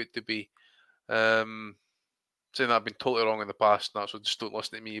make it out to be. Saying that I've been totally wrong in the past, and so just don't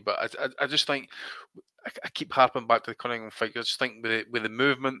listen to me. But I just think I keep harping back to the Cunningham fight. I just think with the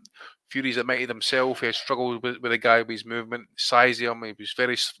movement, Fury's admitted himself he has struggled with the guy with his movement, size of him. He was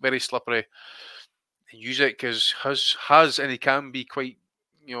very, very slippery. And Usyk has and he can be quite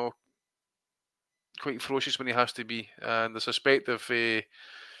ferocious when he has to be. And the suspect of Fury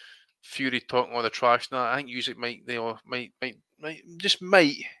talking all the trash now, I think Usyk might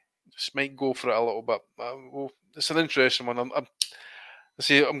go for it a little bit. It's an interesting one. I'm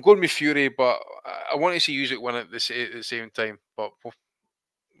going with Fury, but I want to see Usyk win at the same time. But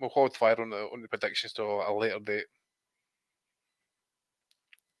we'll hold fire on the predictions till a later date.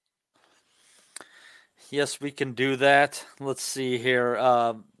 Yes, we can do that. Let's see here.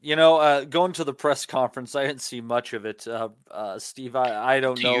 Going to the press conference, I didn't see much of it. Steve, I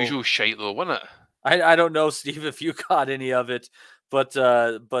don't know. The usual shite though, wasn't it? I don't know, Steve, if you got any of it. But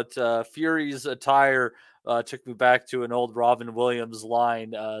Fury's attire took me back to an old Robin Williams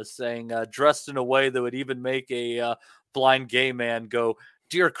line saying, dressed in a way that would even make a blind gay man go,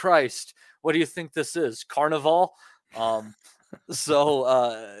 "Dear Christ, what do you think this is? Carnival?" So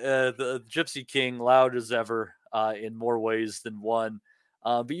the Gypsy King, loud as ever in more ways than one.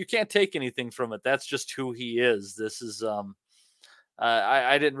 But you can't take anything from it. That's just who he is. This is...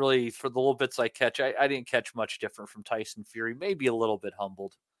 I didn't really, for the little bits I catch, I didn't catch much different from Tyson Fury. Maybe a little bit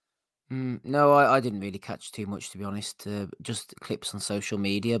humbled. No, I didn't really catch too much, to be honest. Just clips on social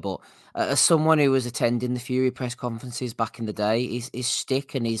media. But as someone who was attending the Fury press conferences back in the day, his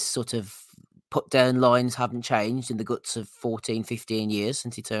shtick and his sort of put down lines haven't changed in the guts of 14, 15 years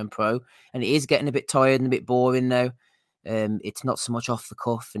since he turned pro. And it is getting a bit tired and a bit boring now. It's not so much off the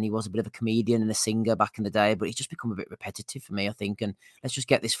cuff, and he was a bit of a comedian and a singer back in the day, but he's just become a bit repetitive for me, I think. And let's just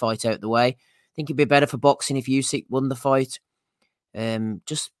get this fight out the way. I think it'd be better for boxing if Usyk won the fight,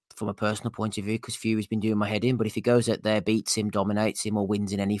 just from a personal point of view, because Fury's been doing my head in. But if he goes out there, beats him, dominates him, or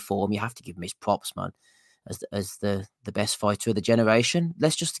wins in any form, you have to give him his props, man, as the best fighter of the generation.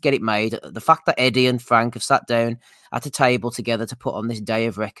 Let's just get it made. The fact that Eddie and Frank have sat down at a table together to put on this day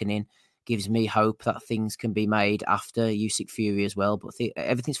of reckoning gives me hope that things can be made after Usyk Fury as well. But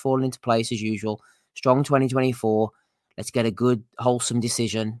everything's falling into place as usual. Strong 2024. Let's get a good, wholesome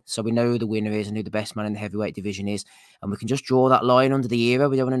decision so we know who the winner is and who the best man in the heavyweight division is. And we can just draw that line under the era.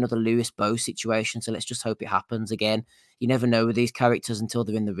 We don't want another Lewis Bowe situation, so let's just hope it happens again. You never know with these characters until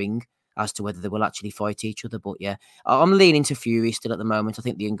they're in the ring as to whether they will actually fight each other. But yeah, I'm leaning to Fury still at the moment. I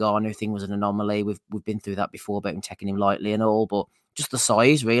think the Ngannou thing was an anomaly. We've been through that before about him taking him lightly and all, but just the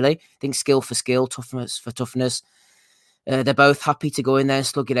size, really. I think skill for skill, toughness for toughness. They're both happy to go in there and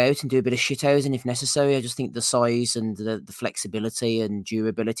slug it out and do a bit of shithousing if necessary. I just think the size and the flexibility and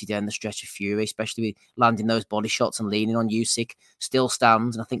durability down the stretch of Fury, especially with landing those body shots and leaning on Usyk, still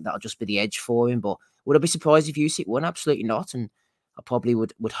stands. And I think that'll just be the edge for him. But would I be surprised if Usyk won? Absolutely not. And I probably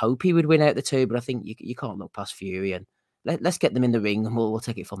would hope he would win out the two. But I think you can't look past Fury. And let's get them in the ring and we'll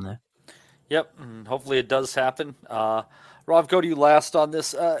take it from there. Yep, and hopefully it does happen. Rob, go to you last on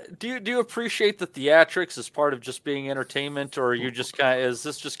this. Do you appreciate the theatrics as part of just being entertainment, or are you just is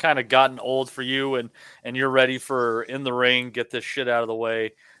this just kind of gotten old for you and you're ready for in the ring, get this shit out of the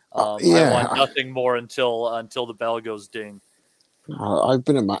way? I want nothing more until the bell goes ding. I've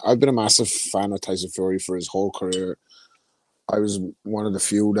been a massive fan of Tyson Fury for his whole career. I was one of the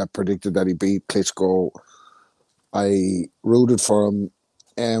few that predicted that he beat Klitschko. I rooted for him.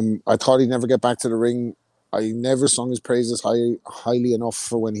 I thought he'd never get back to the ring. I never sung his praises highly enough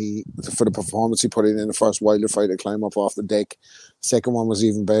for the performance he put in the first Wilder fight to climb up off the deck. Second one was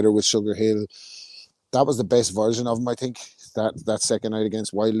even better with Sugar Hill. That was the best version of him, I think. that second night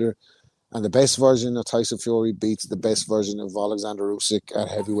against Wilder. And the best version of Tyson Fury beats the best version of Alexander Usyk at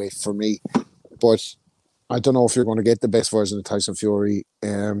heavyweight for me. But I don't know if you're going to get the best version of Tyson Fury.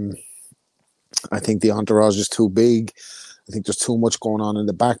 I think the entourage is too big. I think there's too much going on in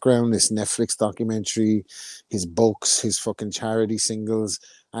the background. This Netflix documentary, his books, his fucking charity singles.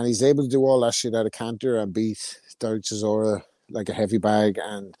 And he's able to do all that shit out of canter and beat Derek Chisora like a heavy bag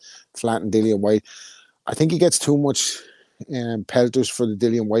and flatten Dillian White. I think he gets too much pelters for the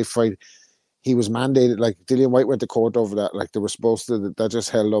Dillian White fight. He was mandated, like Dillian White went to court over that. Like they were supposed to, that just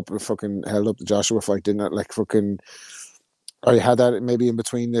held up the Joshua fight, didn't it? Like fucking, or he had that maybe in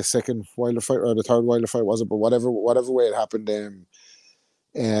between the second Wilder fight or the third Wilder fight, was it? But whatever way it happened,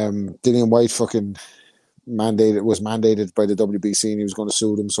 Dillian White fucking was mandated by the WBC and he was going to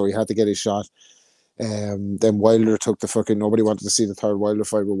sue them, so he had to get his shot. Then Wilder took the fucking, nobody wanted to see the third Wilder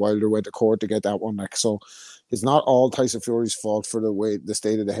fight, but Wilder went to court to get that one. Like, so it's not all Tyson Fury's fault for the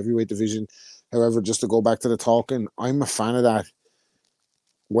state of the heavyweight division. However, just to go back to the talking, I'm a fan of that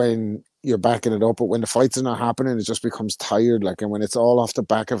when you're backing it up, but when the fights are not happening, it just becomes tired. Like, and when it's all off the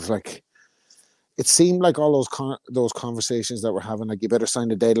back of like, it seemed like all those conversations that we're having, like you better sign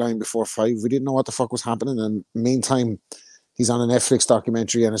the deadline before 5. We didn't know what the fuck was happening, and meantime, he's on a Netflix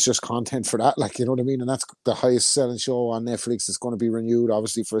documentary, and it's just content for that. Like, you know what I mean? And that's the highest selling show on Netflix. It's going to be renewed,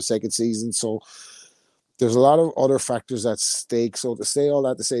 obviously, for a second season. So there's a lot of other factors at stake. So to say all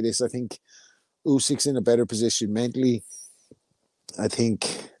that, to say this, I think Usyk's in a better position mentally. I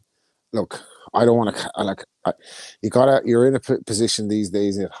think, look, I don't want to you're in a position these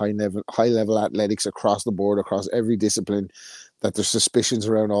days at high level athletics across the board, across every discipline, that there's suspicions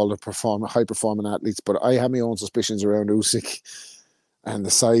around all the high performing athletes. But I have my own suspicions around Usyk and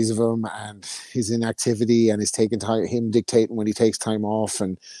the size of him and his inactivity and his taking time, him dictating when he takes time off,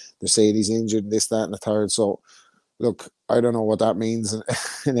 and they're saying he's injured and this, that, and the third. So look, I don't know what that means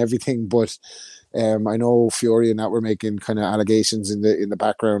and everything, but I know Fury and that were making kind of allegations in the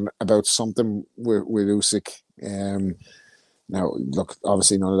background about something with Usyk. Now, look,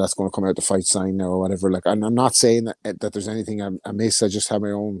 obviously none of that's going to come out the fight sign now or whatever. Like, I'm not saying that there's anything amiss. I just have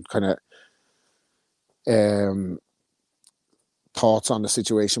my own kind of thoughts on the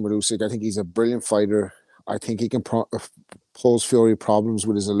situation with Usyk. I think he's a brilliant fighter. I think he can pose Fury problems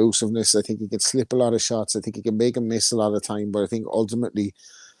with his elusiveness. I think he can slip a lot of shots. I think he can make him miss a lot of time. But I think ultimately,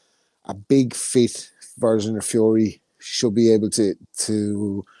 a big fit version of Fury should be able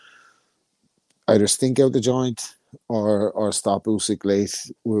to either stink out the joint or stop Usyk late,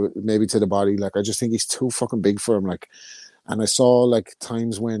 maybe to the body. Like, I just think he's too fucking big for him. Like, and I saw like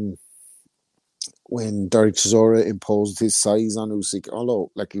times when Derek Chisora imposed his size on Usyk,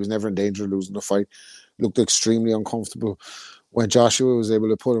 although like he was never in danger of losing the fight, looked extremely uncomfortable. When Joshua was able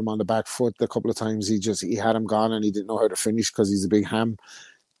to put him on the back foot a couple of times, he had him gone and he didn't know how to finish because he's a big ham.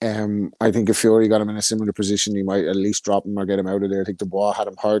 I think if Fury got him in a similar position, he might at least drop him or get him out of there. I think Dubois had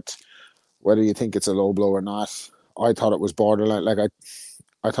him hurt. Whether you think it's a low blow or not, I thought it was borderline. Like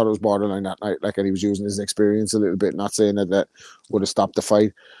I thought it was borderline that night. Like, and he was using his experience a little bit. Not saying that would have stopped the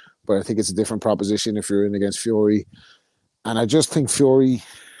fight, but I think it's a different proposition if you're in against Fury. And I just think Fury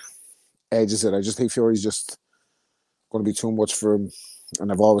edges it. I just think Fury's just going to be too much for him.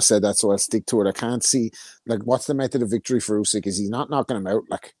 And I've always said that, so I'll stick to it. I can't see, like, what's the method of victory for Usyk? Is he's not knocking him out?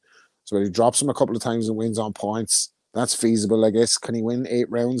 Like, so he drops him a couple of times and wins on points. That's feasible, I guess. Can he win 8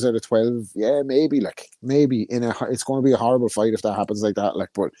 rounds out of 12? Yeah, maybe. Like, maybe it's going to be a horrible fight if that happens like that. Like,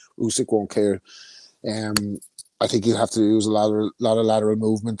 but Usyk won't care. I think he'll have to use a lot of lateral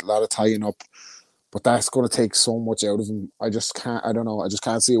movement, a lot of tying up. But that's going to take so much out of him. I just can't. I don't know. I just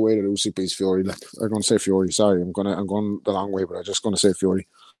can't see a way that Usyk beats Fury. Like, I'm going to say Fury. Sorry, I'm going the long way, but I'm just going to say Fury.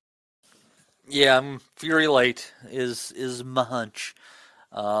 Yeah, Fury late is my hunch.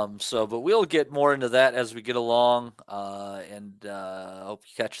 But we'll get more into that as we get along. And hope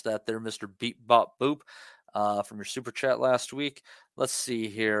you catch that there, Mr. Beep Bop Boop, from your super chat last week. Let's see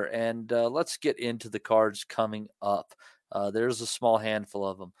here, and let's get into the cards coming up. There's a small handful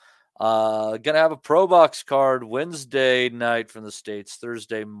of them. Gonna have a Pro Box card Wednesday night from the States,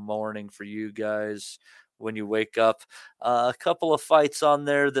 Thursday morning for you guys when you wake up. A couple of fights on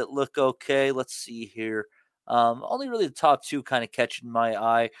there that look okay. Let's see here. Only really the top 2 kind of catching my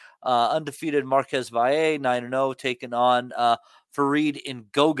eye. Undefeated Marquez Valle, 9-0, taking on Farid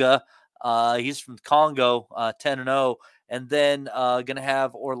Ngoga. He's from Congo, 10-0. And then going to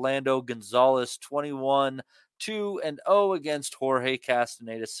have Orlando Gonzalez, 21-2-0 against Jorge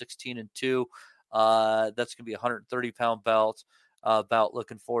Castaneda, 16-2. That's going to be a 130-pound bout.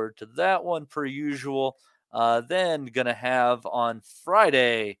 Looking forward to that one per usual. Then going to have on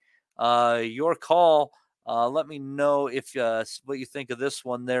Friday, your call, Let me know if what you think of this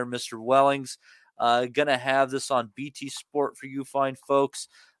one there, Mr. Wellings. Gonna have this on BT Sport for you fine folks.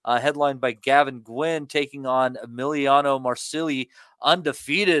 Headlined by Gavin Gwynn taking on Emiliano Marsili,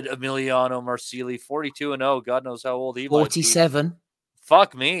 undefeated Emiliano Marsili, 42-0. God knows how old he might be. 47.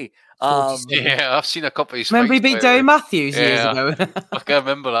 Fuck me. 47. Yeah, I've seen a couple of his Remember he fights, beat Derry Matthews years Yeah. ago? I can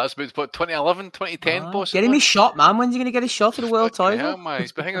remember that. It's about 2011, 2010 possibly. Get him his shot, man. When's he going to get his shot at the world Fucking title? hell, man.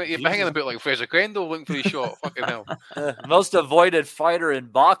 He's been hanging about like Fraser Grendel looking for his shot. Fucking hell. Most avoided fighter in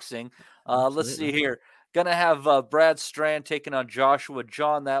boxing. Let's see Absolutely. here. Gonna have Brad Strand taking on Joshua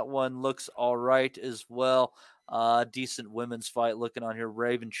John. That one looks all right as well. Decent women's fight looking on here.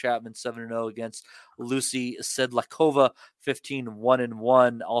 Raven Chapman 7-0 against Lucy Sedlakova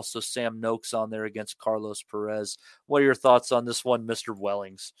 15-1-1. Also Sam Noakes on there against Carlos Perez. What are your thoughts on this one, Mr.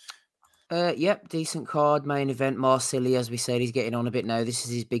 Wellings? Yep, decent card, main event. Marsili, as we said, he's getting on a bit now. This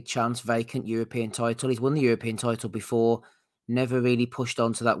is his big chance, vacant European title. He's won the European title before, never really pushed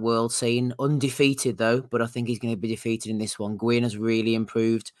onto that world scene. Undefeated, though, but I think he's going to be defeated in this one. Gwynn has really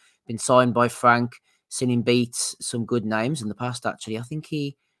improved, been signed by Frank, seen him beat some good names in the past, actually. I think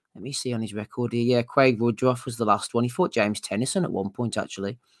let me see on his record here. Yeah, Craig Woodruff was the last one. He fought James Tennyson at one point,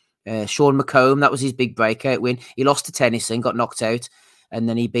 actually. Sean McComb, that was his big breakout win. He lost to Tennyson, got knocked out. And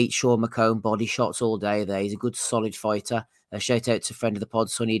then he beat Sean McComb, body shots all day there. He's a good, solid fighter. Shout out to a friend of the pod,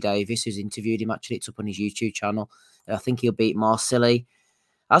 Sonny Davis, who's interviewed him. Actually, it's up on his YouTube channel. I think he'll beat Marsili.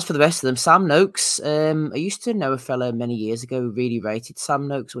 As for the rest of them, Sam Noakes. I used to know a fella many years ago who really rated Sam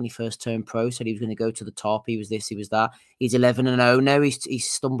Noakes when he first turned pro. Said he was going to go to the top. He was this, he was that. He's 11-0 now. He's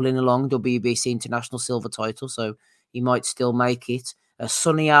stumbling along. WBC International Silver title, so he might still make it.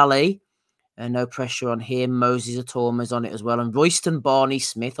 Sonny Ali. No pressure on him. Moses Atorma's on it as well. And Royston Barney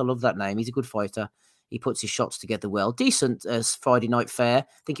Smith. I love that name. He's a good fighter. He puts his shots together well. Decent as Friday night fair. I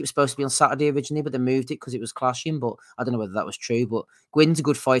think it was supposed to be on Saturday originally, but they moved it because it was clashing. But I don't know whether that was true. But Gwynn's a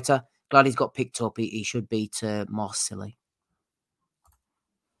good fighter. Glad he's got picked up. He should beat Marsili.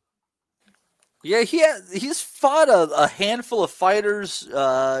 Yeah, he's fought a handful of fighters.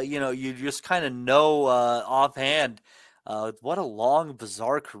 You just kind of know offhand. What a long,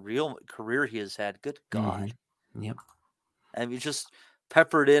 bizarre career he has had. Good God. Mm-hmm. Yep. And you just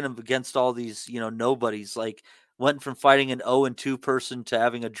peppered in against all these, nobodies. Like, went from fighting an 0-2 person to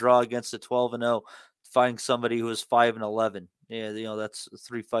having a draw against a 12-0, fighting somebody who was 5-11. Yeah, that's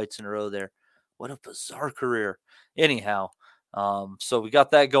 3 fights in a row there. What a bizarre career. Anyhow, so we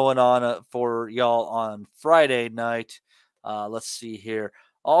got that going on for y'all on Friday night. Let's see here.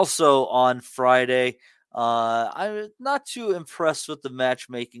 Also on Friday, I'm not too impressed with the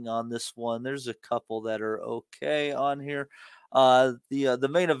matchmaking on this one. There's a couple that are okay on here. The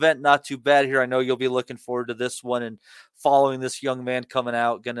main event, not too bad here. I know you'll be looking forward to this one and following this young man coming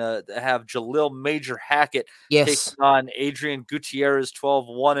out. Gonna have Jalil Major Hackett taking on Adrian Gutierrez,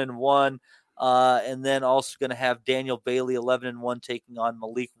 12-1-1. And then also going to have Daniel Bailey, 11-1, taking on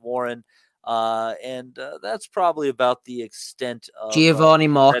Malik Warren. And that's probably about the extent of Giovanni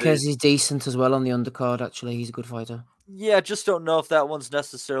Marquez is decent as well on the undercard, actually. He's a good fighter. Yeah, just don't know if that one's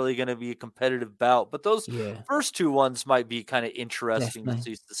necessarily going to be a competitive bout. But those first 2 ones might be kind of interesting to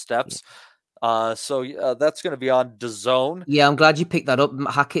see the steps. So that's going to be on DAZN. Yeah, I'm glad you picked that up.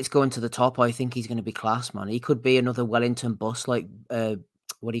 Hackett's going to the top. I think he's going to be class, man. He could be another Wellington bust like...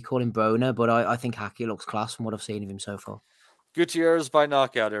 what do you call him, Broner? But I think Hackett looks class from what I've seen of him so far. Gutierrez by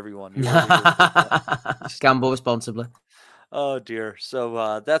knockout, everyone. Gamble responsibly. Oh, dear.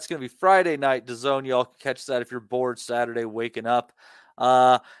 So that's going to be Friday night, DAZN. Y'all can catch that if you're bored Saturday waking up.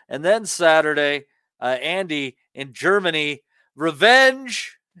 And then Saturday, Andy, in Germany,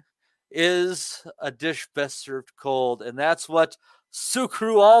 revenge is a dish best served cold. And that's what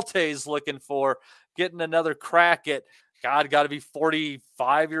Sucru Alte is looking for, getting another crack at got to be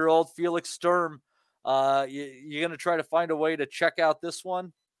 45-year-old Felix Sturm. You going to try to find a way to check out this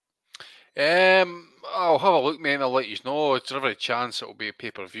one? I'll have a look, mate, and I'll let you know. It's never a chance it'll be a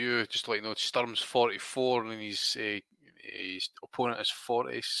pay-per-view. Just to let you know, Sturm's 44 and his opponent is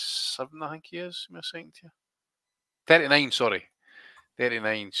 47, I think he is. Am I saying to you? 39, sorry.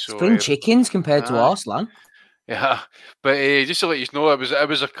 39. So Spring chickens compared to Arslan. Yeah, but just to let you know, it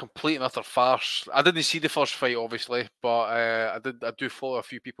was a complete and utter farce. I didn't see the first fight, obviously, but I do follow a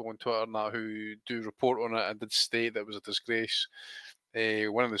few people on Twitter and that who do report on it and did state that it was a disgrace.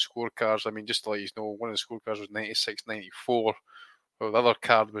 One of the scorecards, I mean, just to let you know, one of the scorecards was 96-94, well, the other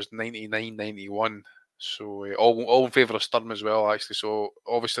card was 99-91. So all in favour of Sturm as well, actually. So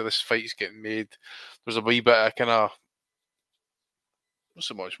obviously this fight's getting made. There's a wee bit of kind of, not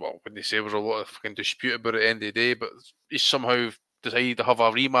so much, well, when they say there was a lot of fucking dispute about it at the end of the day, but he somehow decided to have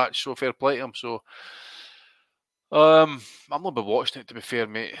a rematch, so fair play to him. So I'm not been watching it, to be fair,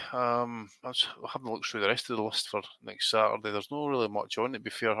 mate. I haven't looked through the rest of the list for next Saturday. There's not really much on it, to be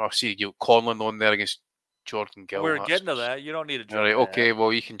fair. I see you Conlon on there against Jordan Gill. We're getting to that. You don't need to jump Right, ahead. okay,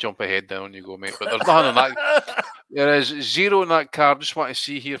 well, you can jump ahead down. You go, mate. But there's nothing on that. There is 0 on that card. Just want to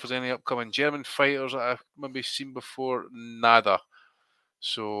see here if there's any upcoming German fighters that I've maybe seen before. Nada.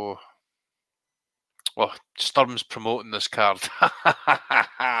 So, well, Sturm's promoting this card.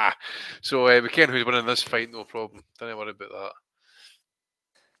 So we can who's winning this fight, no problem. Don't worry about that.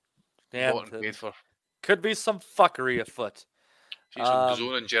 Damn, could be some fuckery afoot. She's on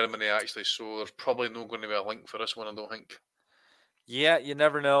DAZN in Germany, actually, so there's probably not going to be a link for this one, I don't think. Yeah, you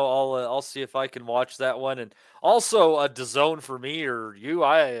never know. I'll see if I can watch that one, and also a DAZN for me or you.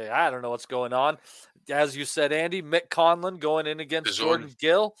 I don't know what's going on. As you said, Andy, Mick Conlon going in against Jordan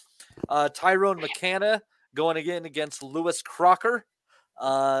Gill, Tyrone McKenna going again against Lewis Crocker.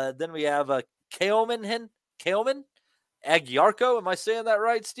 Then we have Keoman Aguiarco. Am I saying that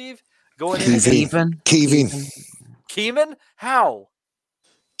right, Steve? Going in Keeman? How?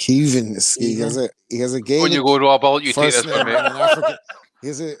 Kevin. He has a Gaelic. When you go, Rob, I'll let you take this from me.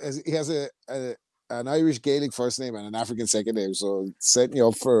 He has an Irish Gaelic first name and an African second name, so setting you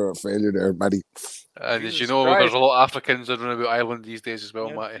up for a failure there, Matty. And as you know, there's a lot of Africans around about Ireland these days as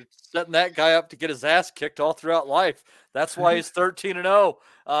well, Matty. Setting that guy up to get his ass kicked all throughout life. That's why he's 13-0.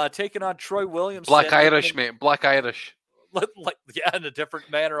 Taking on Troy Williams. Black Irish, mate. Black Irish. In a different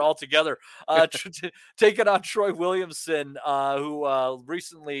manner altogether. Taking on Troy Williamson, who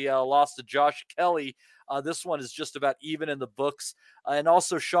recently lost to Josh Kelly. This one is just about even in the books. And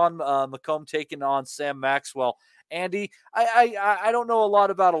also Sean McComb taking on Sam Maxwell. Andy, I don't know a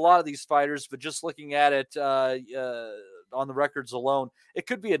lot about a lot of these fighters, but just looking at it on the records alone, it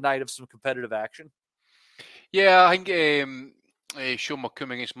could be a night of some competitive action. Yeah, I think Sean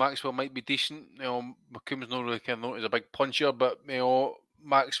McComb against Maxwell might be decent. You know, McComb's not really kind of known as a big puncher, but you know,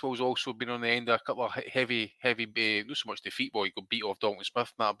 Maxwell's also been on the end of a couple of heavy, not so much defeat. Well, he got beat off Dalton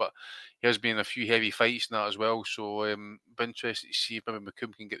Smith and that, but he has been in a few heavy fights in that as well. So, be interested to see if maybe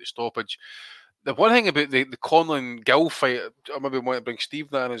McComb can get the stoppage. The one thing about the Conlon Gill fight, I maybe want to bring Steve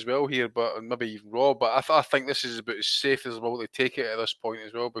in as well here, but maybe even Rob. But I think this is about as safe as well to take it at this point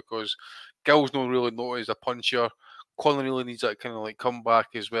as well, because Gill's not really known as a puncher. Conlon really needs that kind of like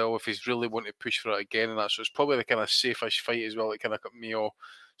comeback as well if he's really want to push for it again, and that. So it's probably the kind of safe-ish fight as well. That kind of got me all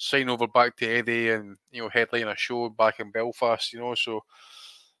sign over back to Eddie and headline a show back in Belfast. So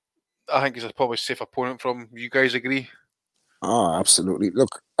I think it's a probably safe opponent from. You guys agree? Oh, absolutely.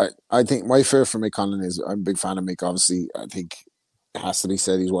 Look, I think my fear for Mick Conlon is I'm a big fan of Mick. Obviously, I think it has to be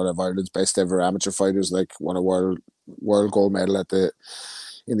said he's one of Ireland's best ever amateur fighters. Like won a world gold medal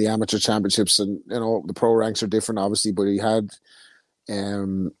in the amateur championships, and the pro ranks are different, obviously. But he had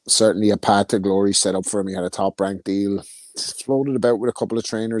certainly a path to glory set up for him. He had a top ranked deal. Floated about with a couple of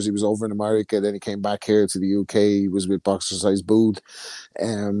trainers. He was over in America, then he came back here to the UK. He was with Boxercise Booth,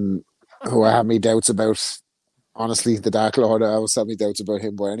 who I have me doubts about. Honestly, the Dark Lord, I always have me doubts about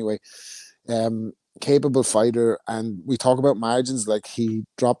him. But anyway, capable fighter. And we talk about margins, like he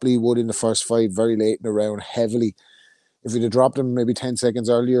dropped Lee Wood in the first fight very late in the round, heavily. If he'd have dropped him maybe 10 seconds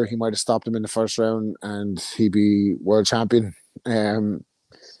earlier, he might have stopped him in the first round and he'd be world champion.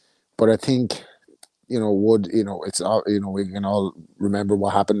 But I think, Wood, it's all, we can all remember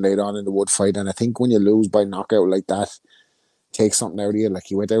what happened later on in the Wood fight. And I think when you lose by knockout like that, take something out of you. Like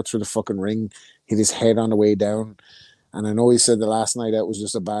he went out through the fucking ring, hit his head on the way down. And I know he said the last night out was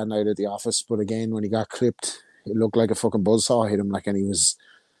just a bad night at the office, but again, when he got clipped, it looked like a fucking buzzsaw hit him, like, and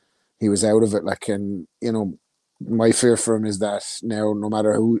he was out of it, like. And my fear for him is that now, no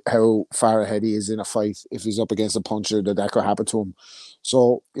matter how far ahead he is in a fight, if he's up against a puncher, that could happen to him.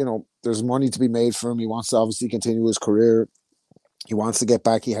 So there's money to be made for him. He wants to obviously continue his career. He wants to get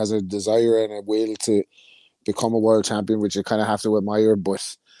back. He has a desire and a will to become a world champion, which you kind of have to admire,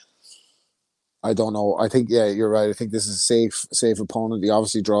 but I don't know. I think, yeah, you're right. I think this is a safe opponent. He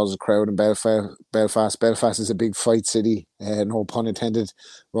obviously draws a crowd in Belfast. Belfast is a big fight city, no pun intended. It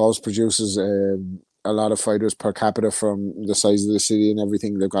always produces a lot of fighters per capita from the size of the city and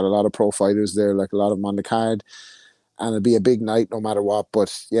everything. They've got a lot of pro fighters there, like a lot of them on the card. And it'll be a big night no matter what.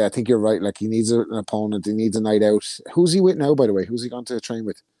 But yeah, I think you're right. Like he needs an opponent. He needs a night out. Who's he with now, by the way? Who's he going to train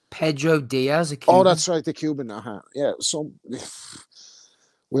with? Pedro Diaz, a Cuban. Oh, that's right, the Cuban. Yeah, so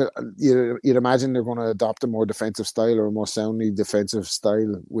well, you'd imagine they're going to adopt a more defensive style or a more soundly defensive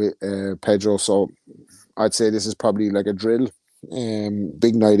style with Pedro. So I'd say this is probably like a drill.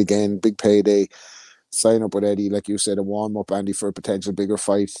 Big night again, big payday. Sign up with Eddie, like you said, a warm-up, Andy, for a potential bigger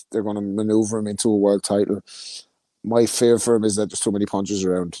fight. They're going to maneuver him into a world title. My fear for him is that there's too many punches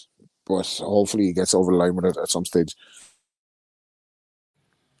around. but hopefully he gets over the line with it at some stage.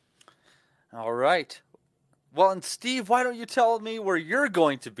 All right. Well, and Steve, why don't you tell me where you're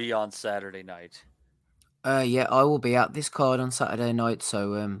going to be on Saturday night? Yeah, I will be at this card on Saturday night,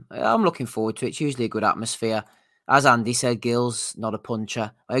 so I'm looking forward to it. It's usually a good atmosphere. As Andy said, Gill's not a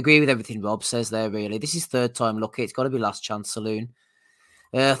puncher. I agree with everything Rob says there, really. This is third time lucky. It's got to be last chance saloon.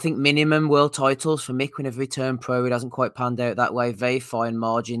 I think minimum world titles for Mick whenever he turned pro. It hasn't quite panned out that way. Very fine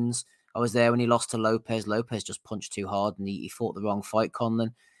margins. I was there when he lost to Lopez. Lopez just punched too hard and he fought the wrong fight,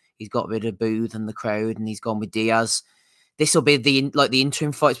 Conlon. He's got rid of Booth and the crowd and he's gone with Diaz. This will be the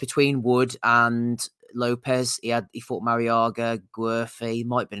interim fights between Wood and Lopez. He fought Mariaga, Guerfi,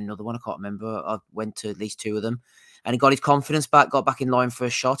 might have been another one. I can't remember. I went to at least two of them. And he got his confidence back, got back in line for a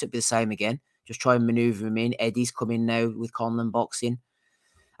shot. It'd be the same again. Just try and maneuver him in. Eddie's coming now with Conlon boxing.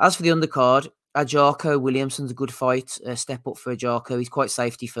 As for the undercard, Ajako Williamson's a good fight. Step up for Ajako. He's quite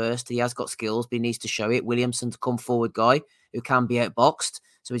safety first. He has got skills, but he needs to show it. Williamson's a come forward guy who can be outboxed.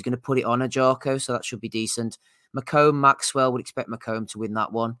 So he's going to put it on Ajako. So that should be decent. Macomb, Maxwell, would expect Macomb to win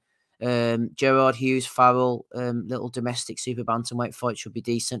that one. Gerard Hughes, Farrell, little domestic super bantamweight fight should be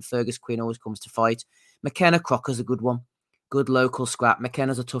decent. Fergus Quinn always comes to fight. McKenna Crocker's a good one. Good local scrap.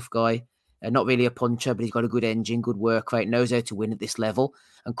 McKenna's a tough guy. Not really a puncher, but he's got a good engine, good work rate, knows how to win at this level.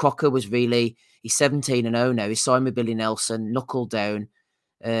 And Crocker was really, he's 17-0 now. He's signed with Billy Nelson, knuckled down.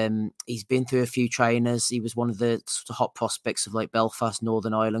 He's been through a few trainers. He was one of the sort of hot prospects of like Belfast,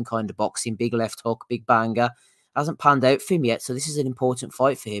 Northern Ireland kind of boxing. Big left hook, big banger. Hasn't panned out for him yet, so this is an important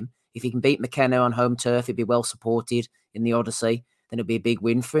fight for him. If he can beat McKenna on home turf, he'd be well supported in the Odyssey. Then it'd be a big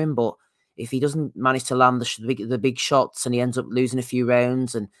win for him. But if he doesn't manage to land the big shots and he ends up losing a few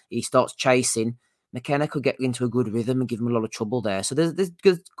rounds and he starts chasing, McKenna could get into a good rhythm and give him a lot of trouble there. So there's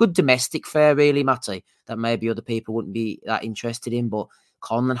good domestic fare, really, Matty, that maybe other people wouldn't be that interested in. But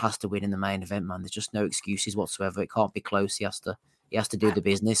Conlon has to win in the main event, man. There's just no excuses whatsoever. It can't be close. He has to do the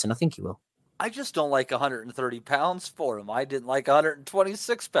business, and I think he will. I just don't like 130 pounds for him. I didn't like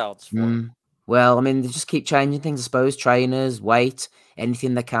 126 pounds for him. Well, I mean, they just keep changing things, I suppose. Trainers, weight,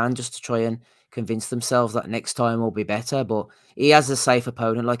 anything they can just to try and convince themselves that next time will be better. But he has a safe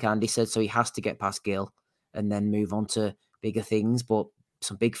opponent, like Andy said, so he has to get past Gill and then move on to bigger things. But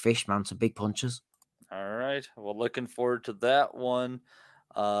some big fish, man, some big punches. All right. Well, looking forward to that one.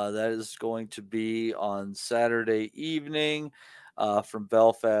 That is going to be on Saturday evening from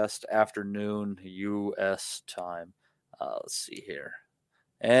Belfast afternoon U.S. time. Let's see here.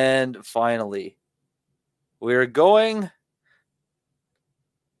 And finally, we're going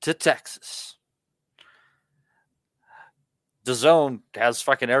to Texas. The Zone has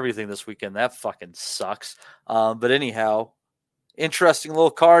fucking everything this weekend. That fucking sucks. But anyhow, interesting little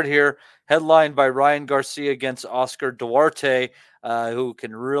card here, headlined by Ryan Garcia against Oscar Duarte, who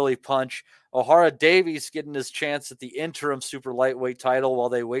can really punch. O'Hara Davies getting his chance at the interim super lightweight title while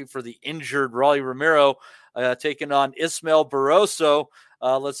they wait for the injured Rolly Romero taking on Ismael Barroso.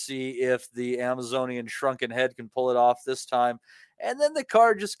 Let's see if the Amazonian shrunken head can pull it off this time. And then the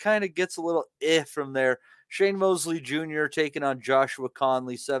card just kind of gets a little from there. Shane Mosley Jr. taking on Joshua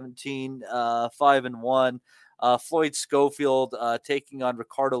Conley, 17-5-1. Floyd Schofield taking on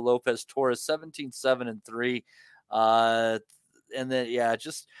Ricardo Lopez Torres, 17-7-3. And then,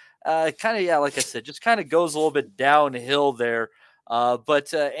 just like I said, just kind of goes a little bit downhill there.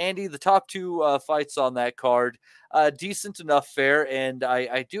 But Andy, the top two fights on that card, decent enough fare, and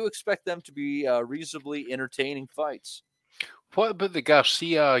I do expect them to be reasonably entertaining fights. What about the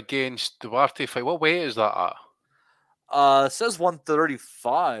Garcia against Duarte fight? What weight is that at? It says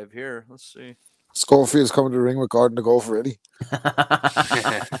 135 here. Let's see. Schofield's coming to the ring with Gordon to go for Eddie.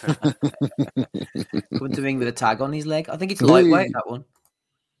 Coming to the ring with a tag on his leg. I think it's lightweight, that one.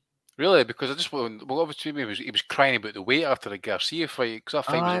 Really? Because I just obviously he was crying about the weight after the Garcia fight, because that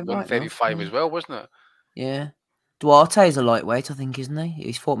fight was at 135 as well, wasn't it? Yeah. Duarte is a lightweight, I think, isn't he?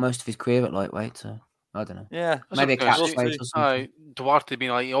 He's fought most of his career at lightweight, so I don't know. Yeah. Maybe a catchphrase or something. Duarte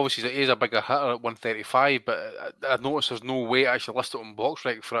being like, obviously he is a bigger hitter at 135, but I noticed there's no weight actually listed on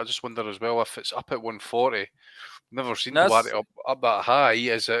BoxRec for it. I just wonder as well if it's up at 140. Never seen Duarte up that high.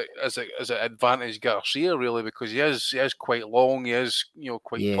 Is it advantage Garcia really, because he is quite long, he is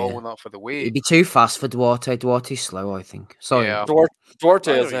quite tall enough for the weight. It'd be too fast for Duarte. Duarte's slow, I think. Sorry. Yeah.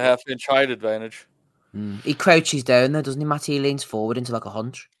 Duarte has a half-inch height advantage. He crouches down there, doesn't he, Matty? He leans forward into like a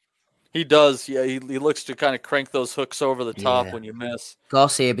hunch. He does, yeah. He looks to kind of crank those hooks over the top when you miss.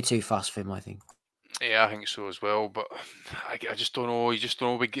 Garcia would be too fast for him, I think. Yeah, I think so as well. But I just don't know. You just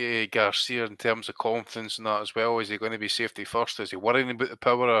don't know with Garcia in terms of confidence and that as well. Is he going to be safety first? Is he worrying about the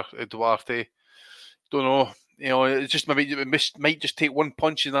power of Duarte? Don't know. You know, it's just maybe might just take one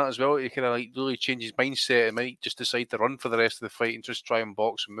punch in that as well. He kind of like really change his mindset and might just decide to run for the rest of the fight and just try and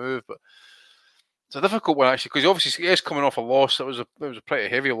box and move. But it's a difficult one actually because obviously he is coming off a loss. It was a pretty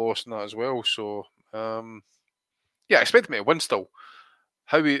heavy loss in that as well. So yeah, I expect him to win still.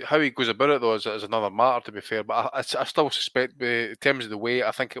 How he goes about it though is another matter, to be fair. But I still suspect, in terms of the weight,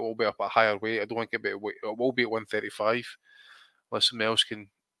 I think it will be up at a higher weight. I don't think it will be at 135, unless somebody else can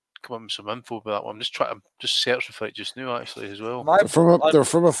come up with some info about that one. I'm just searching for it just now, actually, as well. They're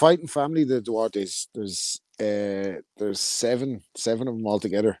from a fighting family, the Duartes. There's seven of them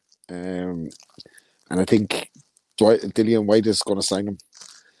altogether, and I think Dillian White is going to sign them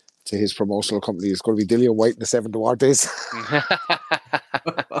to his promotional company. It's going to be Dillian White and the Seven Duartes.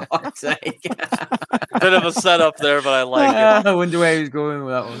 Bit of a setup there, but I like it. I wonder where he's going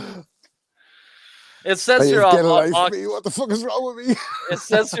with that one. It says here on box. What the fuck is wrong with me? It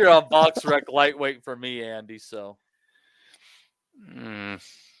says here on Box Rec lightweight for me, Andy. So,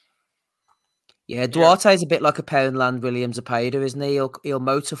 yeah, Duarte's a bit like a Poundland Williams Zapata, isn't he? He'll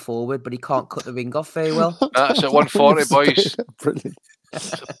motor forward, but he can't cut the ring off very well. That's at 140, boys. Brilliant.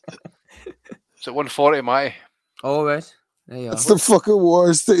 It's at 140, Matty. All right. There you That's the fucking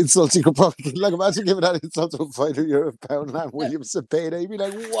worst insult you could probably get. Like, imagine giving that insult to a fighter. You're a Poundland Williams Zapata. You'd be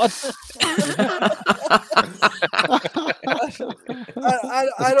like, what?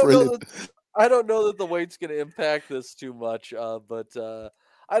 I don't know that the weight's going to impact this too much, but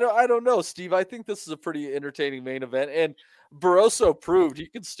I don't know, Steve. I think this is a pretty entertaining main event, and Barroso proved he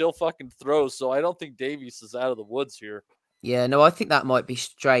can still fucking throw. So I don't think Davies is out of the woods here. Yeah, no, I think that might be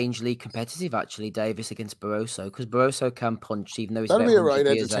strangely competitive, actually, Davis against Barroso, because Barroso can punch, even though he's that'll about be a right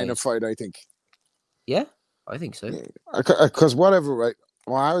 100 years entertaining age. fight, I think. Yeah, I think so. Because whatever, right?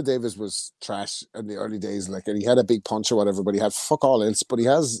 Well, Howard Davis was trash in the early days, like, and he had a big punch or whatever, but he had fuck all else. But he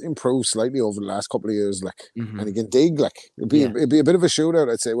has improved slightly over the last couple of years, like, and he can dig, like, it'd be a bit of a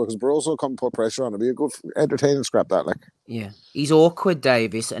shootout, I'd say, because Barroso will come and put pressure on. It'd be a good, entertaining scrap, that, like. Yeah, he's awkward,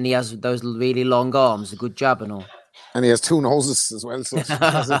 Davis, and he has those really long arms, a good jab and all. And he has two noses as well, so he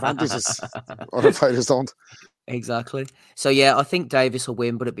has advantages other fighters don't. Exactly. So, yeah, I think Davis will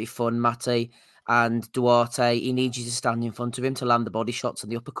win, but it'd be fun, Matty. And Duarte, he needs you to stand in front of him to land the body shots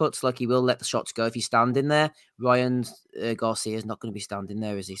and the uppercuts. Like, he will let the shots go if he's standing there. Ryan Garcia is not going to be standing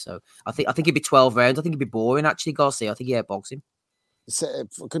there, is he? So, I think it'd be 12 rounds. I think it'd be boring, actually, Garcia. I think he outbox him.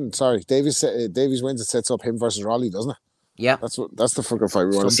 Davies wins and sets up him versus Raleigh, doesn't it? Yeah, that's the fucking fight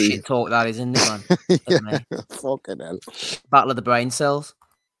we want to see. Shit talk, that is, isn't it, man? Yeah, fucking hell. Battle of the brain cells.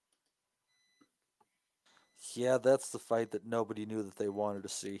 Yeah, that's the fight that nobody knew that they wanted to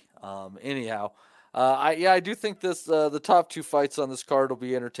see. Anyhow, I do think this the top two fights on this card will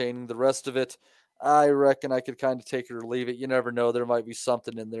be entertaining. The rest of it, I reckon I could kind of take it or leave it. You never know. There might be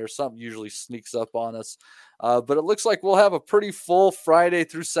something in there. Something usually sneaks up on us. But it looks like we'll have a pretty full Friday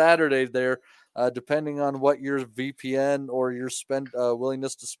through Saturday there. Depending on what your VPN or your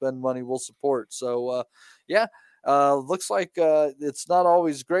willingness to spend money will support. So, looks like it's not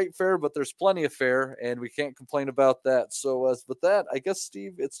always great fare, but there's plenty of fare, and we can't complain about that. So, with that, I guess,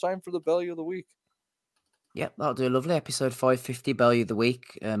 Steve, it's time for the Belly of the Week. Yep, that'll do a lovely episode 550 Belly of the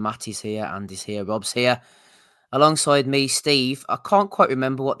Week. Matty's here, Andy's here, Rob's here. Alongside me, Steve. I can't quite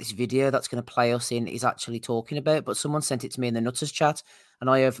remember what this video that's going to play us in is actually talking about, but someone sent it to me in the Nuthouse chat, and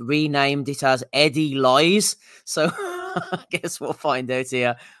I have renamed it as Eddie Lies. So I guess we'll find out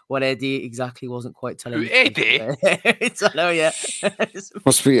here what Eddie exactly wasn't quite telling me. Eddie? I know, yeah.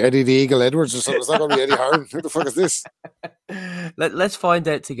 Must be Eddie the Eagle Edwards or something. It's not going to be Eddie Hearn. Who the fuck is this? Let's find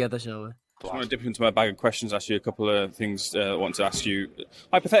out together, shall we? I just want to dip into my bag of questions, ask you a couple of things I want to ask you.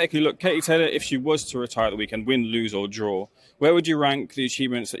 Hypothetically, look, Katie Taylor, if she was to retire at the weekend, win, lose or draw, where would you rank the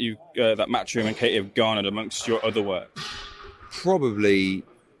achievements that that Matchroom and Katie have garnered amongst your other work? Probably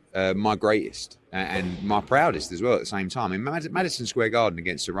my greatest and my proudest as well at the same time. In Madison Square Garden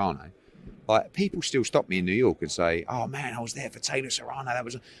against Serrano, like, people still stop me in New York and say, "Oh man, I was there for Taylor Serrano." That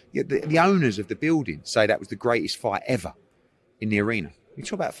was the owners of the building say that was the greatest fight ever in the arena. You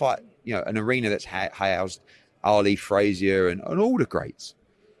talk about fight. An arena that's housed Ali, Frazier, and all the greats.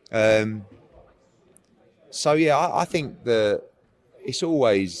 I think that it's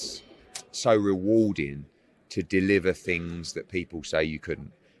always so rewarding to deliver things that people say you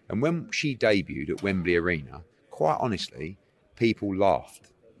couldn't. And when she debuted at Wembley Arena, quite honestly, people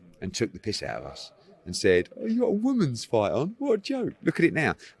laughed and took the piss out of us and said, "Oh, you got a woman's fight on? What a joke. Look at it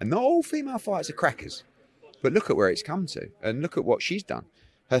now." And not all female fights are crackers. But look at where it's come to, and look at what she's done.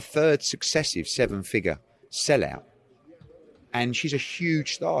 Her third successive 7-figure sellout. And she's a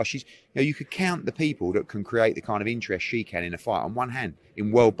huge star. You could count the people that can create the kind of interest she can in a fight on one hand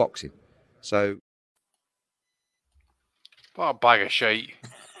in world boxing. So What a bag of shite.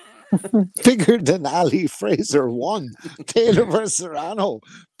 Bigger than Ali Fraser won. Taylor versus Serrano.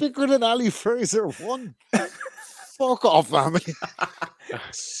 Bigger than Ali Fraser won. Fuck off, man.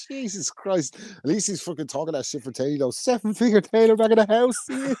 Jesus Christ. At least he's fucking talking that shit for Taylor. 7-figure Taylor back in the house.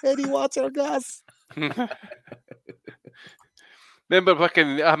 Eddie Water gas. I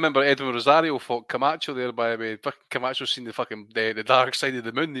remember Edwin Rosario fought Camacho there, by the way. Fucking Camacho seen the dark side of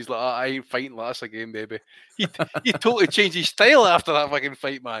the moon. He's like, I ain't fighting like this again, baby. He totally changed his style after that fucking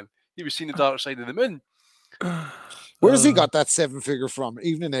fight, man. He was seeing the dark side of the moon. Where's he got that 7-figure from?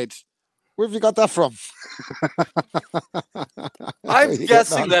 Evening Ed. Where have you got that from? I'm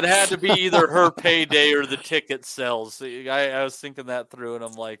guessing that had to be either her payday or the ticket sales. I was thinking that through, and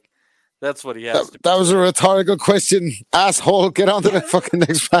I'm like, that's what he has to. That was a rhetorical question, asshole. Get on to the fucking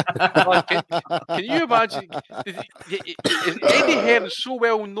next fan. Can you imagine? Is Eddie Hearn so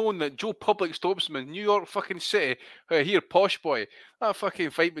well known that Joe Public stops him in New York fucking City? Here, posh boy. That fucking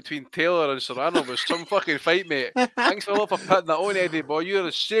fight between Taylor and Serrano was some fucking fight, mate. Thanks a lot for putting that on, Eddie, boy. You're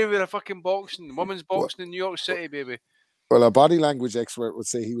the savior of fucking boxing, women's boxing in New York City, baby. Well, a body language expert would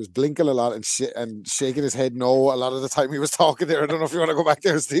say he was blinking a lot and shaking his head no a lot of the time he was talking there. I don't know if you want to go back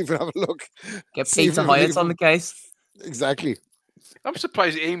there, Steve, and have a look. Get Peter Hyatt on the case. Exactly. I'm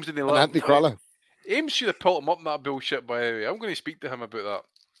surprised Ames didn't let him. Anthony Crawler. Ames should have pulled him up in that bullshit, by the way. I'm going to speak to him about that.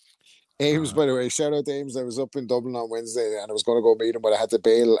 Ames, by the way, shout out to Ames. I was up in Dublin on Wednesday and I was going to go meet him, but I had to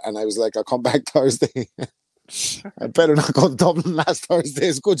bail. And I was like, I'll come back Thursday. I better not go to Dublin last Thursday.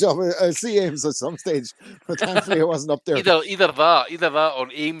 It's a good job. I'll see Ames at some stage, but thankfully I wasn't up there. Either that, or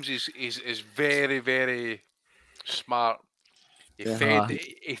Ames is very, very smart. He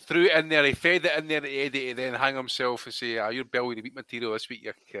threw it in there. He fed it in there to Eddie to then hang himself and say, "You're belly to beat material this week,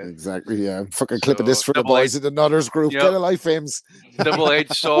 you kid." Exactly. Yeah, I'm fucking clipping this for the boys in the Nutters group. Get a life, Ames.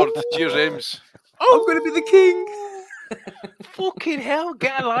 Double-edged sword. Cheers, Ames. I'm going to be the king. Fucking hell,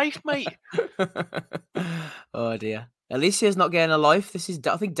 get a life, mate. Oh dear. Alicia's not getting a life.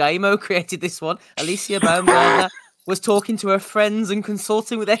 I think Damo created this one. Alicia Baumgartner was talking to her friends and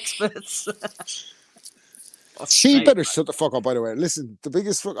consulting with experts. She better shut the fuck up, by the way. Listen, the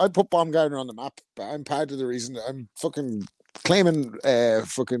biggest I'd put Baumgartner on the map, but I'm part of the reason. I'm fucking claiming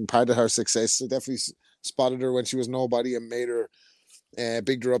fucking part of her success. I definitely spotted her when she was nobody and made her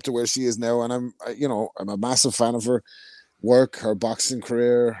bigged her up to where she is now. And I'm a massive fan of her work, her boxing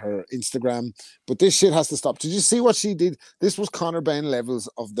career, her Instagram. But this shit has to stop. Did you see what she did? This was Conor Benn levels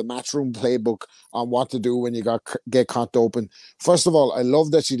of the Matchroom playbook on what to do when you get caught open. First of all, I love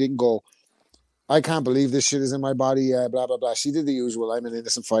that she didn't go, I can't believe this shit is in my body, blah, blah, blah. She did the usual, I'm an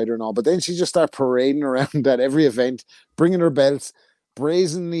innocent fighter and all. But then she just started parading around at every event, bringing her belts,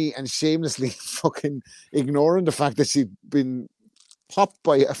 brazenly and shamelessly fucking ignoring the fact that she'd been popped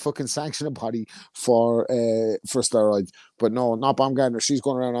by a fucking sanctioning body for steroids. But no, not Baumgartner. She's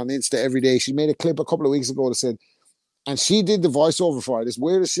going around on Insta every day. She made a clip a couple of weeks ago that said, and she did the voiceover for it. It's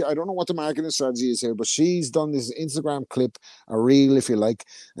weird as shit. I don't know what the marketing strategy is here, but she's done this Instagram clip, a reel, if you like,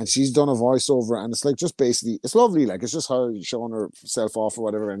 and she's done a voiceover, and it's like just basically, it's lovely. Like, it's just her showing herself off or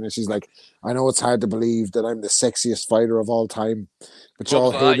whatever. And then she's like, I know it's hard to believe that I'm the sexiest fighter of all time, but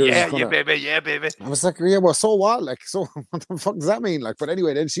y'all haters. Yeah, baby. I was like, yeah, well, so what? Like, so what the fuck does that mean? Like, but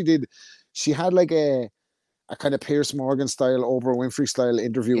anyway, then she had like a kind of Piers Morgan style, Oprah Winfrey style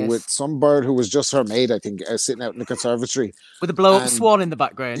interview with some bird who was just her mate, I think, sitting out in the conservatory. With a blow up swan in the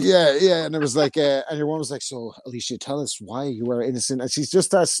background. Yeah. And it was like, and your one was like, so Alicia, tell us why you were innocent. And she's just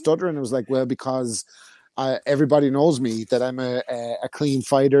started stuttering. It was like, well, because everybody knows me, that I'm a clean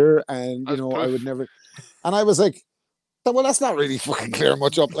fighter and, I would never. And I was like, well, that's not really fucking clear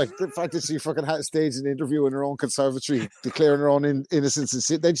much up. Like the fact that she fucking had staged an interview in her own conservatory, declaring her own innocence,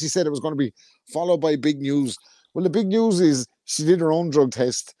 and then she said it was going to be followed by big news. Well, the big news is she did her own drug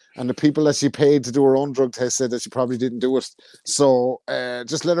test, and the people that she paid to do her own drug test said that she probably didn't do it. So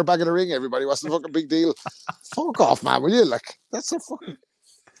just let her back in the ring, everybody. What's the fucking big deal? Fuck off, man, will you? Like, that's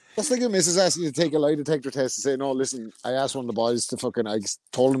like a missus asking you to take a lie detector test and say, no, listen, I asked one of the boys to fucking, I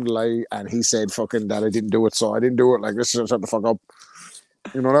told him to lie, and he said fucking that I didn't do it, so I didn't do it. Like, let's just shut the fuck up.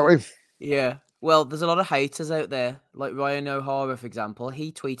 You know that way? Yeah. Well, there's a lot of haters out there, like Ryan O'Hara, for example.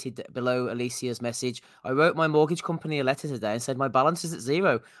 He tweeted below Alicia's message, I wrote my mortgage company a letter today and said my balance is at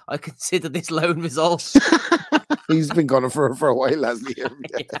zero. I consider this loan resolved. He's been gone for a while, hasn't he? Yeah.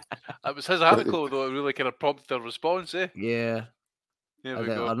 It was his article, though. It really kind of prompted a response, eh? Yeah. There we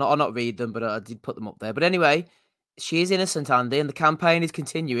go. I'll not read them, but I did put them up there. But anyway, she is innocent, Andy, and the campaign is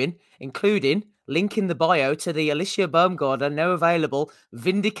continuing, including link in the bio to the Alicia Baumgartner now available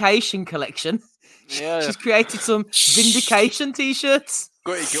Vindication collection. Yeah. She's created some Vindication t-shirts.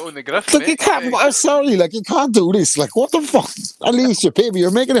 Got to get on the grift, Like, you can't, I'm sorry, like, you can't do this. Like, what the fuck? At least you pay me.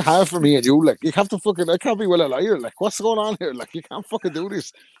 You're making it hard for me and you. Like, you have to fucking, I can't be well a liar. Like, what's going on here? Like, you can't fucking do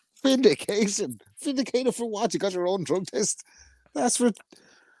this. Vindication. Vindicated for what? You got your own drug test? That's for...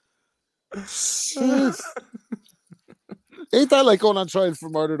 Shit. Ain't that like going on trial for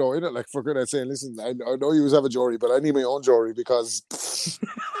murder though, ain't it? Like, fucking saying, listen, I know you have a jury, but I need my own jury because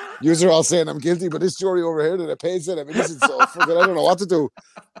you are all saying I'm guilty, but this jury over here that I paid said I'm innocent, so fucking I don't know what to do.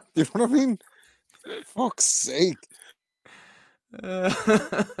 You know what I mean? Fuck's sake.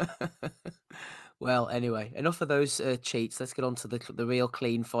 Well, anyway, enough of those cheats. Let's get on to the real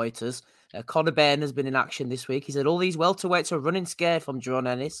clean fighters. Conor Benn has been in action this week. He said, all these welterweights are running scared from Jerron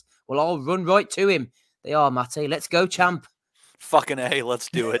Ennis. Well, I'll run right to him. They are, Matty. Let's go, champ. Fucking A, let's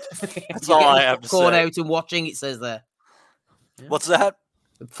do it. That's all I have to say. Caught out and watching, it says there. Yeah. What's that?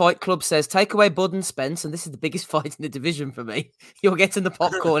 The Fight Club says, take away Bud and Spence, and this is the biggest fight in the division for me. You're getting the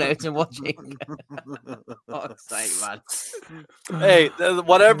popcorn out and watching. Fuck's sake, man. Hey,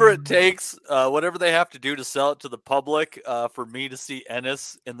 whatever it takes, whatever they have to do to sell it to the public, for me to see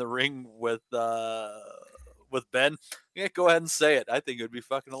Ennis in the ring with Ben, yeah, go ahead and say it. I think it would be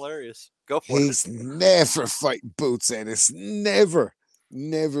fucking hilarious. Go for it. He's never fighting Boots Ennis. Never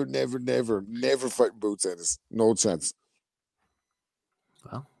fighting Boots Ennis. No chance.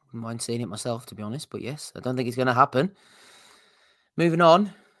 Well, I don't mind seeing it myself, to be honest. But yes, I don't think it's going to happen. Moving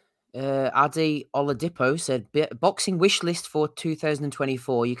on. Adi Oladipo said, boxing wish list for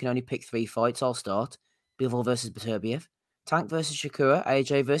 2024. You can only pick 3 fights. I'll start. Bivol versus Beterbiev. Tank versus Shakura.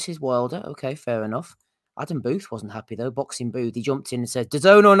 AJ versus Wilder. Okay, fair enough. Adam Booth wasn't happy, though. Boxing Booth. He jumped in and said,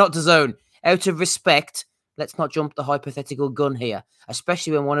 DAZN or not DAZN? Out of respect, let's not jump the hypothetical gun here,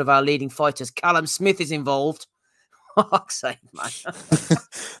 especially when one of our leading fighters, Callum Smith, is involved. Fuck's sake, man.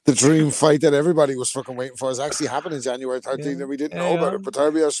 The dream fight that everybody was fucking waiting for is actually happening January 13th, and we didn't know about it.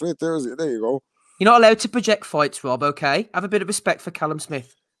 Beterbiev Smith, there you go. You're not allowed to project fights, Rob, okay? Have a bit of respect for Callum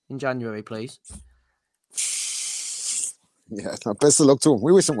Smith in January, please. Yeah, best of luck to him.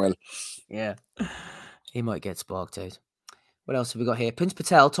 We wish him well. Yeah. He might get sparked out. What else have we got here? Prince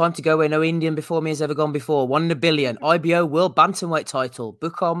Patel, time to go where no Indian before me has ever gone before. 1 in a billion. IBO World Bantamweight title.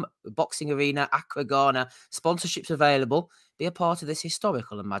 Bukom Boxing Arena, Accra, Ghana. Sponsorships available. Be a part of this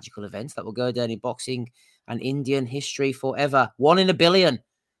historical and magical event that will go down in boxing and Indian history forever. 1 in a billion.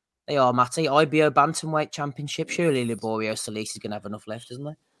 They are, Matty. IBO Bantamweight Championship. Surely Liborio Solis is going to have enough left, isn't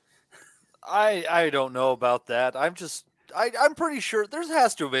he? I don't know about that. I'm pretty sure there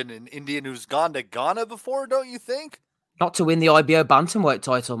has to have been an Indian who's gone to Ghana before, don't you think? Not to win the IBO Bantamweight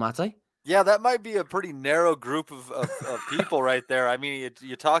title, Matty. Yeah, that might be a pretty narrow group of people right there. I mean,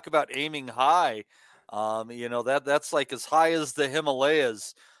 you talk about aiming high. That's like as high as the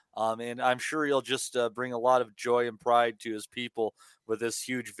Himalayas. And I'm sure he'll just bring a lot of joy and pride to his people with this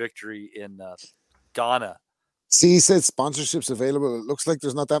huge victory in Ghana. See, he said sponsorships available. It looks like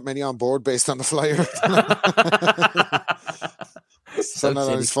there's not that many on board based on the flyer. So not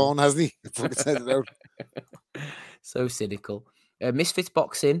on his phone, hasn't he? Fucking said it out. So cynical. Misfits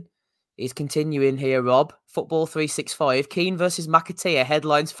Boxing is continuing here, Rob. Football 365. Keane versus McAteer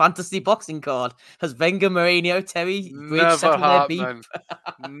headlines fantasy boxing card. Has Wenger, Mourinho, Terry Bridge settled their beef?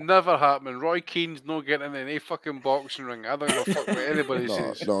 Never happening. Roy Keane's not getting in any fucking boxing ring. I don't give a fuck what anybody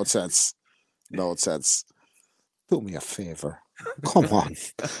says. No sense. No sense. Do me a favour. Come on.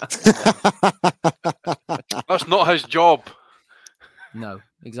 That's not his job. No,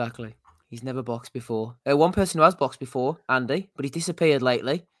 exactly. He's never boxed before. One person who has boxed before, Andy, but he's disappeared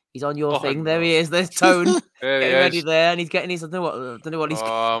lately. He's on your thing. There he is. There's Tone. Getting ready there, and he's getting his. I don't know what he's.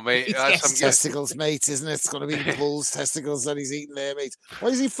 Oh, mate, that's some testicles, mate, isn't it? It's going to be the bull's testicles that he's eating there, mate. Why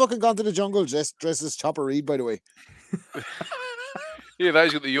has he fucking gone to the jungle dressed as Chopper Reed, by the way? Yeah,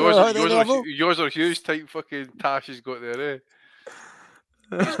 that's got the yours are huge type fucking tash he's got there, eh?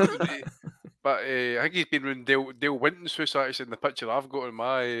 But I think he's been around Dale Winton's house actually in the picture I've got on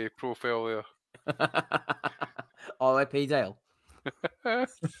my profile there. R.I.P. Dale. Or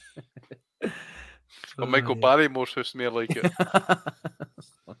Michael Barrymore's house, more like it.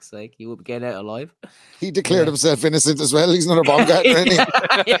 Fuck's sake, he won't be getting out alive. He declared himself innocent as well. He's not a bomb guy or anything.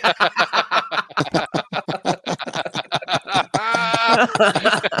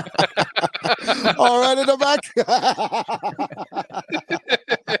 All right, in the back.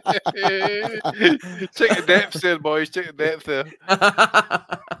 Check the depths there, boys. Check the depth there.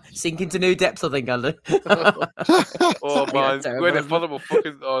 Sink into new depths, I think, Andy. Oh man, terrible, going to isn't it? further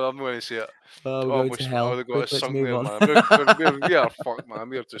fucking. Oh, I'm going to say it. Oh, we're Oh, going to hell. I would have got a Let's sunk move there, on. man. We are fuck, man.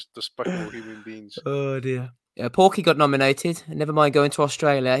 We are just despicable human beings. Oh dear. Yeah, Porky got nominated. Never mind going to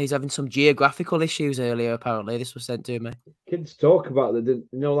Australia. He's having some geographical issues earlier, apparently. This was sent to me. Kids talk about it, didn't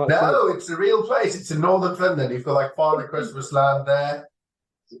you know? Like, No, it's a real place. It's in northern Finland. You've got like Father Christmas Land there.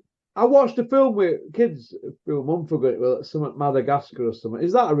 I watched a film with kids a month ago. Well, some at Madagascar or something.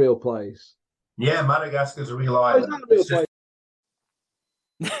 Is that a real place? Yeah, Madagascar's a real Oh, is island. that a real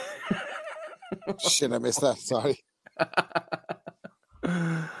place? Shit, I missed that. Sorry.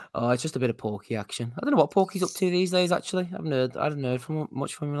 Oh, it's just a bit of Porky action. I don't know what Porky's up to these days, actually. I haven't heard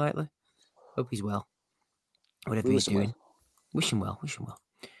much from him lately. Hope he's well. Whatever he's doing. Wish him well.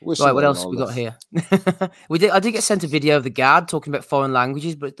 Right, what else we got here? I did get sent a video of the guard talking about foreign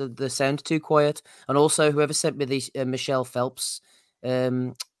languages, but the sound's too quiet. And also, whoever sent me the Michelle Phelps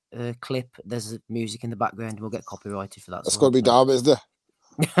clip, there's music in the background, and we'll get copyrighted for that. That's going to be Dom, isn't it?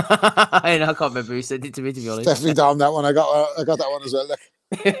 I can't remember who sent it to me, to be honest. Definitely Dom, that one. I got that one as well. Look.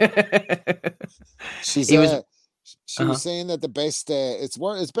 She was saying that the best it's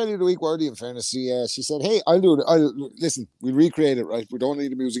Belly of the Week worthy, in fairness. She said, hey, listen, we recreate it, right? We don't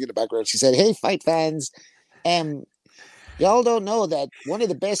need the music in the background. She said, hey, fight fans, y'all don't know that one of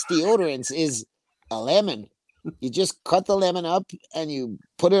the best deodorants is a lemon. You just cut the lemon up and you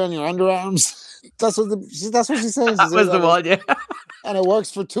put it on your underarms. That's what she says. That was the one, yeah. And it works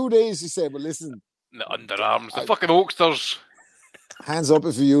for 2 days, she said. But listen, the underarms, the fucking oaksters. Hands up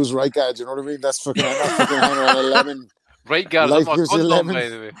if you use right guard. You know what I mean? That's fucking. I'm not fucking hanging on a lemon. Right guard. Life gives you lemons. By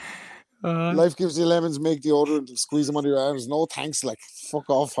the way. Life gives you lemons. Make deodorant and squeeze them under your arms. No thanks. Like fuck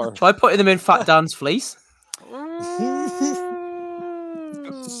off her. Try putting them in Fat Dan's fleece.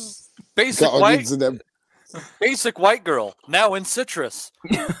 Basic white girl now in citrus.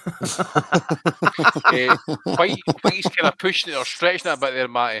 White's kind of pushing it or stretching it a bit there,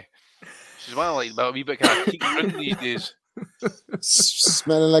 Matty. She's one like a wee bit kind of peak print these days.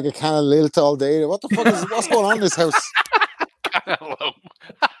 Smelling like a can of lilt all day. What the fuck what's going on in this house? Canelo.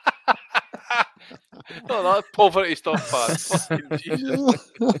 Oh, that poverty stuff, man. Fucking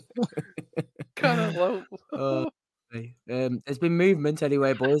Jesus. Canelo. There's been movement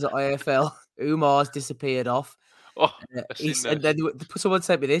anyway, boys, at IFL. Umar's disappeared off. Oh, and then someone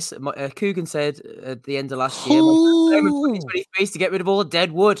sent me this. Coogan said at the end of last year, my aim of 2023 is to get rid of all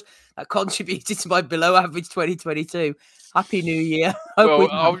dead wood that contributed to my below average 2022. Happy New Year.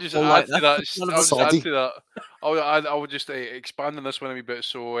 I would just add to that. I would just expand on this one a wee bit.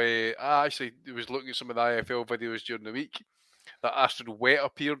 So I actually was looking at some of the IFL videos during the week. That Astrid Wet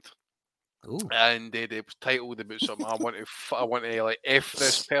appeared. Ooh. And it was titled about something. I want to like F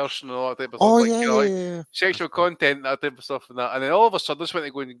this person and all that type of stuff. Yeah. Sexual content, that type of stuff, and that. And then all of a sudden, this went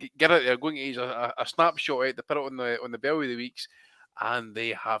to go and get out there, going to use a snapshot out to put it on the Belly of the Weeks, and they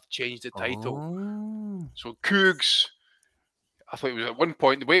have changed the title. Oh. So Cougs, I thought it was at one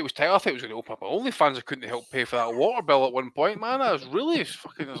point the way it was titled. I thought it was going to open up OnlyFans. I couldn't help pay for that water bill at one point. Man, I was really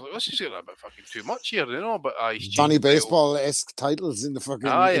fucking. I was like, this is getting a bit fucking too much here, you know. But Johnny Baseball-esque titles in the fucking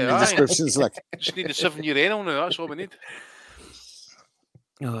in the descriptions. Like, just need a 7-year anal now. That's all we need.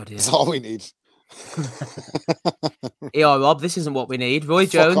 Oh dear, that's all we need. Yeah, Rob, this isn't what we need. Roy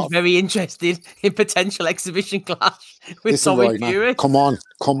Jones very interested in potential exhibition clash with Tommy Fury. Come on,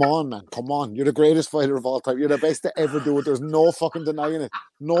 man. Come on. You're the greatest fighter of all time. You're the best to ever do it. There's no fucking denying it.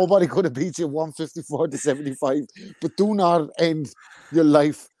 Nobody could have beat you 154-75. But do not end your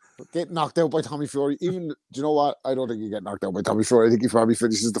life getting knocked out by Tommy Fury. Even, do you know what? I don't think you get knocked out by Tommy Fury. I think he probably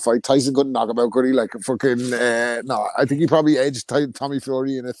finishes the fight. Tyson couldn't knock him out, could he? Like fucking no. I think he probably edged Tommy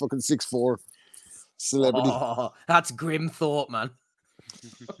Fury in a fucking 6'4". Celebrity. Oh, that's grim thought, man.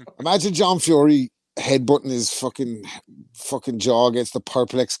 Imagine John Fury headbutting his fucking jaw against the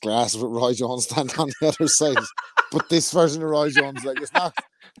perplex glass with Roy Jones standing on the other side. But this version of Roy Jones, like, it's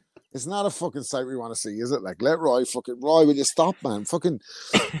not a fucking sight we want to see, is it? Like, let Roy, will you stop, man? Fucking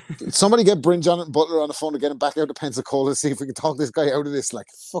somebody get Bryn Jonathan Butler on the phone to get him back out to Pensacola, see if we can talk this guy out of this. Like,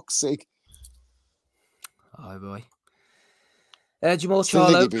 fuck's sake. Oh boy. Jamal Still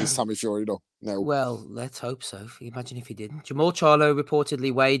think he Charlo beats Tommy Fury though. No. Well, let's hope so. Imagine if he didn't. Jamal Charlo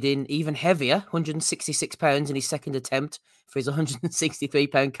reportedly weighed in even heavier, 166 pounds in his second attempt for his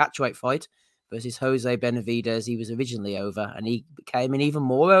 163-pound catchweight fight versus Jose Benavidez. He was originally over, and he came in even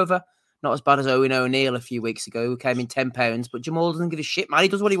more over, Not as bad as Owen O'Neill a few weeks ago, who came in 10 pounds. But Jamal doesn't give a shit, man. He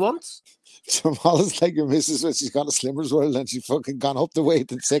does what he wants. Jamal is like your missus when she's got a Slimmers World and she's fucking gone up the weight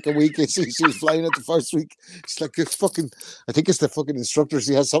the second week. And she was flying it the first week. She's like, it's fucking, I think it's the fucking instructor.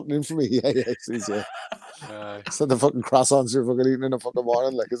 She has something in for me. Yeah. It's not the fucking croissants you're fucking eating in the fucking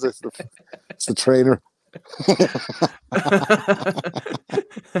morning. Like, it's the trainer.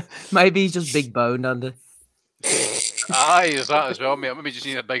 Maybe he's just big boned, Andy. Aye, is that as well, mate? Maybe just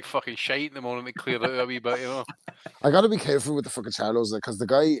need a big fucking shite in the morning to clear it out a wee bit, you know. I gotta be careful with the fucking Charlos, like, because the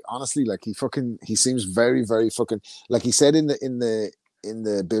guy, honestly, like, he seems very, very fucking, like he said in the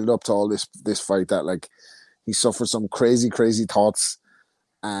build up to all this fight that like he suffered some crazy thoughts,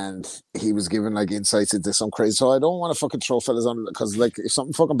 and he was given like insights into some crazy. So I don't want to fucking throw fellas on, because like if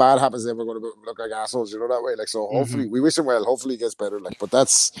something fucking bad happens, then we're going to look like assholes, you know, that way. Like, so hopefully we wish him well. Hopefully he gets better. Like, but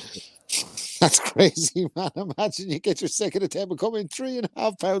that's crazy, man. Imagine you get your second attempt and come in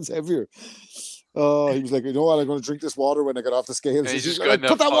 3.5 pounds heavier. Oh, he was like, you know what? I'm going to drink this water when I get off the scales. Yeah, He's like,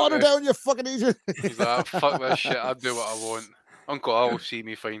 put that water down, you fucking idiot. He's like, fuck this shit. I'll do what I want. Uncle Al will see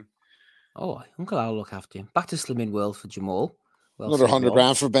me fine. Oh, Uncle Al will look after him. Back to slimming world for Jamal. Well, another 100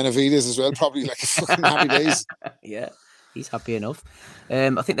 grand for Benavidez as well. Probably like fucking happy days. Yeah, he's happy enough. I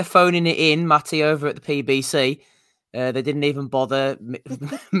think they're phoning it in, Matty, over at the PBC. They didn't even bother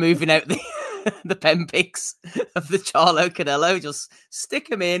moving out the pen picks of the Charlo Canelo. Just stick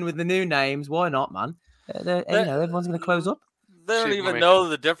them in with the new names. Why not, man? Everyone's going to close up. They don't even know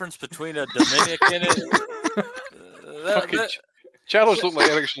the difference between a Dominican and... Charlos look like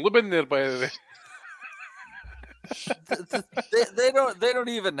Erickson Lubin there, by the way. They don't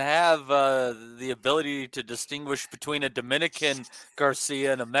even have the ability to distinguish between a Dominican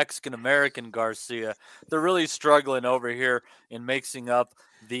Garcia and a Mexican American Garcia. They're really struggling over here in mixing up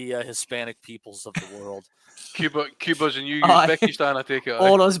the Hispanic peoples of the world. Cuba's and Uzbekistan, I take it.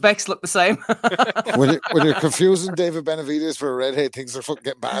 All Uzbeks look the same. when you're confusing David Benavidez for a redhead, things are fucking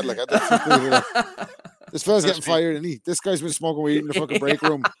getting bad. Like, this fella's getting fired, and this guy's been smoking weed in the fucking break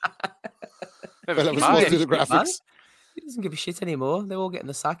room. Well, I was supposed to do the graphics. He doesn't give a shit anymore. They're all getting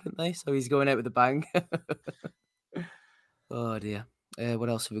the sack, aren't they? So he's going out with a bang. Oh dear. What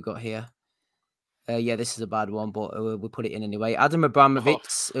else have we got here? Yeah, this is a bad one, but we'll put it in anyway. Adam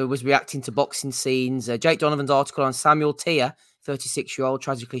Abramovich was reacting to boxing scenes. Jake Donovan's article on Samuel Tia, 36-year-old,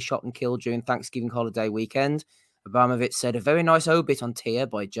 tragically shot and killed during Thanksgiving holiday weekend. Abramovich said, a very nice obit on Tia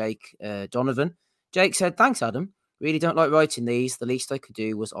by Jake Donovan. Jake said, thanks, Adam. Really don't like writing these. The least I could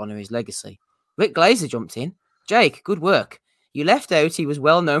do was honour his legacy. Rick Glazer jumped in. Jake, good work. You left out he was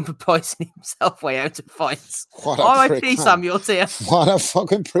well known for poisoning himself way out of fights. R.I.P. Samuel Tia. What a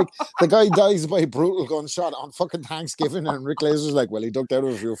fucking prick. The guy dies by a brutal gunshot on fucking Thanksgiving, and Rick Glazer's like, well, he ducked out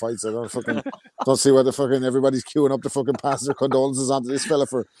of a few fights. I don't see why the fucking everybody's queuing up to fucking pass their condolences onto this fella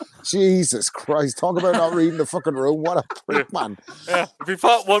for Jesus Christ. Talk about not reading the fucking room. What a prick, man. Yeah, if he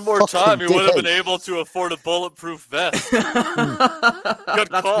fought one more time, he would have been able to afford a bulletproof vest. Good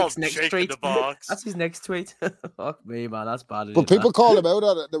call, Jake in the box. That's his next tweet. Fuck me, man. That's bad. But people called him out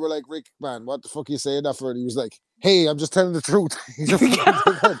on it. They were like, Rick, man, what the fuck are you saying that for? And he was like, hey, I'm just telling the truth.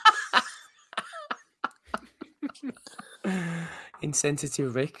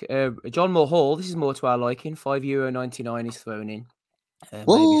 Insensitive Rick. John Mulhall, this is more to our liking. €5.99 is thrown in. Maybe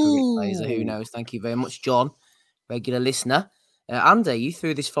for Rick Glazer, who knows? Thank you very much, John. Regular listener. Andy, you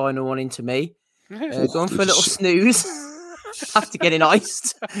threw this final one into me. Going for a little snooze. After getting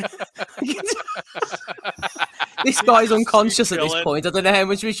iced. This guy's unconscious at this point. I don't know how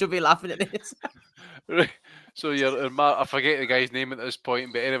much we should be laughing at this. So I forget the guy's name at this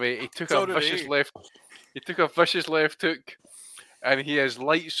point, but anyway, he took a vicious left. He took a vicious left hook, and he has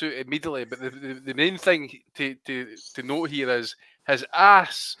light suit immediately. But the main thing to note here is his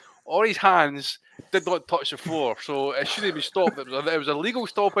ass or his hands did not touch the floor, so it shouldn't be stopped. It was a legal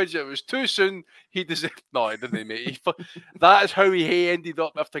stoppage. It was too soon. He deserved. No, he didn't, mate. That is how he ended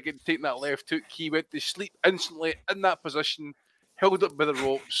up after taking that left hook. He went to sleep instantly in that position, held up by the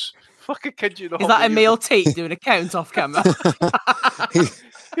ropes. Fucking kid you not. Is that Emil Tate doing a count off camera?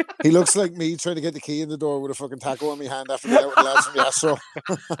 He looks like me trying to get the key in the door with a fucking tackle on my hand after the out with the lads from the Astro.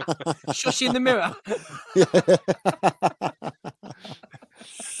 Shush in the mirror.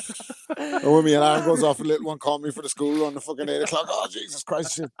 Or when my alarm goes off, a little one called me for the school run, the fucking 8 o'clock. Oh, Jesus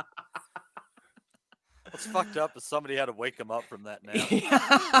Christ. Shit. What's fucked up is somebody had to wake him up from that nap.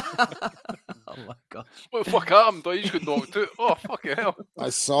 Oh my gosh. What the fuck happened? I just got knocked out. Oh, fucking hell. I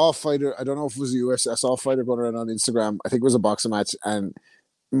saw a fighter, I don't know if it was a UFC, I saw a fighter going around on Instagram. I think it was a boxing match, and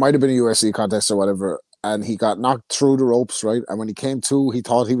it might have been a UFC contest or whatever. and he got knocked through the ropes, right? And when he came to, he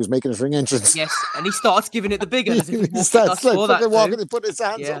thought he was making his ring entrance. Yes, and he starts giving it the big one as if He he starts like fucking walking, too. he put his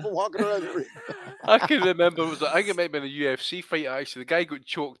hands Yeah. up and walking around the ring. I can remember I think it might have been a UFC fight actually. The guy got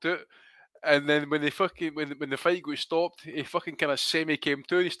choked out, and then when the fight got stopped, he fucking kind of semi came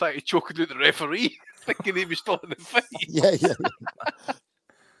to and he started choking out the referee, thinking he was still in the fight. Yeah.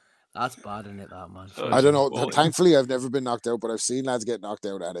 That's bad, isn't it, that man? I don't know. Thankfully, I've never been knocked out, but I've seen lads get knocked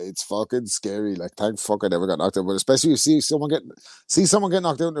out at it. It's fucking scary. Like, thank fuck I never got knocked out. But especially you see someone get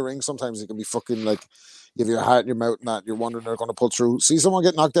knocked out in the ring. Sometimes it can be fucking like you have your heart in your mouth and that you're wondering they're going to pull through. See someone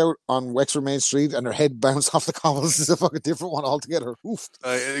get knocked out on Wexford Main Street and their head bounced off the cobbles is a fucking different one altogether. Oof.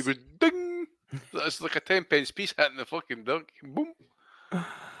 And it goes ding. That's like a 10-pence piece hitting the fucking dog. Boom.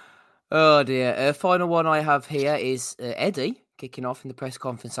 Oh dear. Final one I have here is Eddie kicking off in the press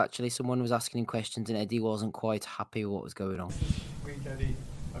conference. Actually, someone was asking him questions and Eddie wasn't quite happy with what was going on. Eddie,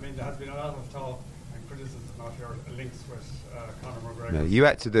 I mean, there has been a lot of talk and criticism of your links with Conor McGregor. No, you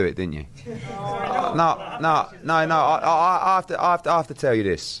had to do it, didn't you? No. I have to tell you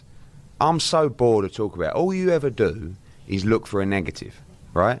this. I'm so bored of talking about it. All you ever do is look for a negative,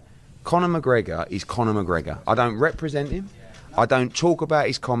 right? Conor McGregor is Conor McGregor. I don't represent him. I don't talk about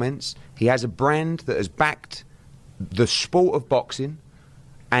his comments. He has a brand that has backed the sport of boxing,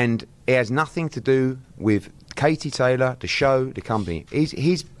 and it has nothing to do with Katie Taylor, the show, the company.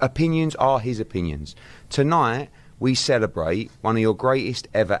 His opinions are his opinions. Tonight, we celebrate one of your greatest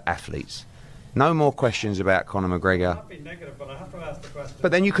ever athletes. No more questions about Conor McGregor. Not being negative, but I have to ask the question.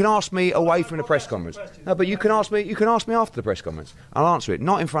 But then you can ask me away from the press conference. No, but you can ask me after the press conference. I'll answer it.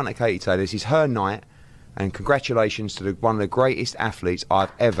 Not in front of Katie Taylor. This is her night, and congratulations to one of the greatest athletes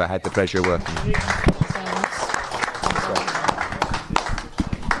I've ever had the pleasure of working with.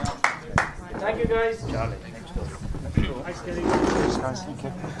 Thank you, guys. Charlie.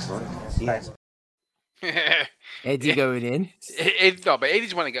 Thanks, Eddie going in. No, but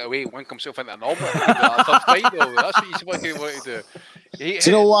Eddie's want to get away, want himself into an omelette. That's what he's want to do. Do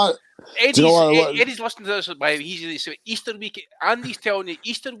you know what? Eddie's listening to this. He's Easter weekend. Andy's telling you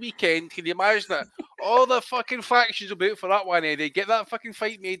Easter weekend. Can you imagine that? All the fucking factions will be out for that one, Eddie. Get that fucking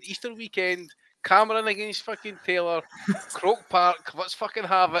fight made Easter weekend. Cameron against fucking Taylor. Croke Park. Let's fucking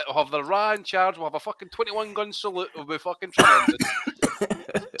have it. We'll have the Ra in charge. We'll have a fucking 21 gun salute. We'll be fucking tremendous.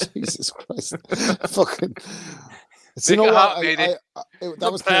 Jesus Christ. Fucking. You know what?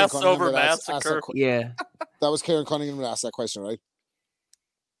 That was Passover massacre. Yeah. That was Kieran Cunningham that asked that question, right?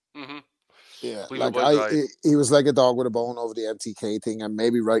 Mm-hmm. Yeah, he was like a dog with a bone over the MTK thing, and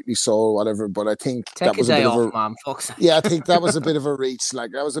maybe rightly so or whatever. But I think that was a bit of a man. Fuck's sake. Yeah, I think that was a bit of a reach.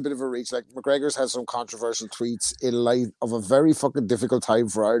 Like McGregor's had some controversial tweets in light of a very fucking difficult time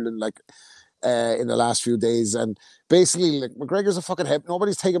for Ireland. Like in the last few days, and basically, like, McGregor's a fucking head.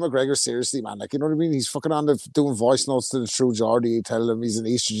 Nobody's taking McGregor seriously, man. Like, you know what I mean? He's fucking on doing voice notes to the True Geordie, telling him he's an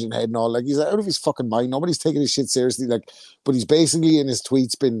estrogen head and all. Like, he's out of his fucking mind. Nobody's taking his shit seriously. Like, but he's basically in his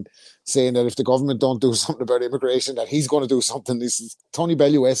tweets been saying that if the government don't do something about immigration, that he's going to do something. This is Tony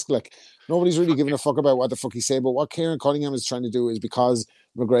Bellew-esque. Like, nobody's really giving a fuck about what the fuck he's saying. But what Kieran Cunningham is trying to do is, because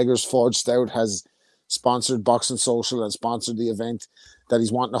McGregor's Forged Stout has sponsored Boxing Social and sponsored the event, that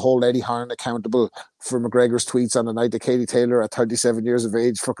he's wanting to hold Eddie Hearn accountable for McGregor's tweets on the night that Katie Taylor, at 37 years of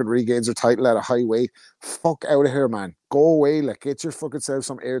age, fucking regains her title at a high weight. Fuck out of here, man. Go away. Like, get your fucking self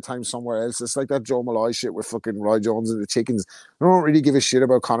some airtime somewhere else. It's like that Joe Malloy shit with fucking Roy Jones and the chickens. I don't really give a shit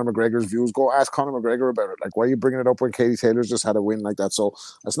about Conor McGregor's views. Go ask Conor McGregor about it. Like, why are you bringing it up when Katie Taylor's just had a win like that? So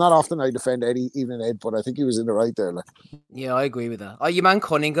it's not often I defend Eddie, even Ed, but I think he was in the right there. Like, yeah, I agree with that. Oh, your man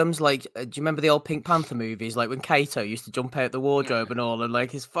Cunningham's like, do you remember the old Pink Panther movies? Like when Kato used to jump out the wardrobe and all, and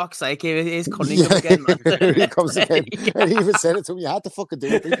like, his fuck's sake, here's Cunningham again, man. Here he comes again. And he even said it to me. You had to fucking do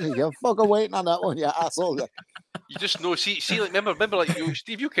it, didn't you? You're fucking waiting on that one, you asshole. Like, you just know. See, like, remember, like you,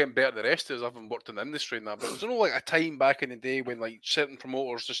 Steve, you came better than the rest of us. I haven't worked in the industry and that, but there's like a time back in the day when like certain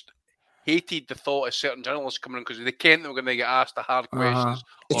promoters just hated the thought of certain journalists coming in because they can't. They were going to get asked the hard questions.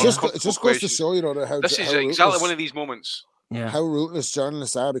 It just goes to show, you know, how this is exactly one of these moments. Yeah. How ruthless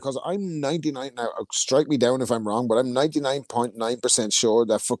journalists are, because I'm 99 now. Strike me down if I'm wrong, but I'm 99.9% sure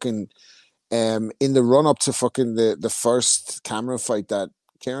that fucking in the run up to fucking the first Cameron fight, that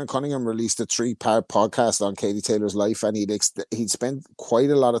Kieran Cunningham released a 3-part podcast on Katie Taylor's life, and he'd spent quite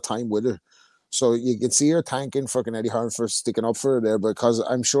a lot of time with her. So you can see her thanking fucking Eddie Hearn for sticking up for her there, because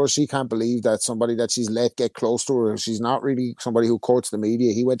I'm sure she can't believe that somebody that she's let get close to her, she's not really somebody who courts the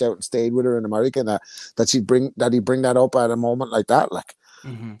media. He went out and stayed with her in America, and that he'd bring that up at a moment like that. Like,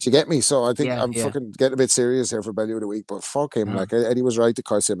 do you get me? So I think I'm fucking getting a bit serious here for Belly of the Week, but fuck him. Like, Eddie was right to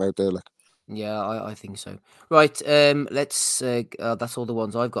curse him out there. Like, Yeah, I think so. Right, let's. That's all the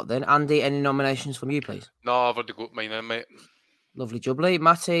ones I've got then. Andy, any nominations from you, please? No, I've already got mine in, mate. Lovely jubbly.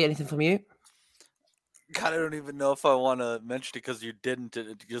 Matty, anything from you? God, I don't even know if I want to mention it because you didn't.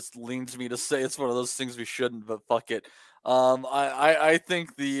 It just leans me to say it's one of those things we shouldn't, but fuck it. I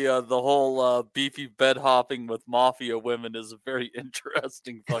think the whole beefy bed hopping with mafia women is a very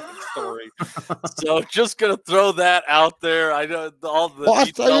interesting fucking story. So just gonna throw that out there. I know all the What? I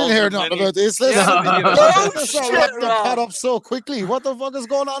details didn't hear are nothing many. about this. Yeah, Let's no not shit, wrap the Rob. pot up so quickly. What the fuck is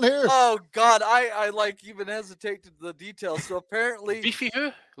going on here? Oh God, I like even hesitate to the details. So apparently, Beefy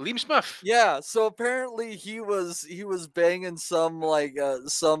who? Liam Smith. yeah. So apparently he was banging some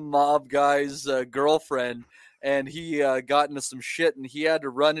some mob guy's girlfriend, and he got into some shit, and he had to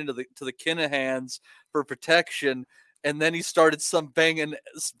run into the Kinahans for protection. And then he started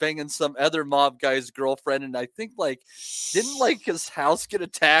banging some other mob guy's girlfriend, and I think didn't his house get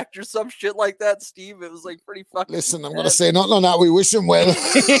attacked or some shit like that, Steve? It was like pretty fucking. Listen, I'm going to say nothing on that. We wish him well.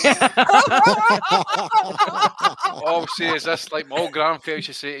 All say is this, like my old grandfather used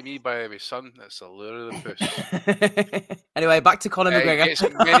to say to me, by the way, son, it's a lure of the puss. Anyway, back to Conor McGregor. It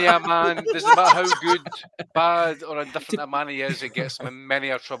gets many a man, doesn't matter how good, bad, or indifferent a man he is, it gets him in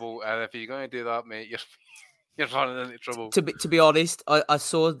many a trouble. And if you're going to do that, mate, you're running into trouble. To be honest, I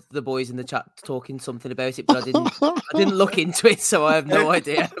saw the boys in the chat talking something about it, but I didn't look into it, so I have no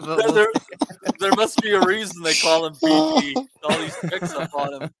idea. There must be a reason they call him Beefy. All these picks up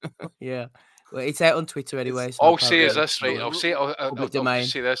on him. Yeah, well, it's out on Twitter anyway. So I'll say is this, right? I'll say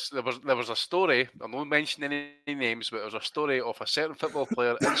this. There was a story. I'm not mentioning any names, but there was a story of a certain football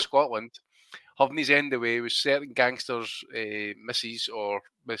player in Scotland having his end away with certain gangsters' misses or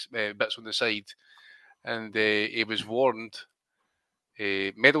bits on the side. And he was warned,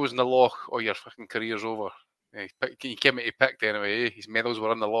 medals in the loch or your fucking career's over. He came to picked anyway. His medals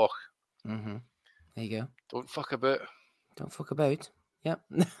were in the loch. Mm-hmm. There you go. Don't fuck about. Don't fuck about. Yep.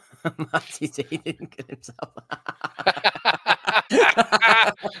 Matty didn't get himself.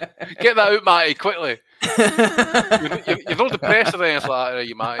 Get that out, Matty, quickly. You're not depressed or anything like that, are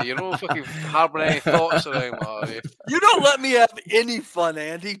you, Matty? You're not fucking harbouring any thoughts or anything like that. You don't let me have any fun,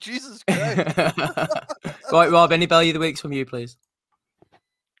 Andy. Jesus Christ. Right, Rob, any Belly of the Weeks from you, please?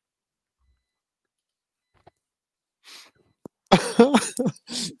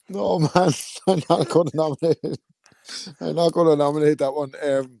 No, man. I'm not going to nominate it. I'm not going to nominate that one.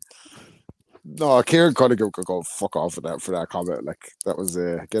 No, Kieran Cunningham could go fuck off for that comment. Like, that was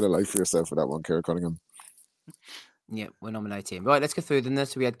get a life for yourself for that one, Kieran Cunningham. Yeah, we're nominating him. Right, let's go through them there.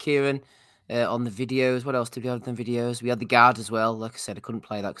 So we had Kieran on the videos. What else did we have on the videos? We had the guard as well. Like I said, I couldn't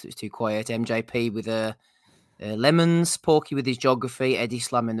play that because it was too quiet. MJP with Lemons, Porky with his geography, Eddie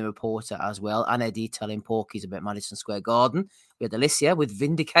slamming the reporter as well, and Eddie telling Porky's about Madison Square Garden. We had Alicia with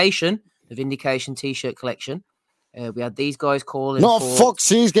Vindication, the Vindication t-shirt collection. We had these guys calling. No, fuck,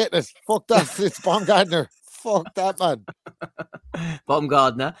 she's getting it. Fuck that. It's Baumgartner. Fuck that, man.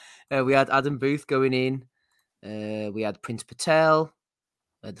 Baumgartner. We had Adam Booth going in. We had Prince Patel.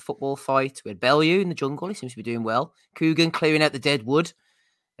 The football fight. We had Bellew in the jungle. He seems to be doing well. Coogan clearing out the dead wood.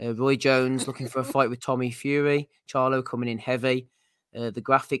 Roy Jones looking for a fight with Tommy Fury. Charlo coming in heavy. The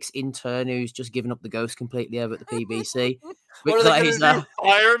graphics intern who's just given up the ghost completely over at the PBC. What are they gonna do?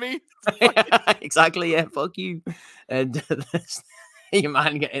 Fire me? Exactly, yeah, fuck you. And your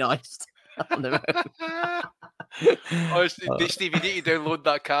man getting iced on the road. Honestly, Steve, you need to download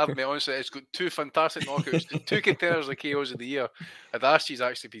that card, mate. Honestly, it's got 2 fantastic knockouts, 2 containers of KOs of the year. I'd asked you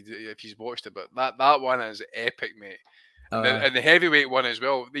actually if he's watched it, but that one is epic, mate. And the heavyweight one as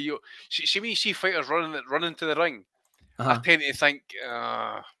well. See when you see fighters running to the ring, I tend to think,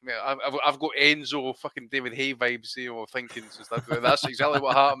 I've got Enzo fucking David Hay vibes, thinking stuff. That's exactly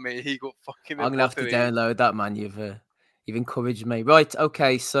what happened, mate. He got fucking. I'm gonna have to download that, man. You've encouraged me. Right,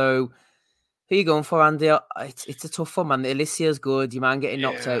 okay. So who are you going for, Andy? It's a tough one, man. Alicia's good. Your man getting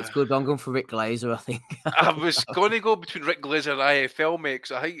knocked out. It's good. But I'm going for Rick Glazer, I think. I was going to go between Rick Glazer and IFL, mate,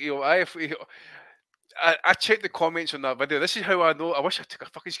 because I think I checked the comments on that video. This is how I know. I wish I took a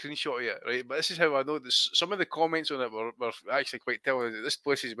fucking screenshot of it, right? But this is how I know that some of the comments on it were actually quite telling. That this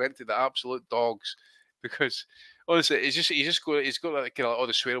place has went to the absolute dogs, because honestly, he's got like kind of all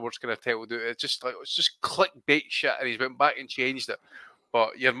the swear words kind of titled. It's just clickbait shit, and he's went back and changed it.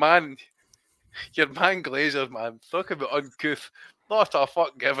 But your man Glazer, man, talk about uncouth. Not a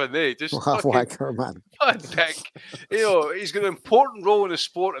fuck given, eh? Just whacker, man. What a dick. He's got an important role in the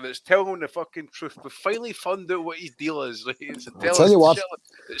sport, and it's telling the fucking truth. We finally found out what his deal is, right? It's I'll tell you what.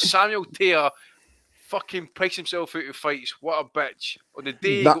 That Samuel Taylor fucking priced himself out of fights. What a bitch. On the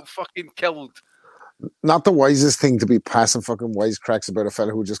day he got fucking killed. Not the wisest thing to be passing fucking wisecracks about a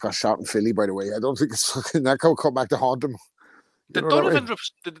fella who just got shot in Philly, by the way. I don't think it's fucking that could come back to haunt him. Did Donovan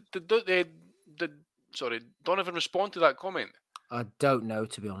Donovan respond to that comment? I don't know,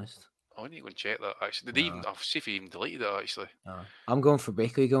 to be honest. I need to go and check that, actually. Did he even, I'll see if he even deleted it, actually. No. I'm going for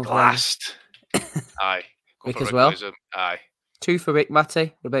Rick. Are you going for Blast? Aye. Rick as well? Aye. 2 for Rick,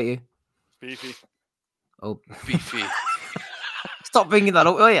 Matty. What about you? Beefy. Oh. Beefy. Stop bringing that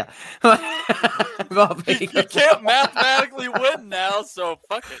up, will you? Rob, you can't mathematically win now, so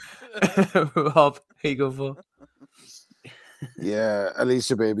fuck it. Rob, who you go for? Yeah,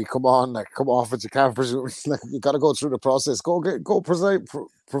 Alicia, baby, come on, like, come off it. You can't presume. Like, you got to go through the process. Go provide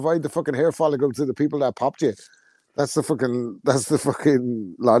the fucking hair follicle to the people that popped you. That's the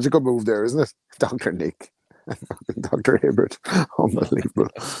fucking logical move there, isn't it, Dr. Nick? Dr. Hibbert. Unbelievable.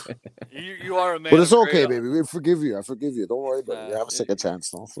 You are a man. But it's okay, baby. We forgive you. I forgive you. Don't worry about it. You have a second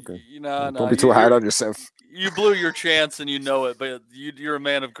chance. No, it's okay. Don't be too hard on yourself. You blew your chance and you know it, but you're a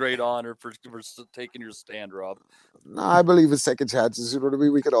man of great honor for taking your stand, Rob. No, I believe in second chances. You know what I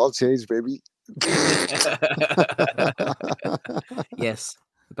mean? We can all change, baby. Yes.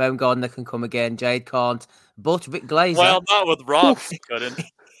 Baumgartner can come again. Jade can't. But Rick Glazer. Well, not with Rob. He couldn't.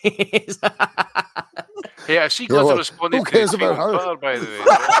 Yeah, she got to respond to cares about her? Twitter, by the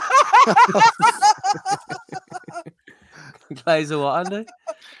way. Glazer what, Andy?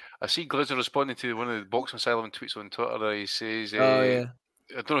 I see Glazer responding to one of the Boxing Asylum tweets on Twitter. He says, yeah.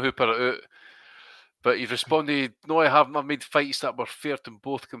 I don't know who put it out, but he responded, no, I haven't. I've made fights that were fair to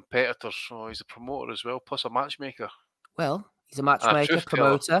both competitors. So he's a promoter as well, plus a matchmaker. Well, he's a matchmaker,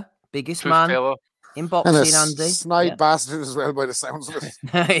 promoter, biggest truth man teller. in boxing, and a Andy. Snipe bastard as well, by the sounds of it.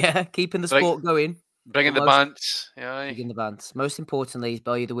 Yeah, keeping the sport going. Bringing the bants. Yeah, bringing the bants. Most importantly, he's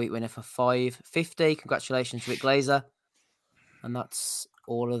Value of the Week winner for $5.50. Congratulations, Rick Glazer. And that's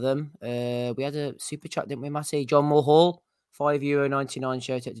all of them. We had a super chat, didn't we, Matty? John Mulhall, €5.99.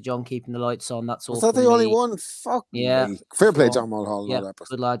 Shout out to John, keeping the lights on. That's all. Was that the only one? Fuck me. Fair play, John Mulhall. Yeah,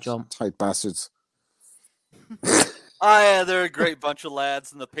 good lad, John. Tight bastards. Yeah, they're a great bunch of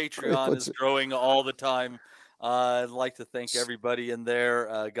lads, and the Patreon is growing all the time. I'd like to thank everybody in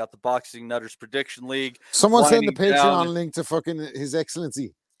there. Got the Boxing Nutters Prediction League. Someone send the Patreon link to fucking His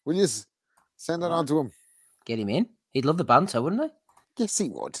Excellency. Will you send that on to him? Get him in. He'd love the banter, wouldn't he? Yes, he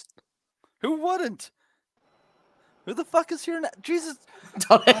would. Who wouldn't? Who the fuck is here now? Jesus.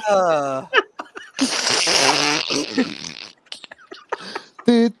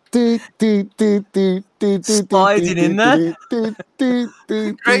 Sliding in there.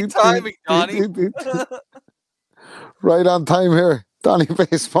 Great timing, Donnie. Right on time here, Donnie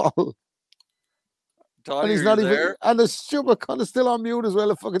Baseball. Donnie, and he's not even there? And the stupid cunt is still on mute as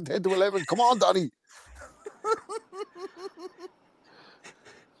well at fucking 10 to 11. Come on, Donnie.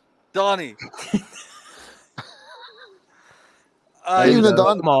 Donnie. Even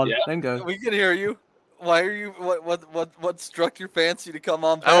Don. Come on, then go. We can hear you. Why are you? What struck your fancy to come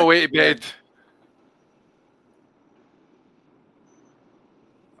on back? Oh, wait, bed.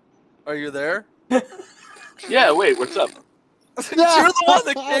 Are you there? Yeah, wait, what's up? You're the one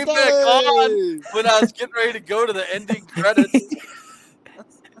that came back on when I was getting ready to go to the ending credits.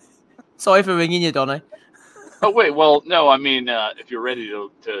 Sorry for ringing you, Donnie. Oh wait, well, no, I mean, if you're ready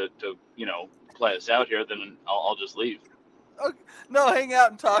to play us out here, then I'll just leave. Okay. No, hang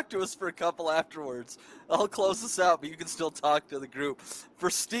out and talk to us for a couple afterwards. I'll close this out, but you can still talk to the group. For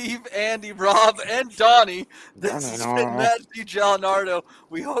Steve, Andy, Rob, and Donnie, this has been Matt DiGianardo.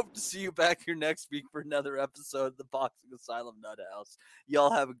 We hope to see you back here next week for another episode of the Boxing Asylum Nuthouse.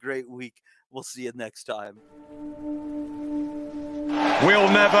 Y'all have a great week. We'll see you next time. We'll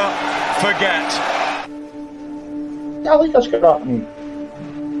never forget. I think that's good happening.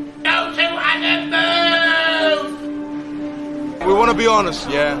 Go to move! We want to be honest,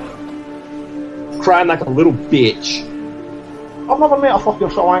 yeah? Crying like a little bitch. I've never met a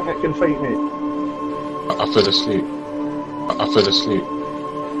fucking swank that can fight me. I fell asleep.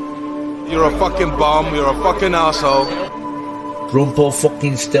 You're a fucking bum, you're a fucking asshole. Rumpo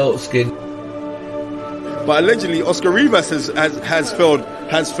fucking Steltskin. But allegedly, Oscar Rivas has failed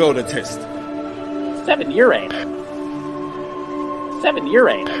a test. 7 year ain't.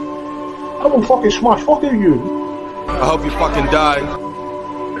 I will fucking smash fucking you. I hope you fucking die.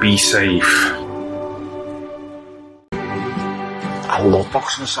 Be safe. I love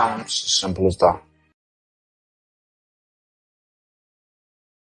Boxing Asylum. It's as simple as that.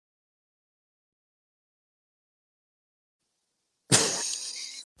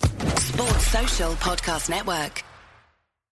 Sports Social Podcast Network.